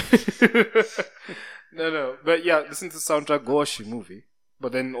 Oh. No. But yeah, listen to the soundtrack, go watch the movie.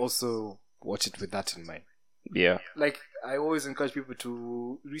 But then also watch it with that in mind. Yeah, Like, I always encourage people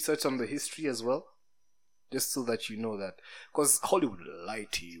to research on the history as well. Just so that you know that. Because Hollywood will lie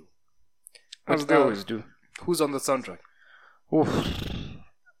to you. as But they always do. Who's on the soundtrack? Oof.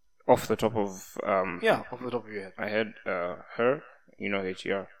 Off the top of Yeah, off the top of your head. I had her,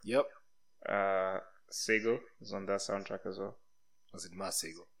 HER. Yep. Sego is on that soundtrack as well. Was it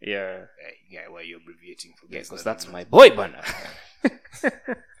Masego? Yeah, Hey, yeah, why are you abbreviating for yeah, guys because that that's don't my boy banner. know?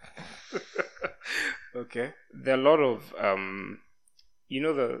 Okay. There are a lot of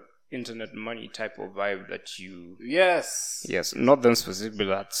the internet money type of vibe that you. Yes. Yes, not them specifically,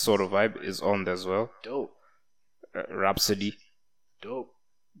 but that sort of vibe is on there as well. Dope. Rhapsody, Dope.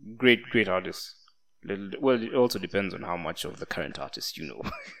 great artist. Well, it also depends on how much of the current artist you know.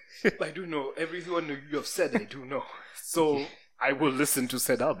 I do know. Everyone you have said, I do know. So I will listen to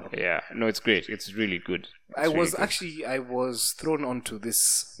said album. Yeah, no, it's great. It's really good. I was thrown onto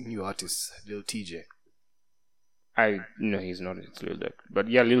this new artist, Lil TJ. No, he's not. It's Lil Durk, but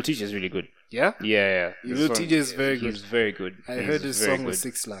yeah, Lil TJ is really good. Yeah? Yeah. Lil TJ is very good. He's very good. I He's heard his very song with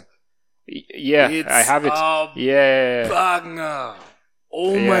good. 6 Lack. Yeah, I have it. Yeah. Banger.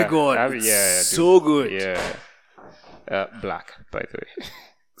 Oh Yeah, my god. I have it, It's yeah, so good. Yeah. Black, by the way.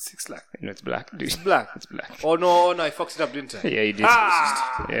 6 Lack. It's black, dude. It's black. It's black. Oh no, I fucked it up, didn't I? Yeah, you did.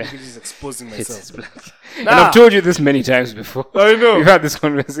 Ah! Yeah. I'm just exposing It's myself. black. Nah. And I've told you this many times before. I know. We've had this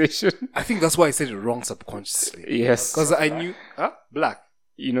conversation. I think that's why I said it wrong subconsciously. Yes. Because I knew... Huh? Black.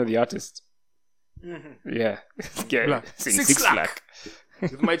 You know the artist. Yeah. Yeah. Black. Sing 6 Six Lack. Black.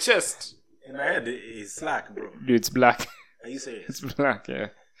 With my chest. In my head, it's slack, bro. Dude, it's black. Are you serious? It's black, yeah.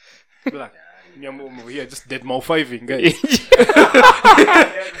 Black. I'm over here just dead mouth fiving, guys.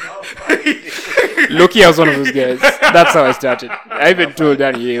 Loki, I was one of those guys. That's how I started. I even told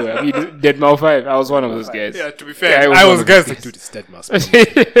Danny, yeah, he did Mal 5. I was one of those guys. Yeah, to be fair, Yeah, I one was of guys those like, dude, it's dead mouse.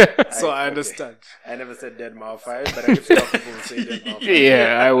 guys. So I understand. I never said Dead Mouth 5, but I could stop people who say Dead Mouth 5.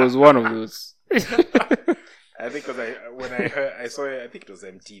 Yeah, I was one of those. I think because when I saw it, I think it was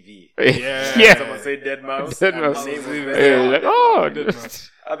MTV. Yeah. Yeah. Someone said Dead Mouse. Dead and Mouse. the name was Yeah, there. like, oh,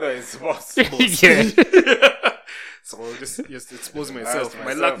 Otherwise, it was yeah. So I'll just expose Myself, myself.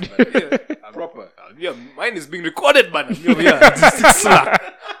 My luck. man. Proper. Yeah, mine is being recorded, man. I'm over here. Slack.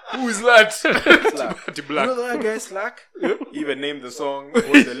 Who is that? Slack. The You black. know that guy Slack? He even named the song, wrote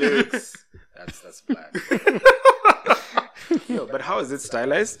the lyrics. That's black. Yo, but how is it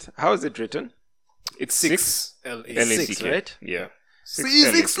stylized? How is it written? It's 6 L-A-C-K. Six, right? Yeah. See,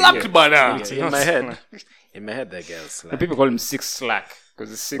 LACK, six slack, man. In my head, that guy was Slack. And people call him 6 Slack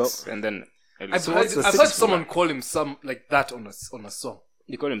because it's 6 and then I've LACK. what's the heard sixth someone call him some like that on a song.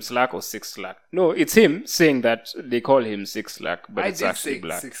 They call him Slack or 6 Slack. No, it's him saying that they call him 6 Slack, but I it's did actually say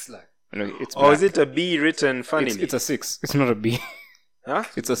black. six slack. No, it's Or black. is it a B written funnily? It's a 6. It's not a B. Huh?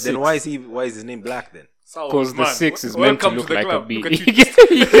 It's a Then 6. why is his name black then? Because the 6 is meant to Welcome look the like a club. B. Look at you.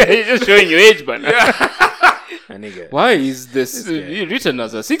 Yeah, you're just showing your age, man. A nigga. Why is this guy. written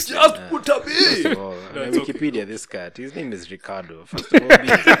as a 6? Just put a B. Oh, No, on it's okay. Wikipedia, this cat, his name is Ricardo. First of all,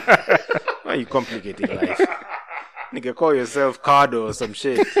 why are you complicating life? Nigga, call yourself Cardo or some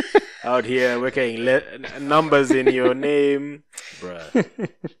shit. Out here working numbers in your name. Bruh.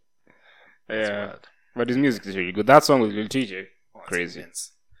 Yeah. wild. But his music is really good. That song with Lil TJ, crazy.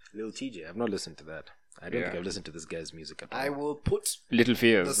 Lil TJ, I've not listened to that. I don't Yeah. think I've listened to this guy's music at all. I will put Little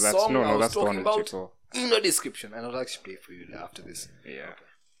Fears. the That's song I was that's the one talking with about Chico. in the description, and I'll actually play for you after this. Yeah.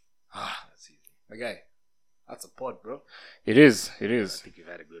 That's easy. Okay, that's a pod, bro. It is. I think you've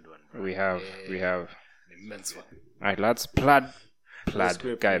had a good one, bro. We have. An immense one. Alright, lads. Plaid.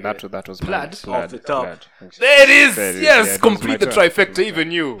 script, Guy, nigga. that was Plaid? mine. Off the top. Plaid. There it is. There it is. Yes, Yeah, it was complete my the turn. trifecta.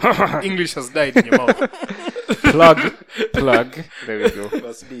 Even you. English has died in your mouth. Plug. There we go.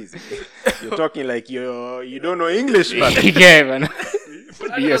 That's easy. You're talking like you don't know English, man. Yeah, man.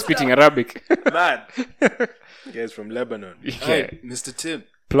 You're speaking Arabic. Man. Guys from Lebanon. Yeah. Hey, Mr. Tim,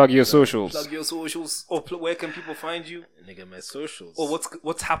 Plug your socials. plug your socials. Or where can people find you? Nigga, my socials. Or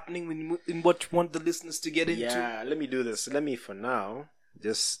what's happening in what you want the listeners to get into? Yeah, let me do this. Let me for now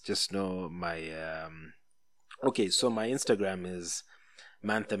just know my okay, so my Instagram is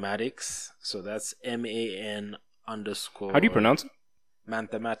Manthematics. So that's MAN_. How do you pronounce it?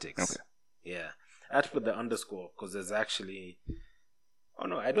 Manthematics. Okay. Yeah. I had to put the underscore because there's actually oh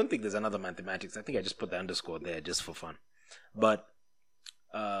no, I don't think there's another mathematics. I think I just put the underscore there just for fun. But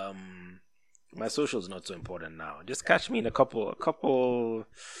my social's not so important now. Just catch me in a couple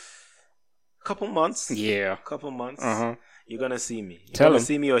months. Yeah. Couple months. Uh-huh. You're gonna see me. You're Tell gonna 'em.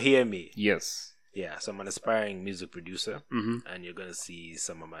 see me or hear me. Yes. Yeah, so I'm an aspiring music producer, Mm-hmm. and you're gonna see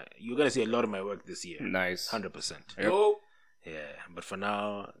a lot of my work this year. Nice. 100%. Yo, Yeah, but for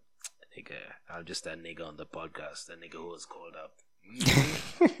now, nigga, I'll just that nigga on the podcast, that nigga who was called up.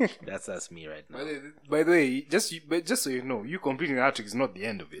 That's me right now. by the way, just so you know, you completing the hat-trick is not the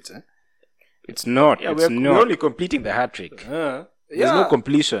end of it. It's not. Yeah, it's we're not. only completing the hat trick. There's no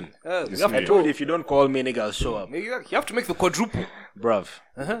completion. you It's have I to told you if you don't call me, nigga, I'll show up, You have to make the quadruple. bruv.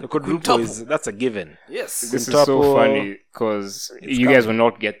 The quadruple Quintuple. that's a given. Yes. This is so Quintuple. funny because It's you guys coming. will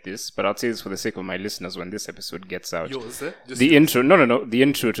not get this, but I'll say this for the sake of my listeners when this episode gets out. Yours, eh? Just The intro, no, the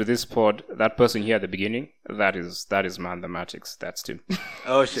intro to this pod, that person here at the beginning, that is Manthematics. That's Tim.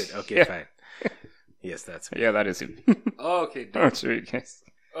 Oh shit. Okay, Yeah. fine. Yes, that's me. Yeah, that is him. Okay, done. That's right, guys.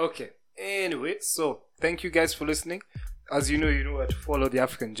 Okay. Anyway, so thank you guys for listening. As you know where to follow the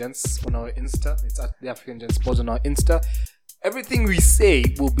African Gents on our Insta. It's at the African Gents Pod on our Insta. Everything we say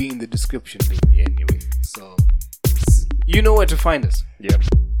will be in the description anyway. So you know where to find us. Yep.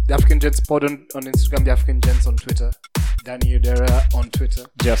 The African Gents Pod on Instagram, the African Gents on Twitter, Danny Udera on Twitter.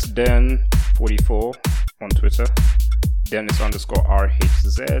 Just Den44 on Twitter.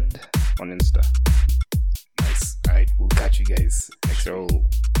 Dennis_RHZ on Insta. Nice. Alright, we'll catch you guys. So,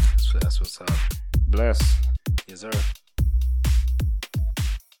 That's what's up. bless. Yes, sir.